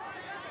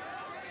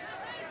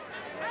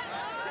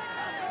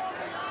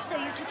 So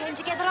you two came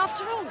together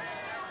after all?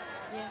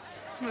 Yes,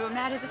 we were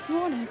married this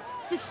morning.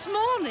 This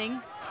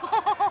morning?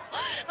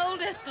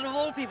 Old Esther, of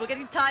all people,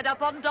 getting tied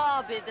up on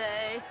Derby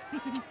Day.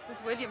 It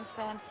was William's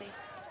fancy.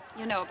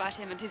 You know about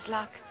him and his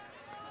luck.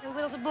 So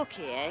Will's a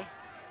bookie, eh?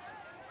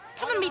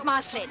 Come and meet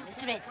my friend,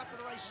 Mr. Edwards.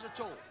 The races at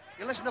all.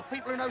 You listen to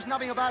people who knows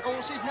nothing about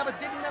horses, never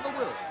did and never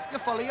will. You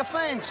follow your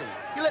fancy.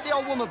 You let the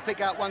old woman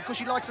pick out one because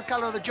she likes the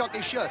colour of the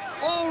jockey's shirt.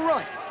 All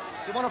right.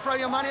 You want to throw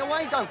your money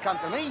away? Don't come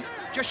to me.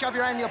 Just shove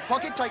your hand in your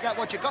pocket, take out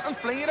what you got and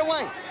fling it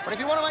away. But if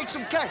you want to make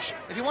some cash,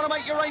 if you want to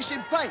make your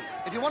racing pay,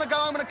 if you want to go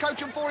home in a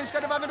coach and four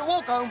instead of having to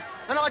walk home,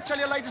 then I tell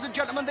you, ladies and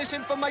gentlemen, this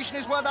information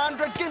is worth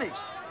 100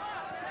 guineas.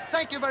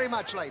 Thank you very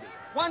much, lady.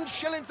 1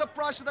 shilling's the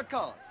price of the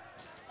card.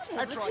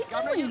 That's right,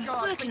 Governor. You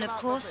go Working, of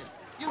course.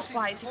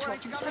 Why is he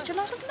talking such a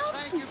lot of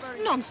nonsense?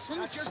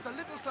 Nonsense? Just a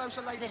little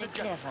closer, ladies Very and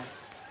gentlemen. clever.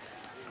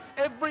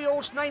 Every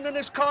horse named in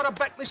this car to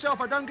back myself.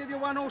 I don't give you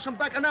one horse and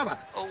back another.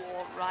 Oh,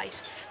 all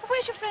right.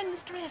 Where's your friend,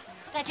 Mr.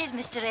 Evans? That is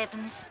Mr.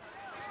 Evans.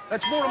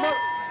 That's more than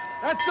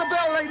That's the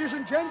bell, ladies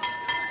and gents.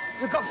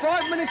 You've got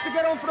 5 minutes to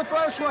get on for the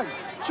first race.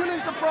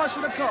 Shilling's the price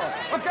of the car.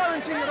 I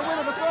guarantee you the winner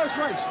of the first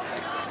race.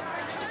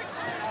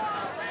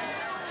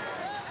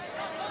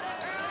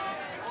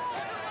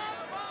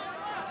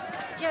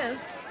 Joe,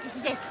 this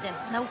is Esther,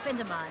 an old friend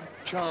of mine.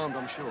 Charmed,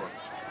 I'm sure.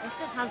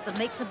 Esther's husband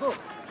makes a book.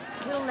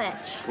 Will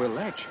Letch. Will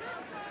Letch?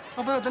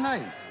 I've heard the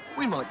name.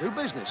 We might do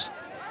business.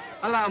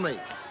 Allow me.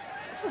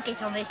 Oh,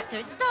 get on, Esther.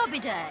 It's Derby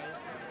Day.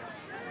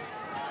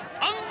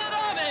 On the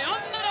Derby, all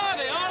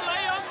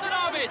lay on the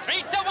Derby. 3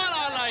 to 1,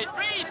 all lay.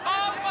 3, 4,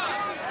 1.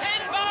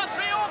 10 bar,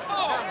 3 or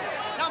 4.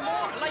 Some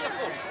more, lay your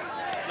 40s.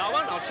 Now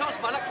one, I'll chance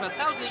my luck for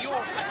 1,000 of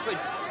your at 20.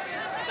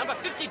 Number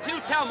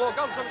 52, Townmore,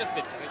 goes on to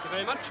 50. Thank you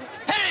very much.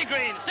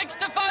 Peregrine, 6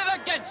 to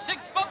 5 against.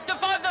 6 bob to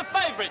 5, the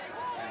favourite.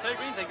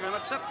 Peregrine, thank you very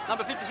much, sir.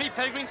 Number 53,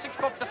 Peregrine, 6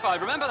 bob to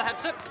 5. Remember the hat,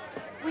 sir?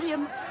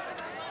 William.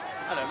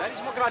 Hello, ladies.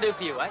 What can I do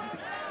for you, eh?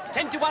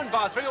 10 to 1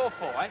 bar, 3 or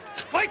 4, eh?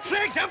 White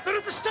flags out there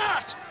at the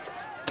start.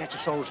 Get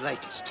us all's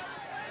latest.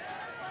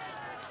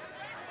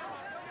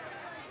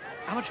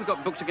 How much we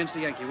got booked against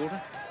the Yankee,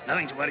 Walter?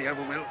 Nothing to worry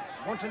over, Will.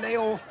 Want to lay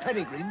off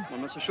Peregrine?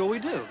 I'm not so sure we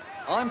do.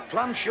 I'm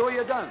plumb sure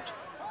you don't.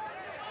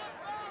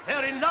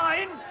 They're in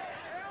line.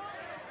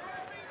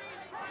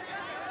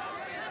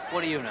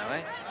 What do you know,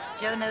 eh?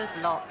 Joe knows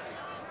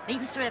lots.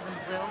 Meet Mr.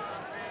 Evans, Will.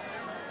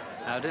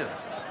 How do?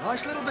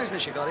 Nice little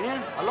business you got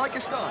here. I like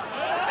your style.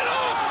 Get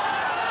off!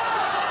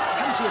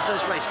 Come and see your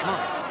first race, come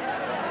on.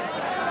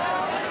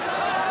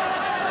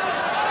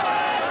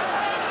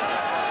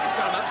 You've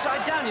got them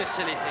upside down, you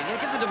silly thing. Here,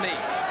 give them to me.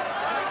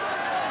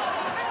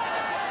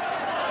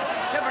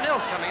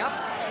 Chevronell's coming up.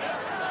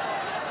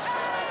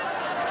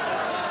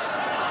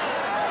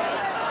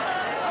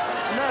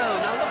 No,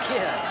 now look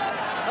here.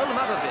 Hold them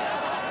up a bit.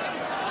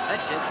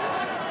 That's it.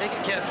 Take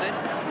it carefully.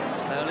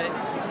 Slowly.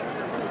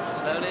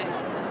 Slowly.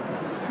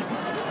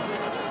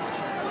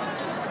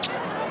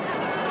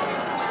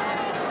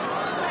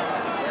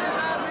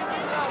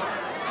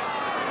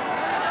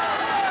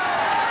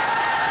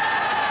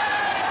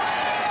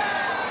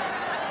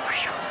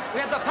 We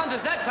had the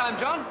punters that time,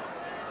 John.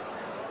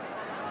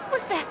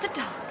 Was that the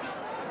Derby?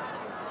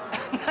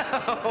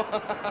 No.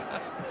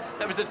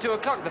 That was at 2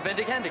 o'clock, the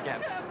Bendick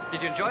Handicap.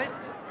 Did you enjoy it?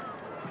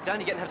 Down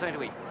you get and have something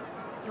to eat.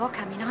 You're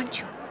coming, aren't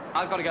you?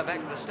 I've got to go back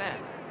to the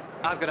stand.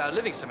 I've got our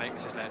livings to make,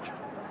 Mrs. Ledge.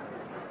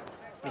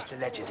 Mr.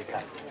 Ledger to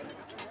come.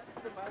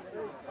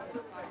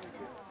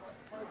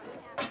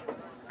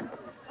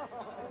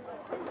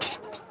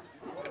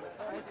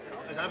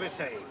 As I was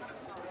saying,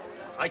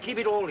 I keep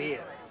it all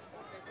here.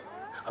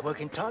 I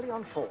work entirely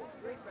on form.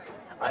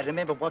 I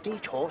remember what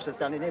each horse has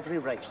done in every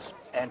race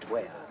and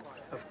where.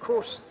 Of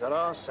course, there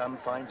are some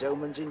fine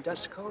omens in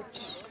dust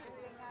coats.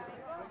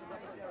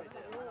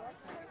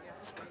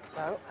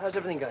 Well, how's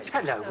everything going?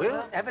 Hello,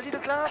 Will. Have a little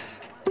glass?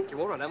 You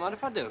all right? Don't mind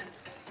if I do.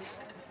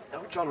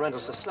 Oh, John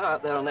Randall's so slow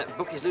out there on that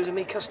book, he's losing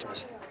me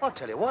customers. I'll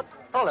tell you what.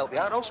 I'll help you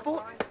out, old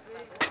sport.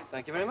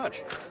 Thank you very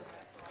much.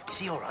 Is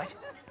he all right?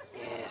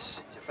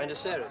 Yes, he's a friend of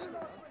Sarah's.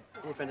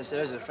 Any friend of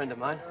Sarah's is a friend of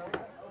mine.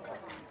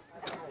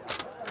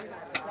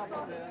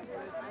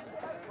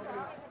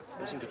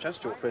 Don't seem to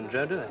trust your friend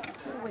Joe, do they?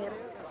 Will,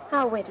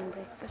 our wedding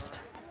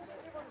breakfast.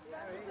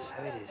 So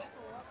it is.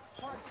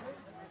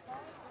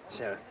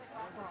 Sarah,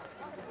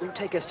 will you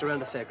take Esther around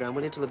the fairground,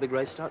 will you, till the big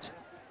race starts?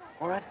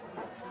 All right?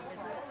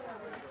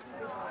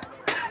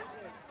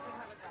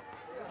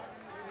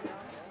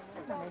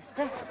 Come on,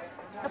 Esther.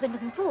 I've been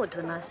looking forward to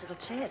a nice little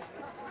chat.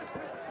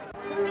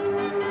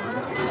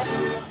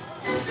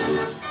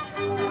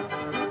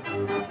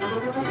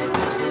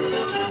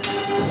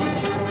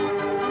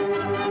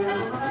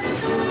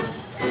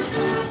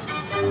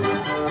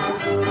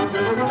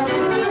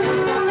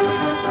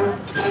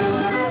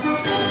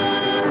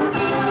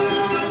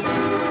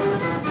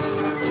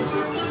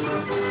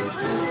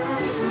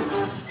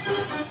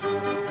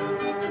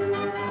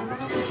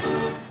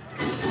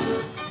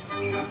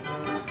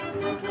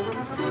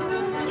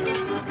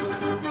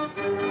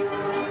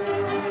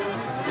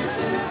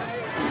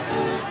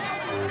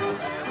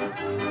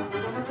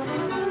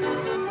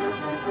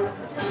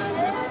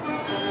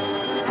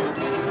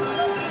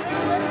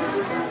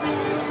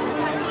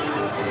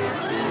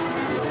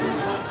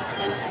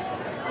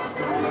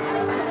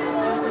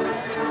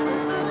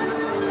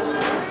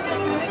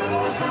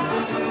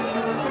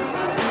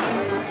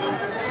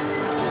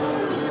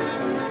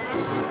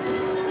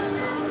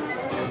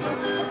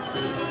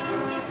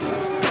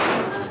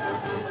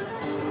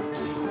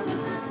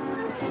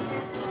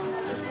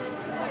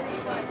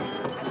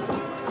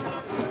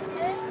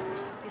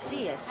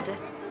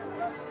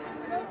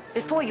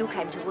 Before you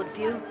came to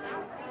Woodview,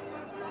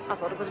 I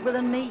thought it was Will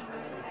and me.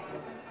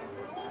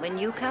 When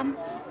you come,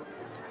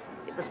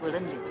 it was Will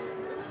and you.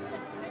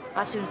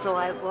 I soon saw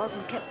how it was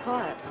and kept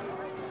quiet.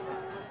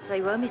 So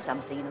you owe me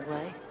something in a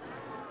way.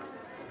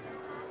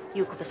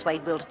 You could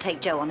persuade Will to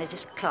take Joe on as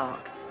his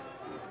clerk.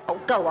 Oh,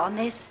 go on,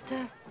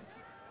 Esther.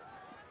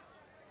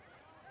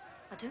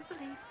 I do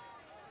believe.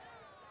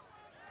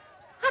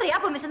 Hurry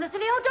up, we're missing the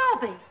silly old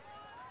derby.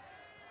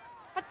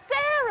 But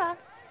Sarah!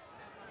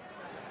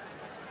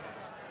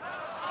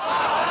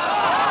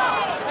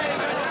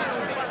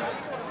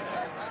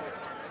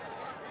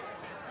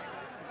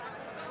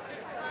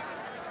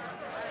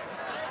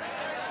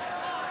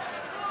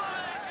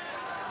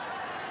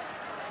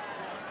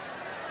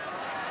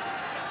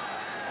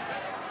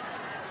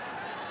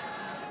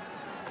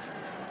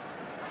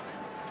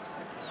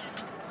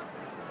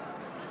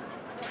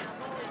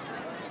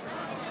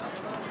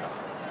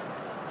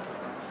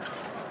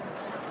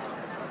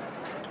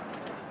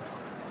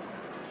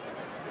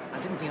 I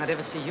didn't think I'd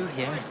ever see you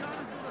here.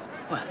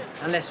 Well,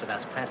 unless with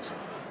us, perhaps.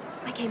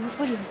 I came with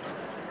William.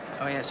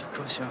 Oh, yes, of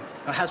course, your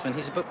husband,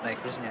 he's a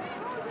bookmaker, isn't he?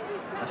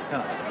 I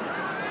forgot.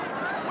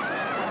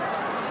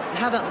 And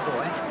how about the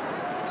boy?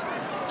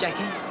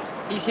 Jackie?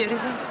 He's here,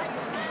 is he?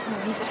 No,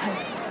 he's at home.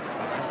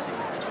 Oh, I see.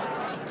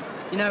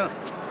 You know,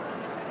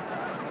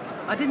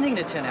 I didn't think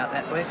it'd turn out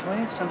that way for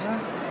you, somehow.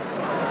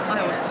 I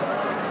always...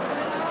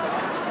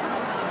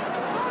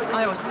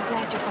 I'm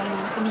glad you're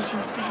following with the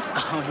meetings, Fred.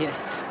 Oh,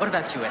 yes. What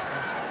about you,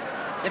 Esther?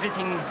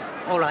 Everything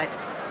all right?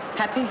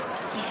 Happy?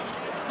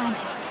 Yes, I'm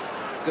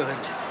happy. Good.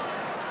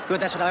 Good,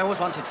 that's what I always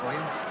wanted for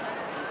you.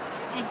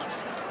 Thank you,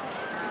 Fred.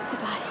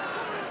 Goodbye.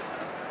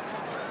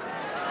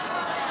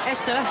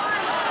 Esther,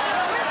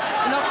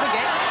 do not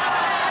forget.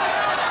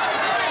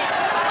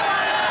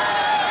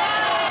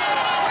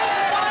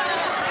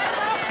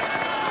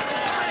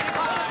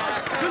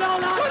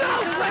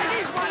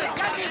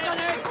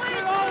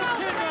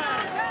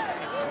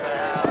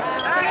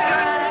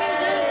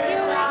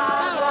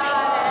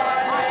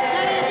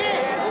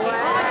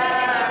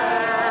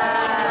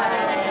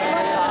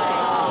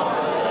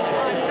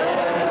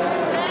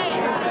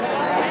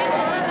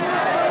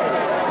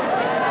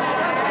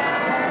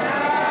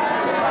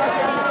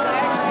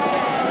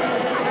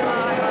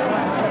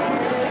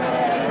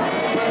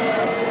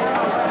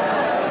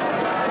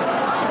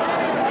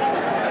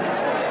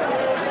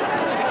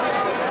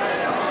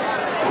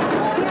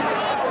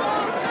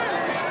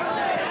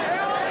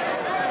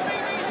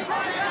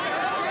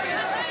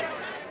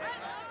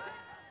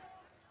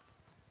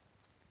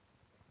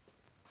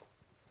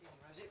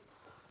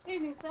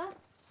 Evening, sir.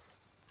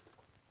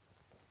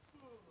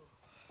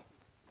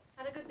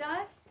 Had a good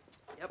dive?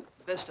 Yep,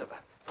 best ever.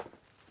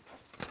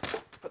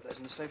 Put those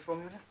in the safe for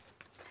me, will you?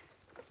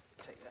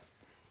 Take that.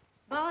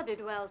 Bar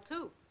did well,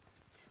 too.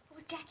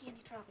 Was Jackie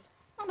any trouble?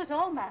 Not at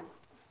all, ma'am.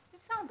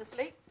 It's sound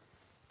asleep.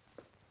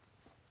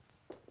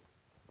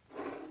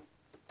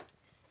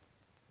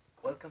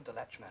 Welcome to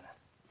Latch Manor.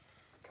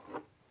 Come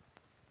on.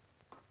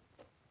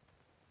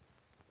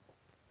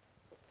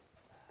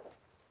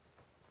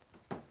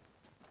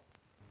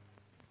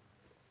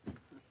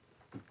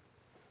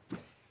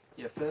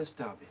 Your first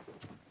derby.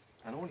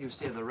 And all you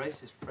see of the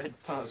race is Fred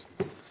Parsons.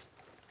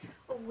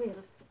 Oh, Will.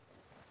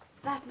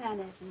 That man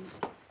Evans.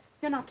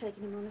 You're not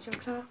taking him on as your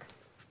clerk?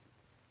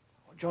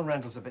 Oh, John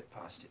Randall's a bit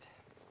past it.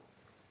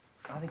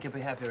 I think he'll be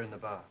happier in the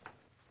bar.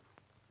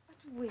 But,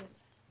 Will,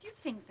 do you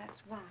think that's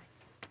wise?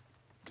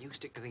 You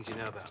stick to things you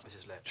know about,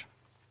 Mrs. Letch.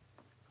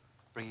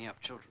 Bringing up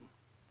children.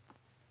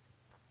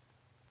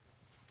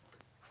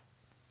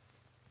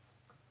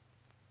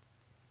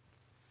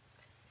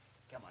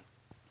 Come on.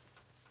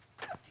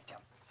 Come.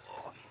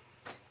 Oh.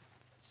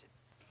 That's it.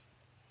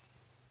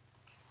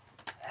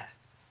 There.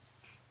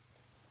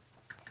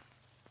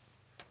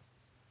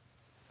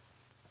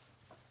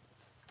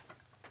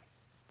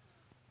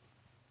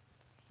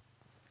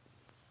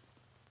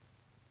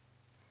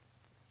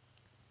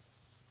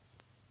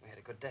 We had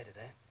a good day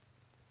today.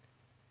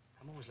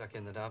 I'm always lucky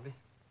in the derby.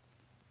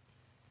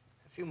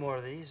 A few more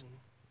of these and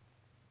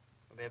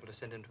we'll be able to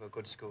send him to a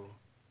good school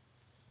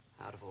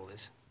out of all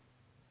this.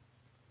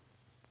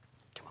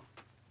 Come on.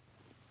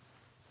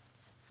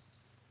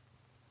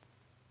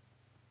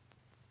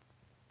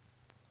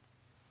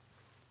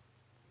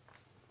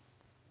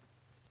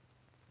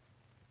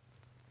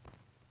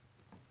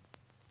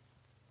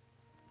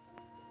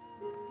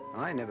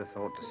 I never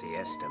thought to see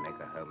Esther make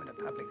her home in a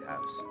public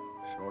house,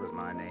 sure as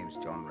my name's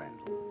John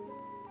Randall.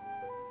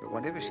 But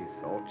whatever she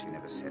thought, she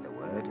never said a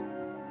word.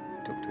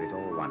 Took to it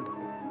all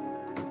wonderful.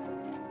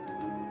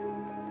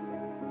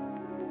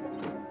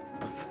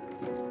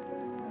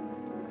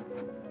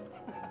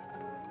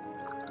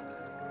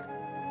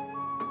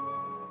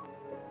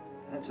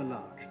 That's a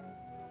large.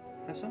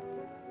 Have some?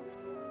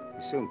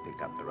 She soon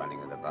picked up the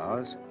running of the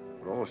bars,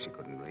 for all she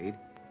couldn't read.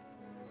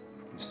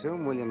 And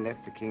soon William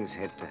left the King's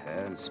Head to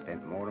her and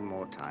spent more and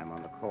more time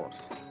on the course.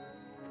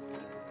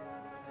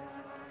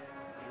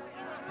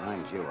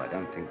 Mind you, I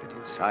don't think that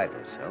inside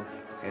herself,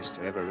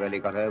 Esther ever really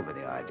got over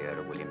the idea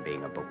of William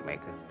being a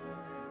bookmaker.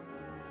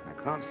 I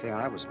can't say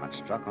I was much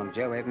struck on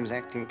Joe Evans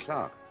acting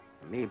clerk,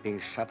 and me being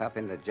shut up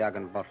in the jug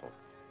and bottle.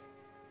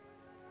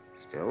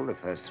 Still, the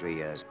first 3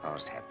 years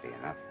passed happily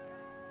enough.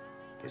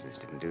 Business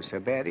didn't do so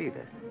bad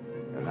either,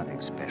 though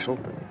nothing special.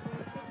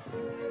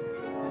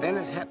 Then,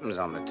 as happens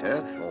on the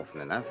turf, often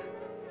enough,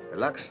 the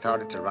luck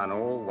started to run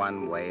all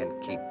one way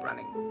and keep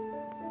running.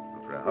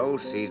 And for a whole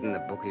season, the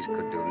bookies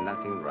could do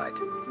nothing right.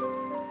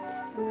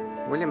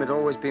 William had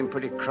always been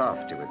pretty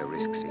crafty with the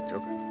risks he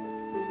took.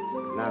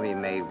 But now he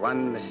made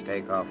one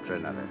mistake after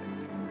another.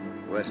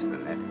 Worse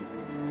than that.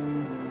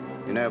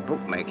 You know,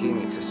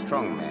 bookmaking, it's a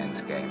strong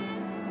man's game.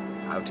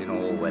 Out in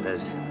all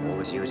weathers,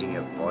 always using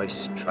your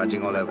voice,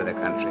 trudging all over the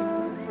country.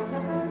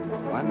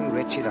 One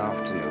wretched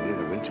afternoon in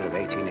the winter of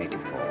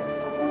 1884.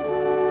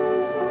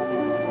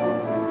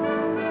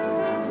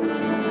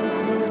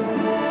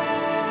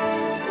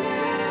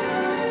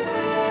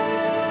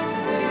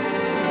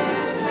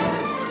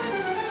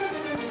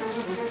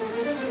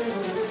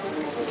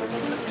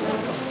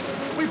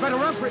 We better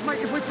run for it, mate.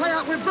 If we play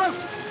out, we're broke.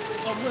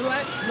 Oh, well,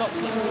 that's not...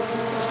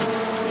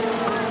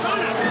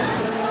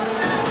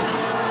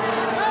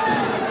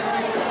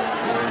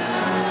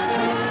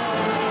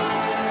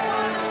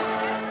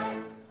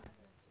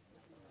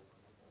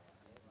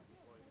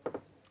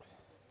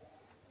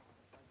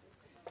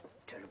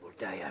 Terrible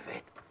day I've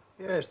had.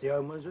 Yes, the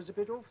omens was a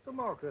bit off the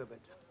mark, Herbert.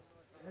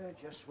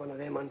 Just one of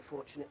them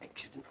unfortunate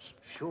accidents.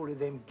 Surely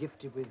them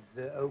gifted with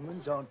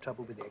omens aren't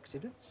troubled with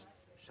accidents?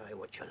 Say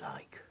what you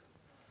like.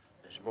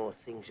 There's more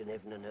things in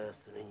heaven and earth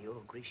than in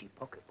your greasy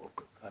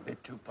pocketbook. I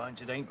bet 2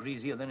 pints it ain't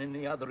greasier than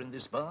any other in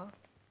this bar.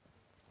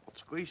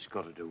 What's grease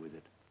got to do with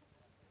it?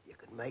 You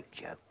can make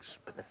jokes,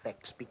 but the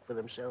facts speak for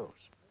themselves.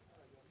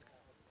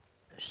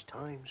 There's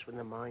times when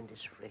the mind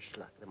is fresh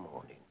like the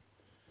morning.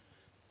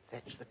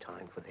 That's the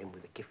time for them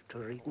with a gift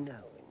of reading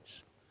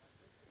omens.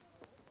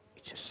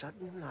 It's a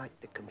sudden light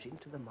that comes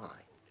into the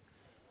mind,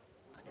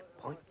 and it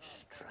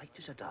points straight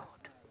as a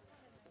dart,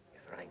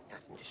 if there ain't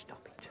nothing to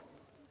stop it.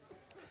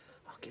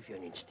 I'll give you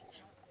an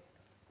instance.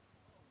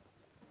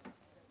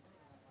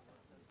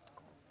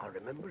 I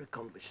remember a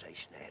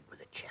conversation I had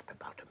with a chap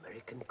about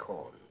American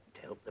corn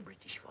to help the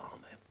British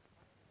farmer.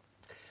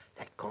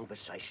 That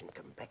conversation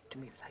came back to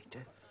me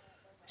later,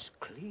 as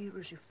clear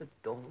as if the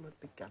dawn had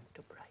begun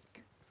to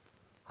break.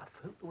 I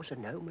felt there was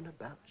an omen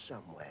about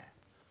somewhere.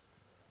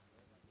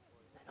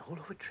 Then all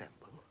of a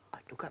tremble, I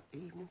took up the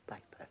evening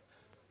paper.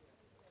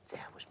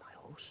 There was my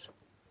horse.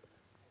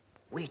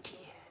 Waiting.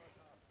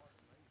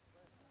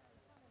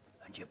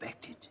 And you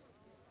backed it?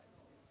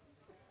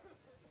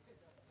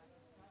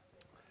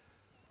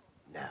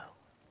 No.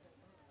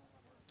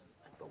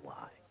 And for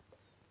why?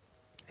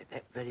 At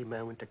that very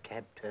moment, a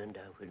cab turned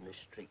over in the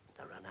street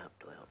and I ran out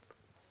to help.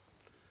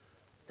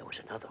 There was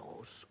another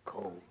horse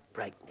called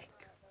Breakneck.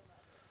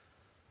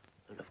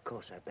 And of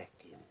course I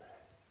backed him.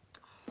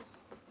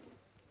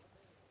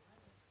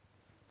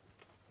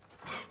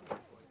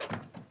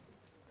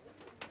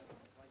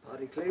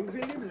 Party claims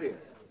he lives here.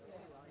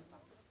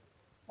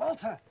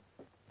 Walter!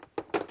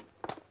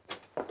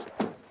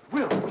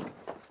 Will!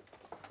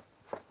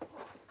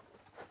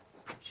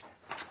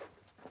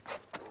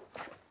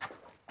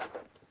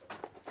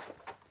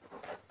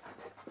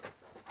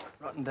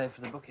 Rotten day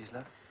for the bookies,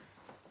 love.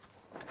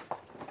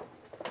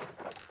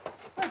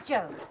 Where's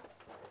Joe?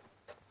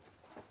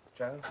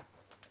 Joe,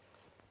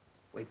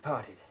 we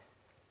parted.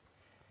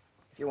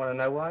 If you want to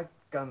know why,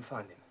 go and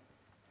find him.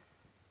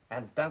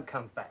 And don't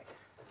come back.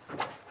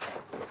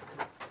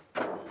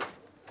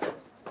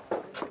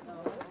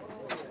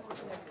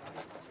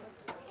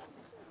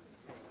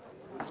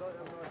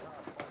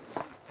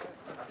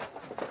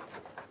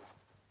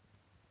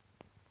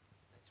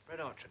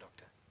 Archer,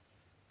 Doctor,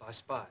 by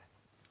Spy.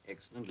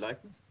 Excellent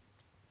likeness.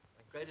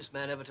 The greatest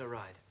man ever to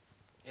ride.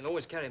 He'll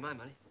always carry my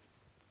money.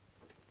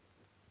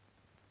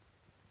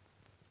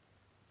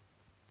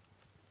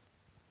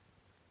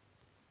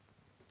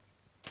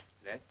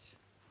 Letch,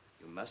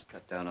 you must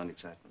cut down on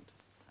excitement.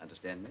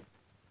 Understand me?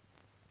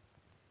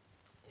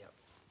 Yep.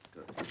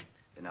 Good.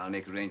 Then I'll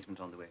make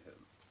arrangements on the way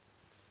home.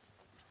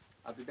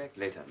 I'll be back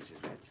later,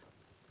 Mrs. Letch.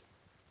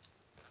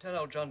 Tell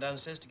old John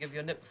downstairs to give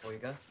you a nip before you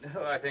go.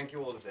 No, I thank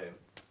you all the same.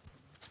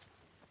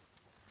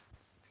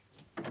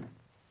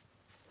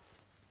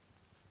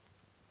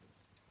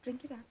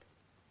 Drink it up.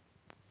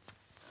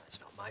 It's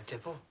not my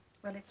tipple.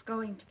 Well, it's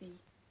going to be.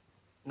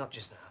 Not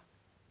just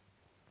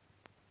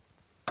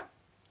now.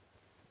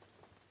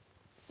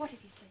 What did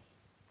he say?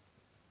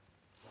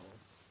 Oh,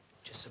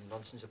 just some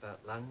nonsense about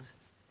lungs.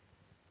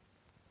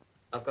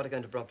 I've got to go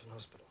into Brompton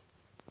Hospital.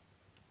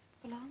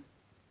 For long?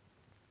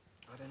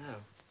 I don't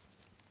know.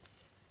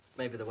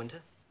 Maybe the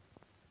winter.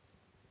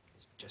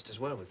 It's just as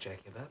well with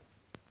Jackie about.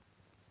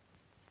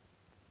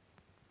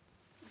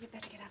 You'd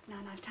better get up now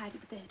and I'll tidy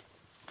the bed.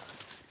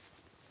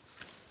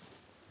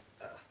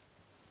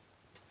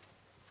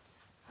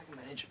 I can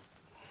manage.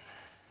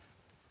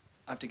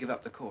 I have to give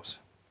up the course.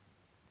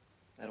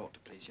 That ought to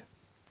please you.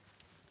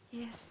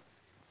 Yes.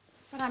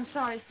 But I'm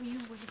sorry for you,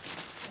 Willie.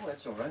 Oh,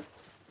 that's all right.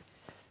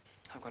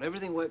 I've got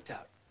everything worked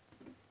out.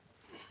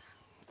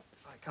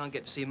 If I can't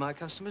get to see my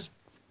customers,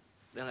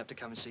 they'll have to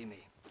come and see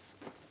me.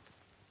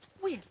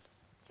 Will,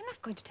 you're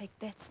not going to take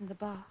bets in the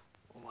bar.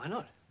 Well, why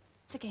not?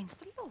 It's against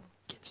the law.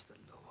 Against the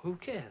law? Who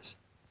cares?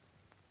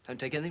 Don't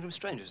take anything from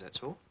strangers, that's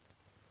all.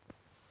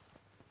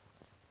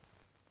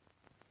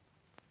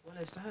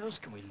 Esther, how else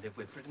can we live?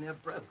 We're pretty near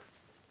broke.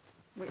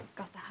 We've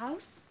got the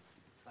house.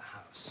 The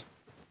house.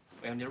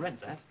 We only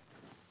rent that.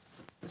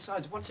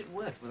 Besides, what's it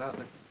worth without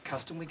the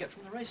custom we get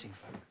from the racing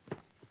folk?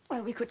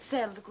 Well, we could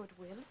sell the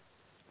goodwill.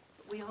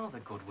 But we are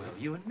the goodwill,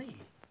 you and me.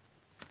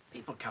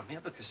 People come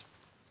here because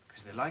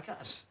they like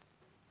us.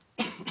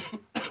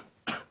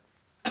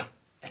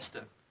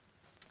 Esther,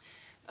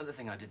 another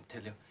thing I didn't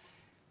tell you.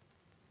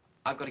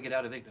 I've got to get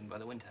out of England by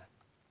the winter.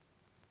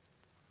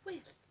 Where?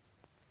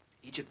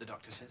 Egypt, the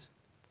doctor says.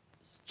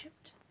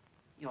 Egypt?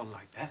 You'll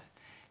like that.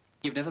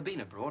 You've never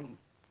been abroad, and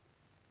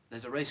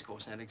there's a race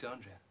course in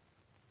Alexandria.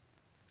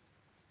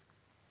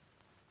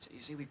 So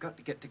you see, we've got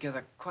to get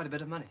together quite a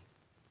bit of money.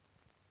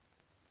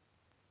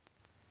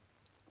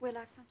 Will,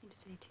 I've something to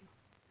say to you.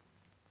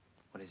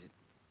 What is it?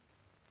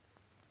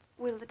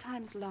 Will, the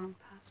time's long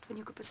past when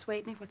you could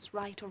persuade me what's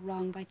right or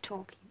wrong by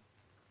talking.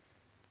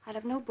 I'll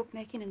have no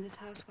bookmaking in this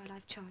house while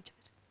I've charge of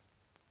it.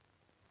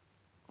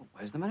 Well,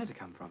 where's the money to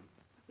come from?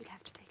 We'll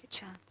have to take a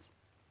chance.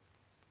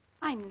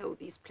 I know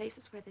these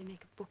places where they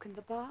make a book in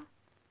the bar.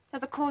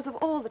 They're the cause of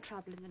all the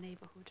trouble in the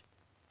neighborhood.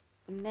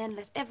 The men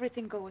let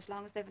everything go as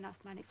long as they've enough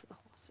money for the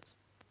horses.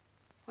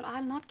 Well,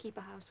 I'll not keep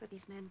a house where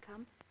these men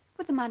come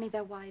with the money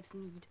their wives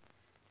need.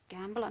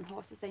 Gamble on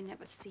horses they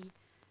never see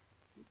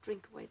and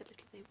drink away the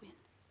little they win.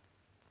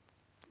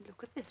 And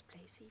look at this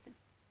place, even.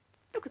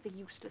 Look at the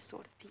useless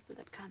sort of people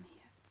that come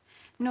here.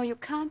 No, you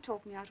can't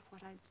talk me out of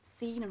what I've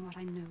seen and what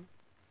I know.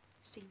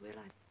 You see,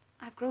 Will,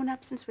 I've grown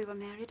up since we were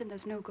married, and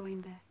there's no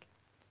going back.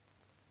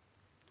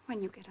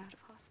 When you get out of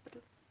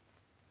hospital,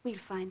 we'll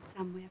find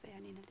some way of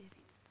earning a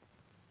living.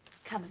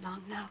 Come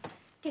along now.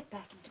 Get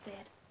back into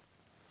bed.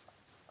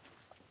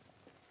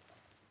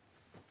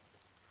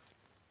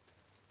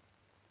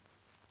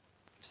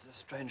 This is a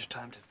strange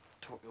time to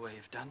talk the way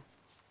you've done.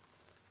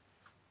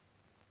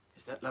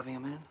 Is that loving a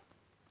man?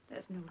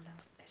 There's no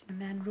love. Letting a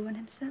man ruin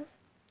himself.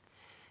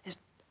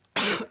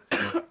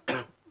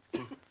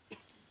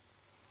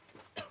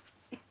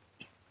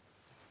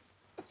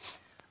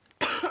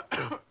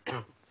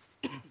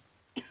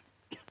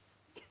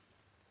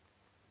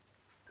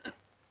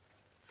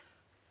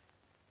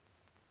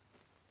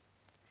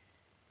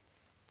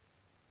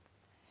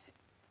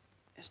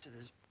 Esther,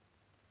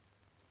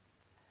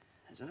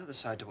 there's another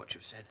side to what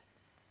you've said.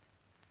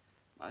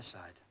 My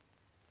side.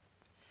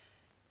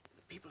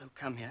 The people who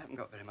come here haven't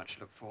got very much to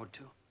look forward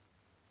to.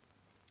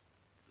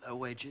 Low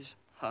wages,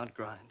 hard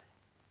grind.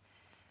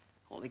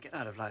 All they get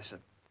out of life's a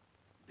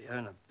beer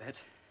and a bet.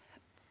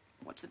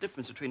 What's the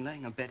difference between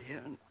laying a bet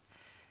here and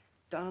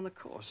down on the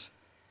course?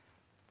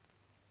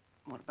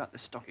 What about the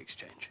stock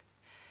exchange?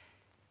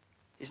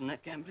 Isn't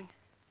that gambling?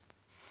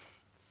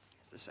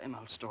 It's the same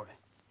old story.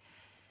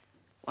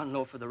 One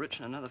law for the rich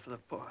and another for the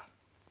poor.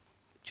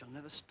 But you'll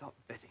never stop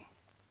betting.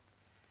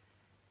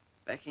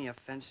 Backing your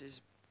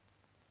fences,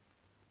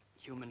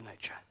 human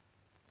nature.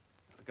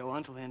 It'll go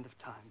on till the end of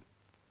time.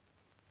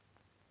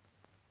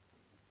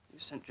 You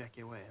sent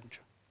Jackie away, haven't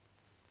you?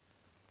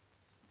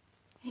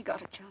 He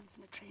got a chance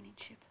in a training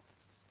ship.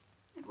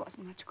 It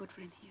wasn't much good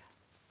for him here.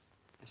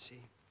 I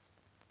see.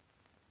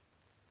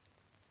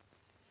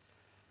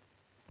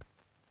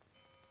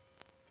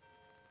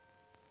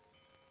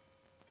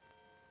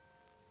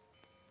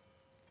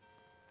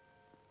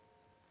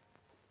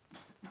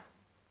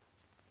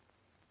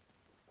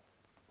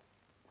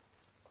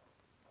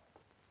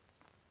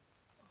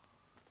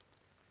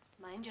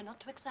 Mind you not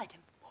to excite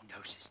him. Oh,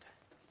 no, sister.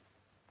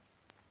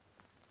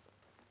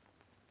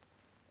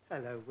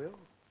 Hello, Will.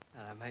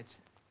 Hello, mates.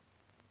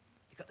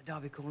 You got the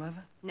derby call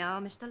over? No,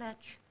 Mr.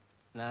 Letch.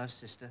 No,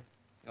 sister.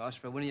 You asked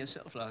for a winner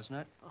yourself last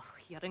night. Oh,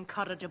 you're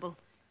incorrigible.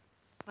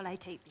 Well, I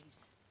take these.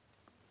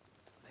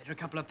 Made her a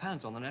couple of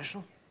pounds on the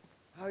National.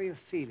 How are you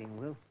feeling,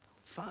 Will?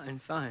 Fine,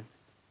 fine.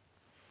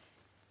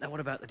 Now, what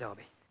about the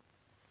derby?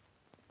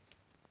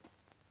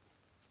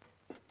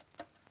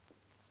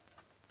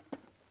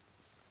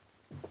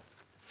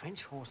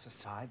 French horse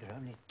aside, there are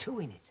only two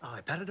in it.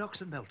 Aye,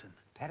 Paradox and Melton.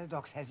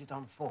 Paradox has it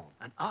on form.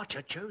 And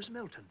Archer chose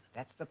Melton.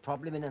 That's the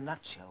problem in a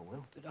nutshell,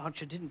 Will. But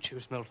Archer didn't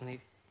choose Melton.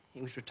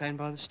 He was retained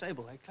by the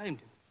stable. They claimed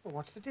him. Well,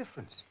 what's the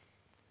difference?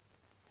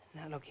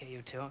 Now, look here,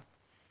 you two.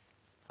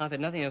 I've had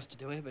nothing else to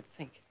do here but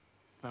think.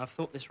 Now, I've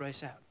thought this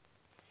race out.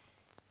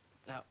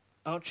 Now,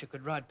 Archer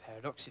could ride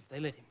Paradox if they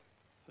let him.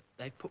 But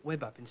they'd put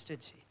Webb up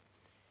instead, see?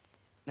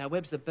 Now,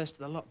 Webb's the best of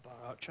the lot, bar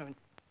Archer. And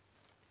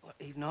well,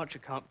 even Archer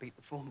can't beat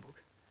the form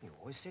book. You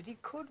always said he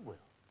could, Will.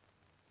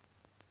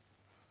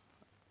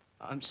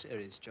 I'm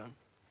serious, John.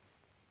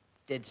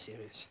 Dead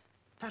serious.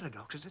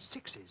 Paradox is at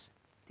sixes.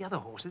 The other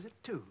horse is at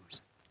twos.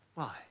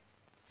 Why?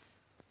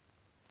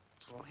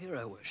 Well,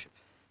 hero worship.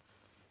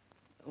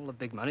 All the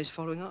big money's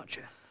following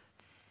Archer.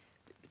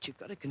 But you've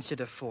got to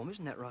consider form,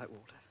 isn't that right,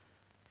 Walter?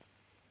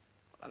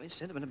 Well, I mean,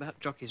 sentiment about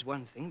jockey's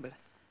one thing, but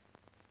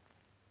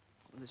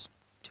well, there's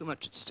too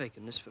much at stake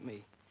in this for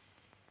me.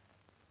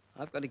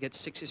 I've got to get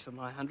sixes for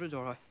my 100,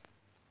 or I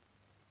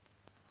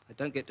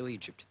don't get to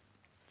Egypt.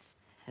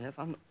 And if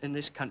I'm in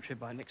this country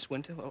by next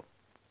winter, well...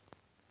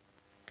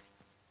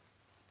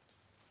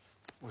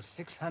 Will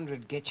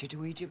 600 get you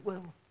to Egypt,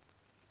 Will?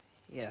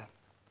 Yeah.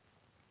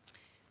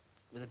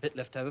 With a bit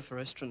left over for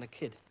Esther and the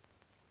kid.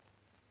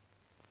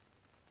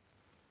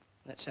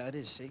 That's how it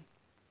is, see?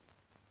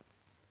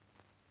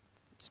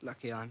 It's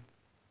lucky I'm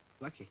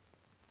lucky.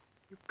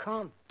 You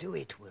can't do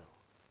it, Will.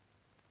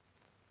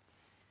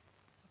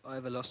 Have I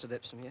ever lost at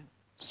Epsom yet?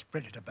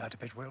 Spread it about a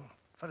bit, Will,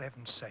 for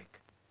heaven's sake.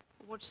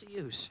 Well, what's the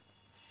use?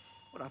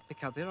 What I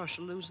pick up here, I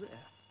shall lose there.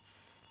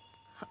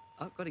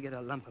 I've got to get a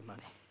lump of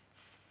money.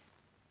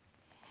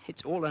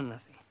 It's all or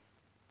nothing.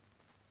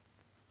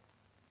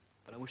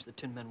 But I wish the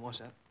Tin Man was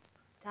up.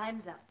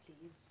 Time's up,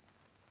 please.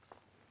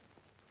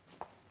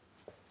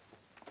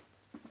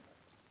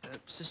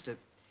 Sister,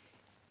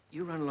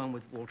 you run along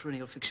with Walter and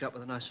he'll fix you up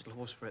with a nice little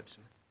horse for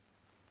Epsom.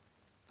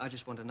 I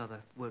just want another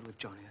word with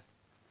John here.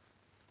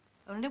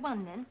 Only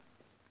one, then?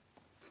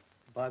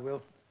 Bye,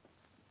 Will.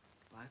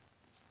 Bye.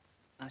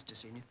 Nice to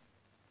see you.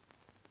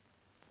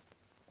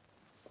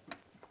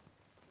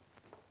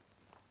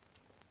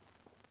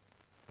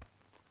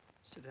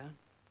 Sit down.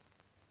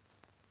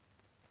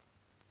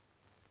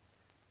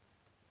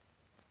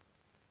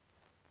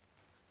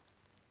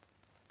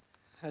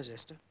 How's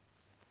Esther?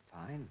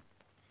 Fine.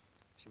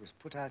 She was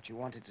put out you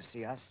wanted to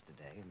see us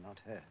today and not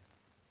her.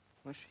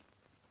 Was she?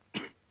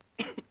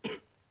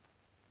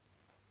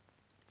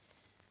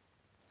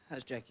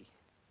 How's Jackie?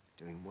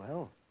 Doing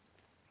well.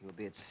 He'll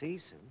be at sea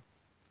soon.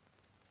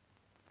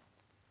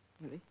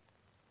 Really?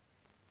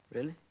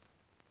 Really?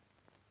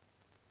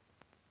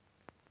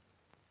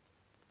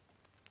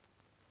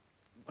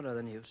 What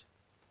other news?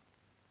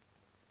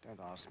 Don't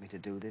ask me to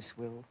do this,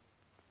 Will.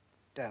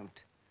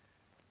 Don't.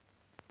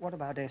 What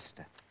about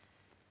Esther?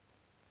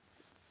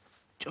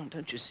 John,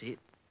 don't you see it?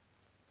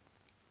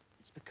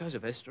 It's because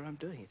of Esther I'm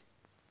doing it.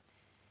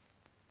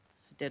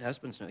 A dead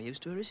husband's no use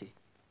to her, is he?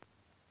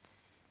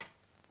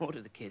 Or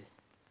to the kid.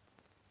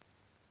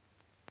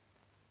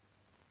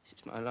 This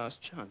is my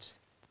last chance.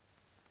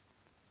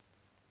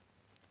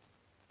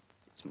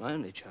 It's my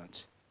only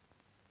chance.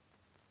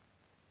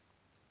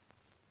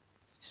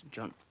 Listen,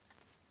 John.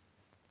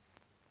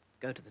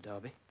 Go to the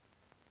Derby.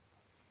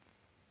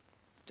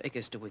 Take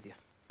Esther with you.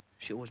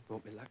 She always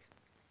brought me luck.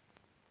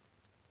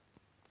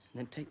 And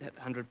then take that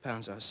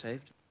 £100 I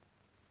saved.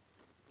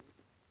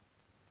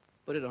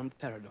 Put it on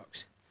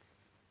Paradox.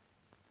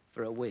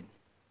 For a win.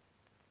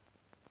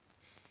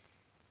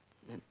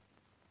 And then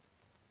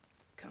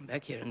come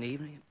back here in the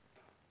evening and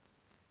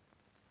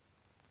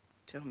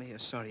tell me you're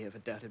sorry you ever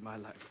doubted my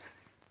luck.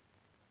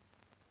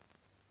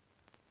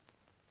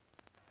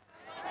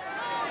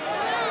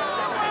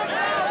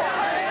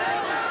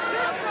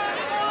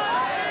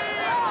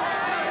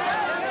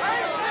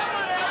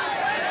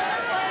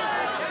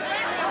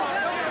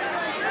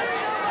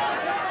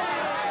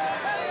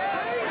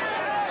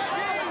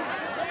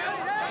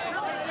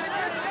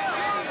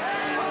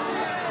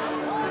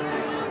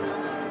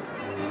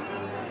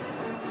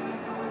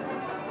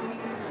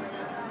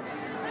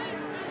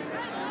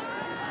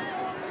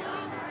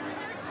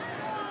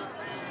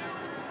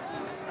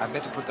 I'd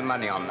better put the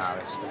money on now,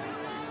 Esther.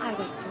 I'll wait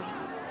for you.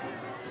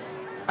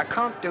 I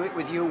can't do it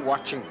with you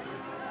watching me.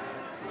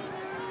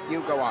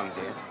 You go on,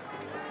 dear.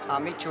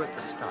 I'll meet you at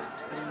the start.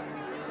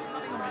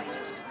 All right.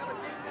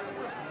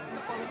 You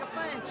follow your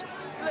fancy.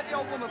 You let the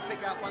old woman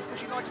pick out one because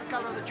she likes the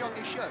colour of the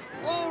jockey's shirt.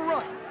 All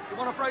right. You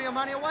want to throw your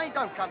money away?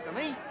 Don't come to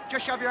me.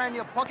 Just shove your hand in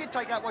your pocket,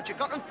 take out what you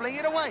got and fling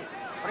it away.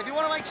 But if you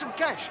want to make some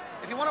cash,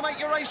 if you want to make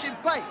your racing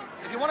pay,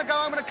 if you want to go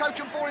home in a coach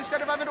and four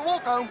instead of having to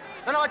walk home,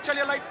 then I tell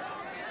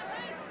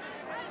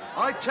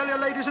you,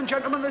 ladies and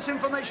gentlemen, this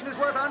information is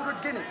worth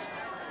 100 guineas.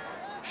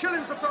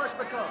 Shilling's the price of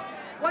the car.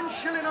 1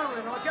 shilling only,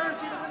 and I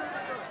guarantee the winner of the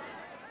draw.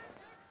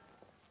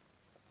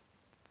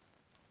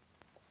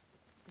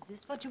 Is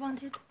this what you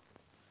wanted?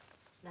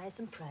 Nice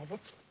and private.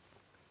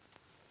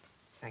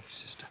 Thank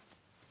you, sister.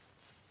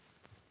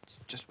 It's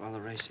just while the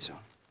race is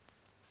on.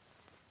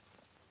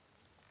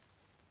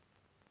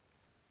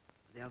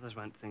 The others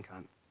won't think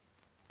I'm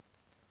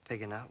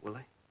pigging out, will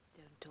they?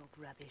 Don't talk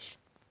rubbish.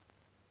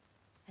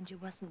 And you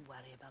mustn't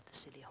worry about the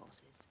silly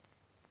horses.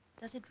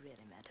 Does it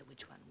really matter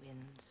which one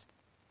wins?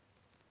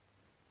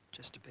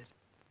 Just a bit.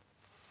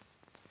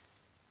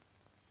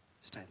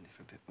 Stay with me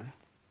for a bit, will you?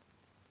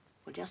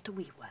 Well, just a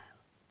wee while,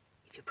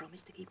 if you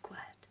promise to keep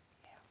quiet.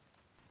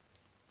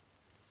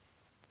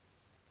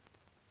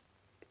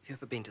 Have you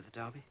ever been to the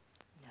Derby?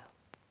 No.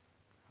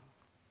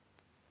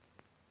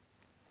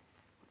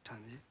 What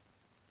time is it?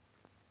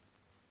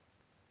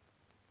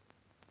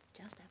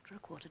 Just after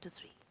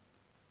 2:45.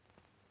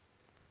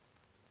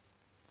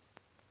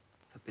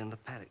 They'll be on the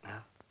paddock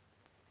now.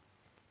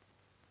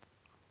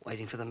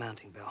 Waiting for the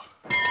mounting bell.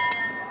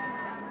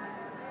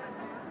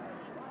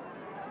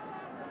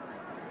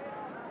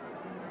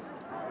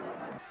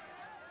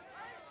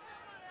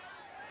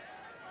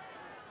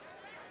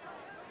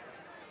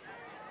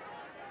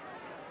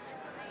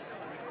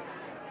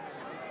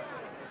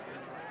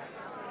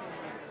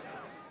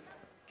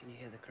 Can you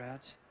hear the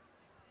crowds?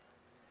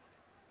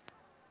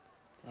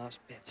 Last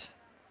bits.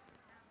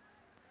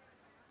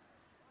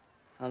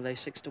 I'll lay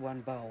 6 to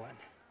 1 bar 1.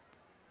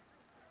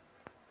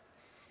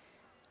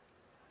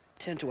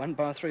 10 to 1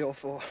 bar 3 or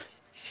 4.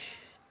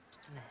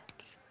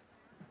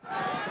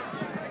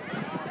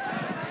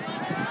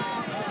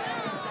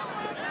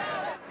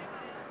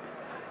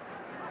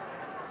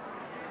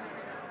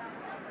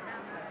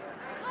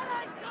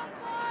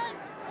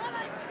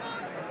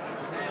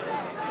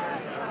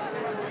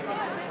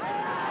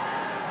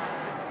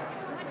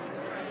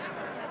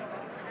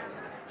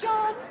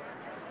 John!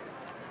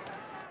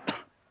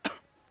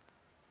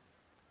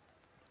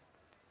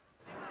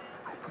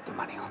 I put the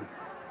money on.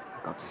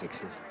 I got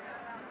sixes.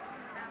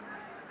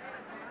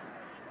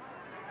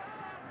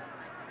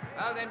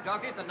 Well then,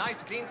 jockeys, a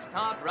nice clean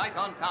start right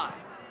on time.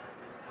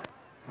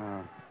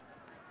 Oh.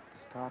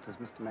 Starter's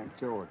Mr.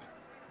 McGeorge.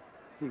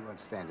 He won't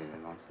stand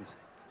any nonsense.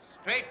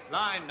 Straight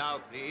line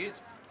now,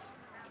 please.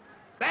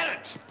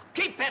 Barrett,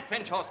 keep that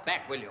French horse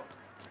back, will you?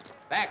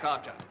 Back,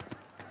 Archer.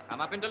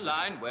 Come up into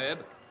line,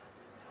 Webb.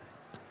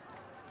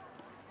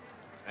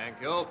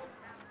 Thank you.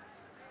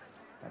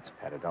 That's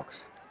Paradox.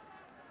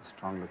 A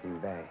strong-looking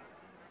bay.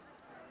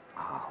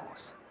 Our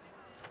horse.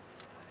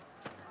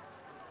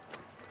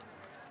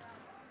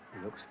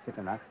 He looks fit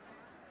enough.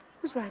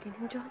 Who's riding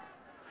him, John?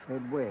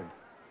 Fred Webb.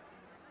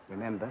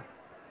 Remember?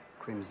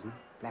 Crimson,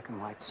 black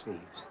and white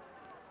sleeves.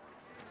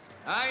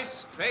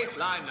 Nice straight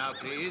line now,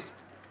 please.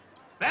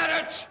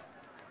 Barrett,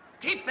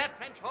 keep that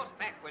French horse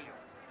back, will you?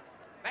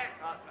 Back,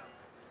 Archer.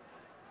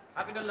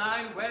 Up into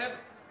line, Webb.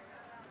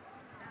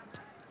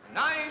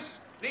 Nice,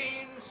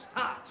 clean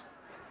start.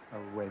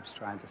 Oh, Webb's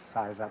trying to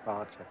size up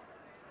Archer.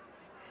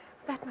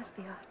 That must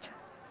be Archer.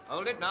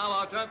 Hold it now,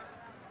 Archer.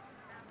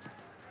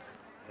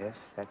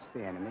 Yes, that's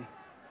the enemy.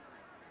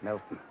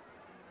 Melton.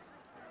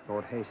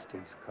 Lord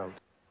Hastings' colt.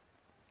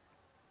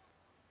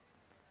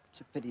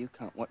 It's a pity you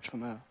can't watch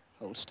from our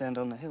old stand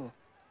on the hill.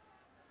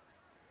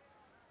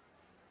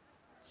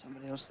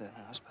 Somebody else there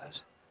now, I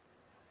suppose.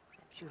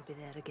 Perhaps you'll be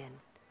there again.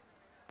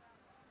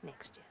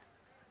 Next year.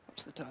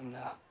 What's the time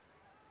now?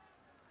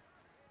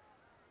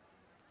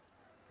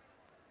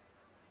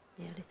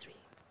 Nearly 3.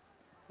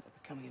 They'll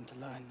be coming into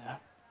line now.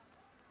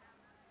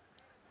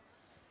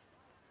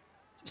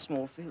 It's a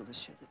small field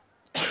this year.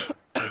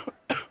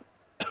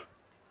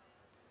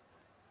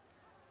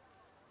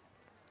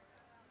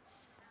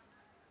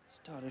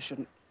 Starter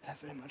shouldn't have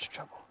very much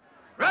trouble.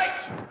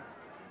 Right!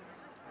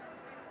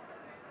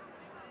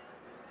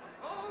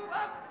 Move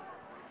up!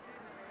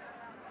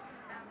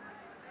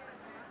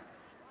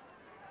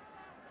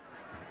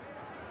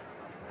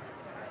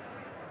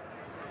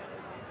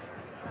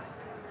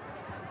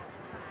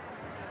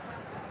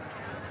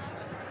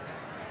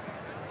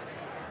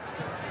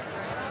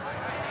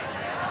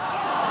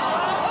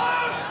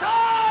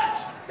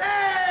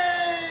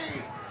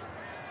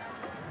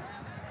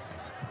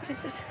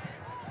 Is it?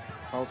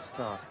 False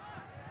start.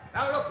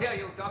 Now look here,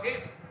 you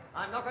doggies.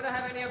 I'm not going to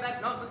have any of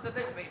that nonsense at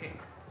this meeting.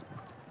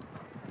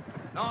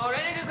 Nor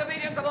any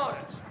disobedience of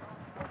orders.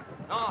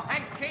 Nor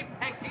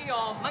hanky-panky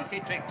or monkey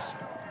tricks.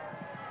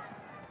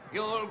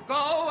 You'll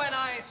go when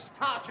I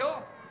start you,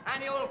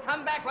 and you'll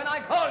come back when I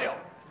call you.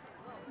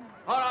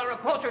 Or I'll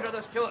report you to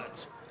the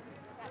stewards.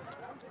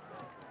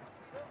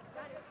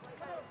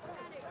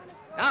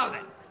 Now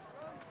then,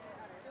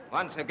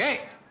 once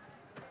again.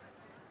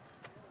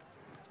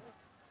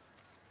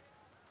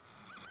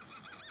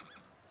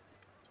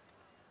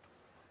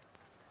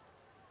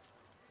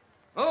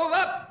 Move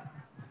up!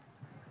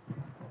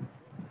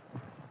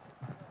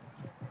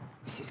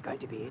 This is going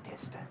to be it,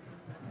 Esther.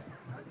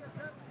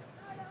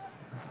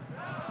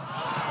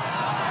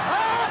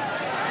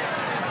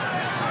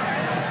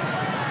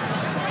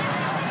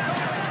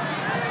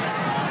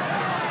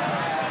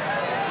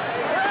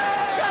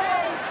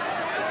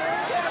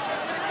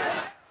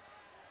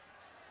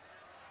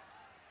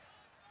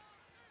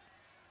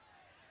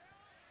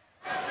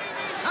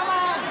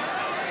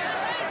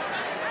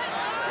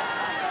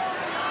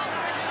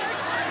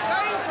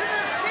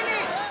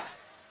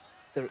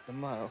 They're at the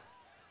mile.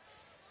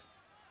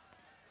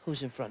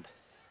 Who's in front?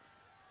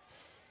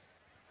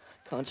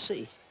 Can't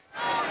see.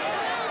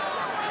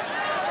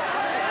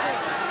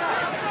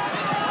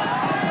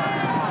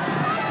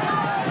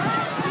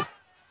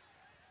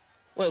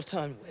 Well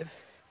timed, Webb.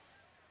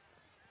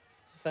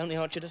 If only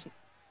Archer doesn't...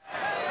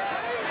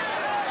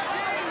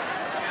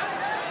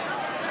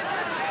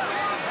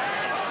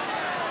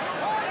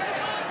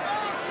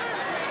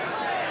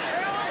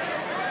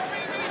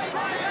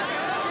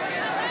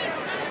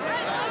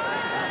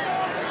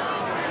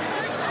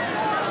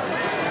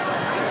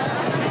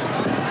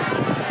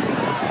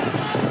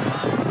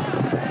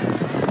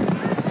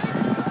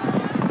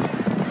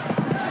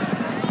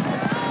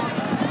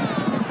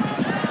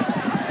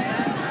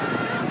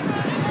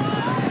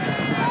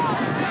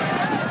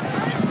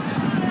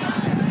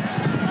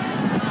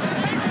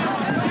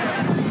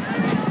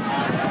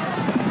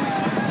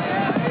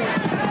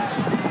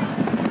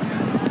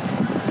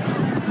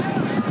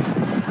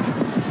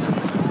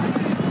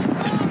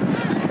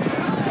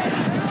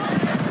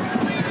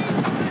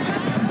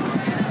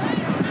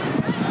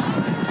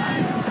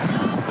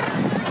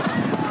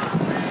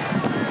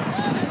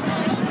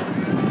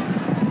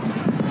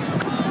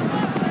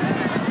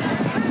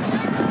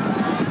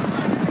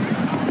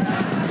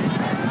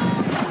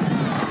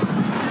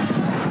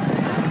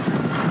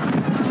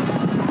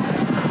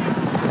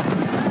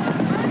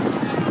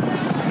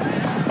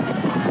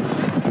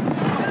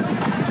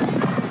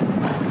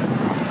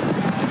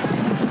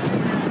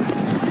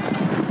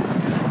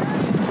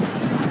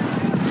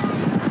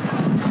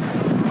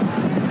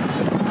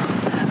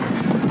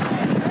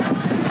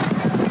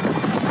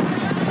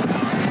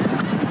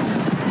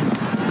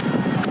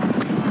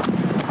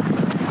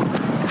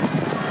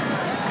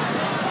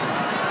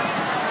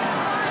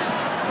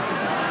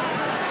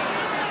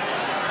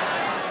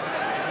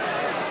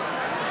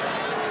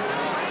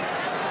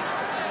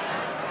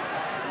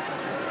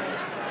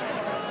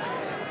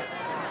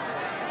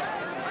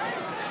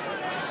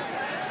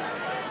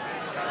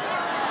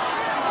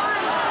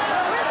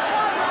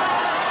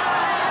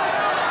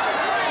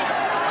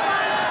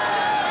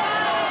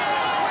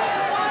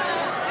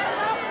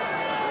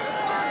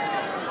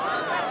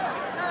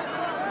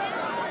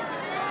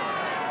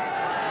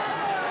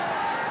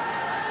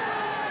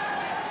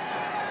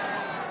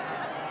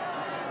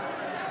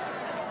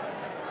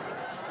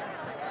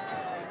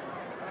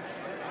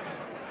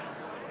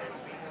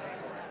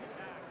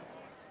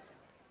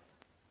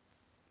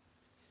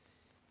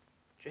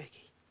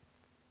 Jackie.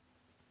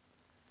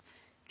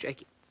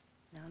 Jackie.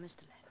 Now,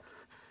 Mr. Lamb.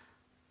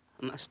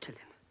 I must tell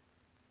him.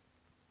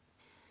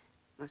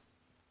 Must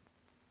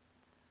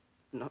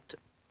not to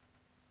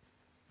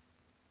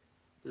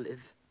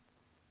live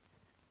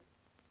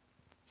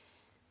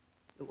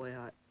the way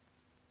I...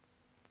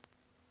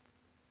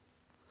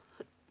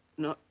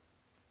 Not...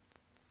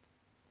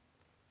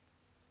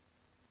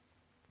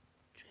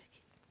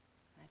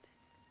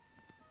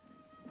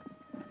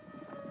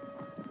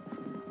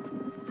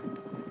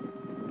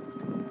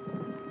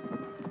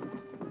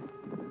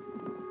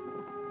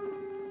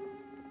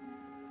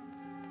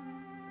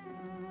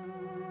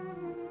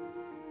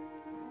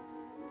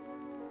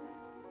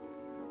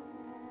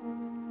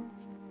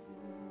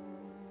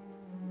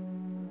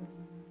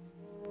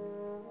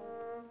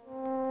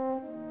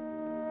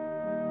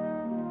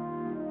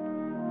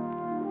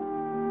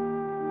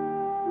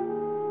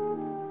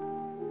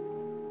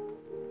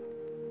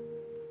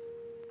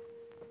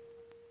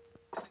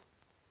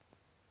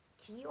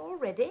 Tea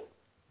already?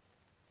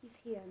 He's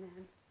here,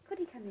 ma'am. Could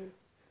he come in?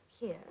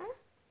 Here?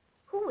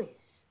 Who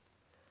is?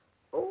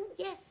 Oh,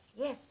 yes,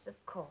 yes,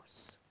 of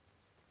course.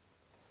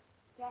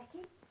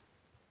 Jackie?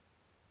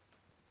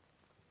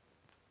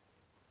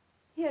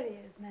 Here he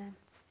is, ma'am.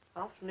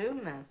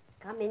 Afternoon, ma'am.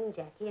 Come in,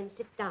 Jackie, and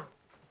sit down.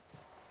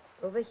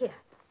 Over here,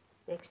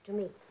 next to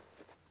me.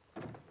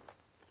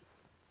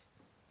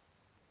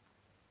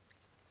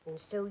 And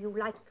so you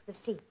like the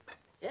sea?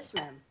 Yes,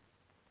 ma'am.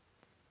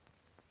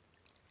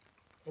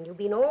 And you've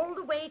been all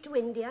the way to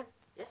India?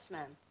 Yes,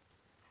 ma'am.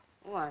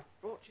 Oh, I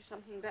brought you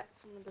something back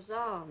from the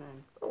bazaar,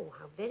 ma'am. Oh,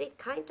 how very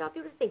kind of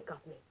you to think of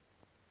me.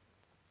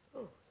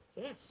 Oh,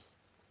 yes.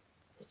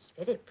 It's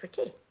very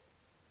pretty.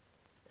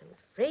 I'm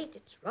afraid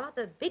it's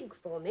rather big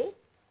for me.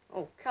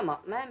 Oh, come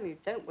up, ma'am. You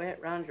don't wear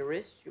it round your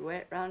wrist. You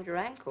wear it round your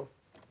ankle.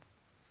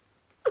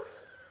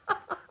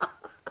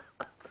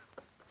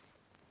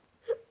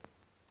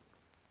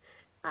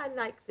 I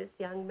like this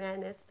young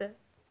man, Esther.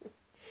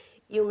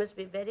 You must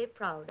be very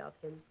proud of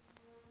him.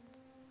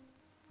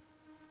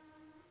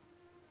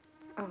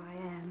 Oh, I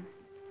am.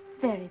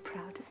 Very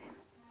proud of him.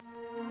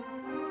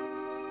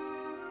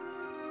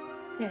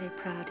 Very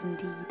proud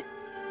indeed.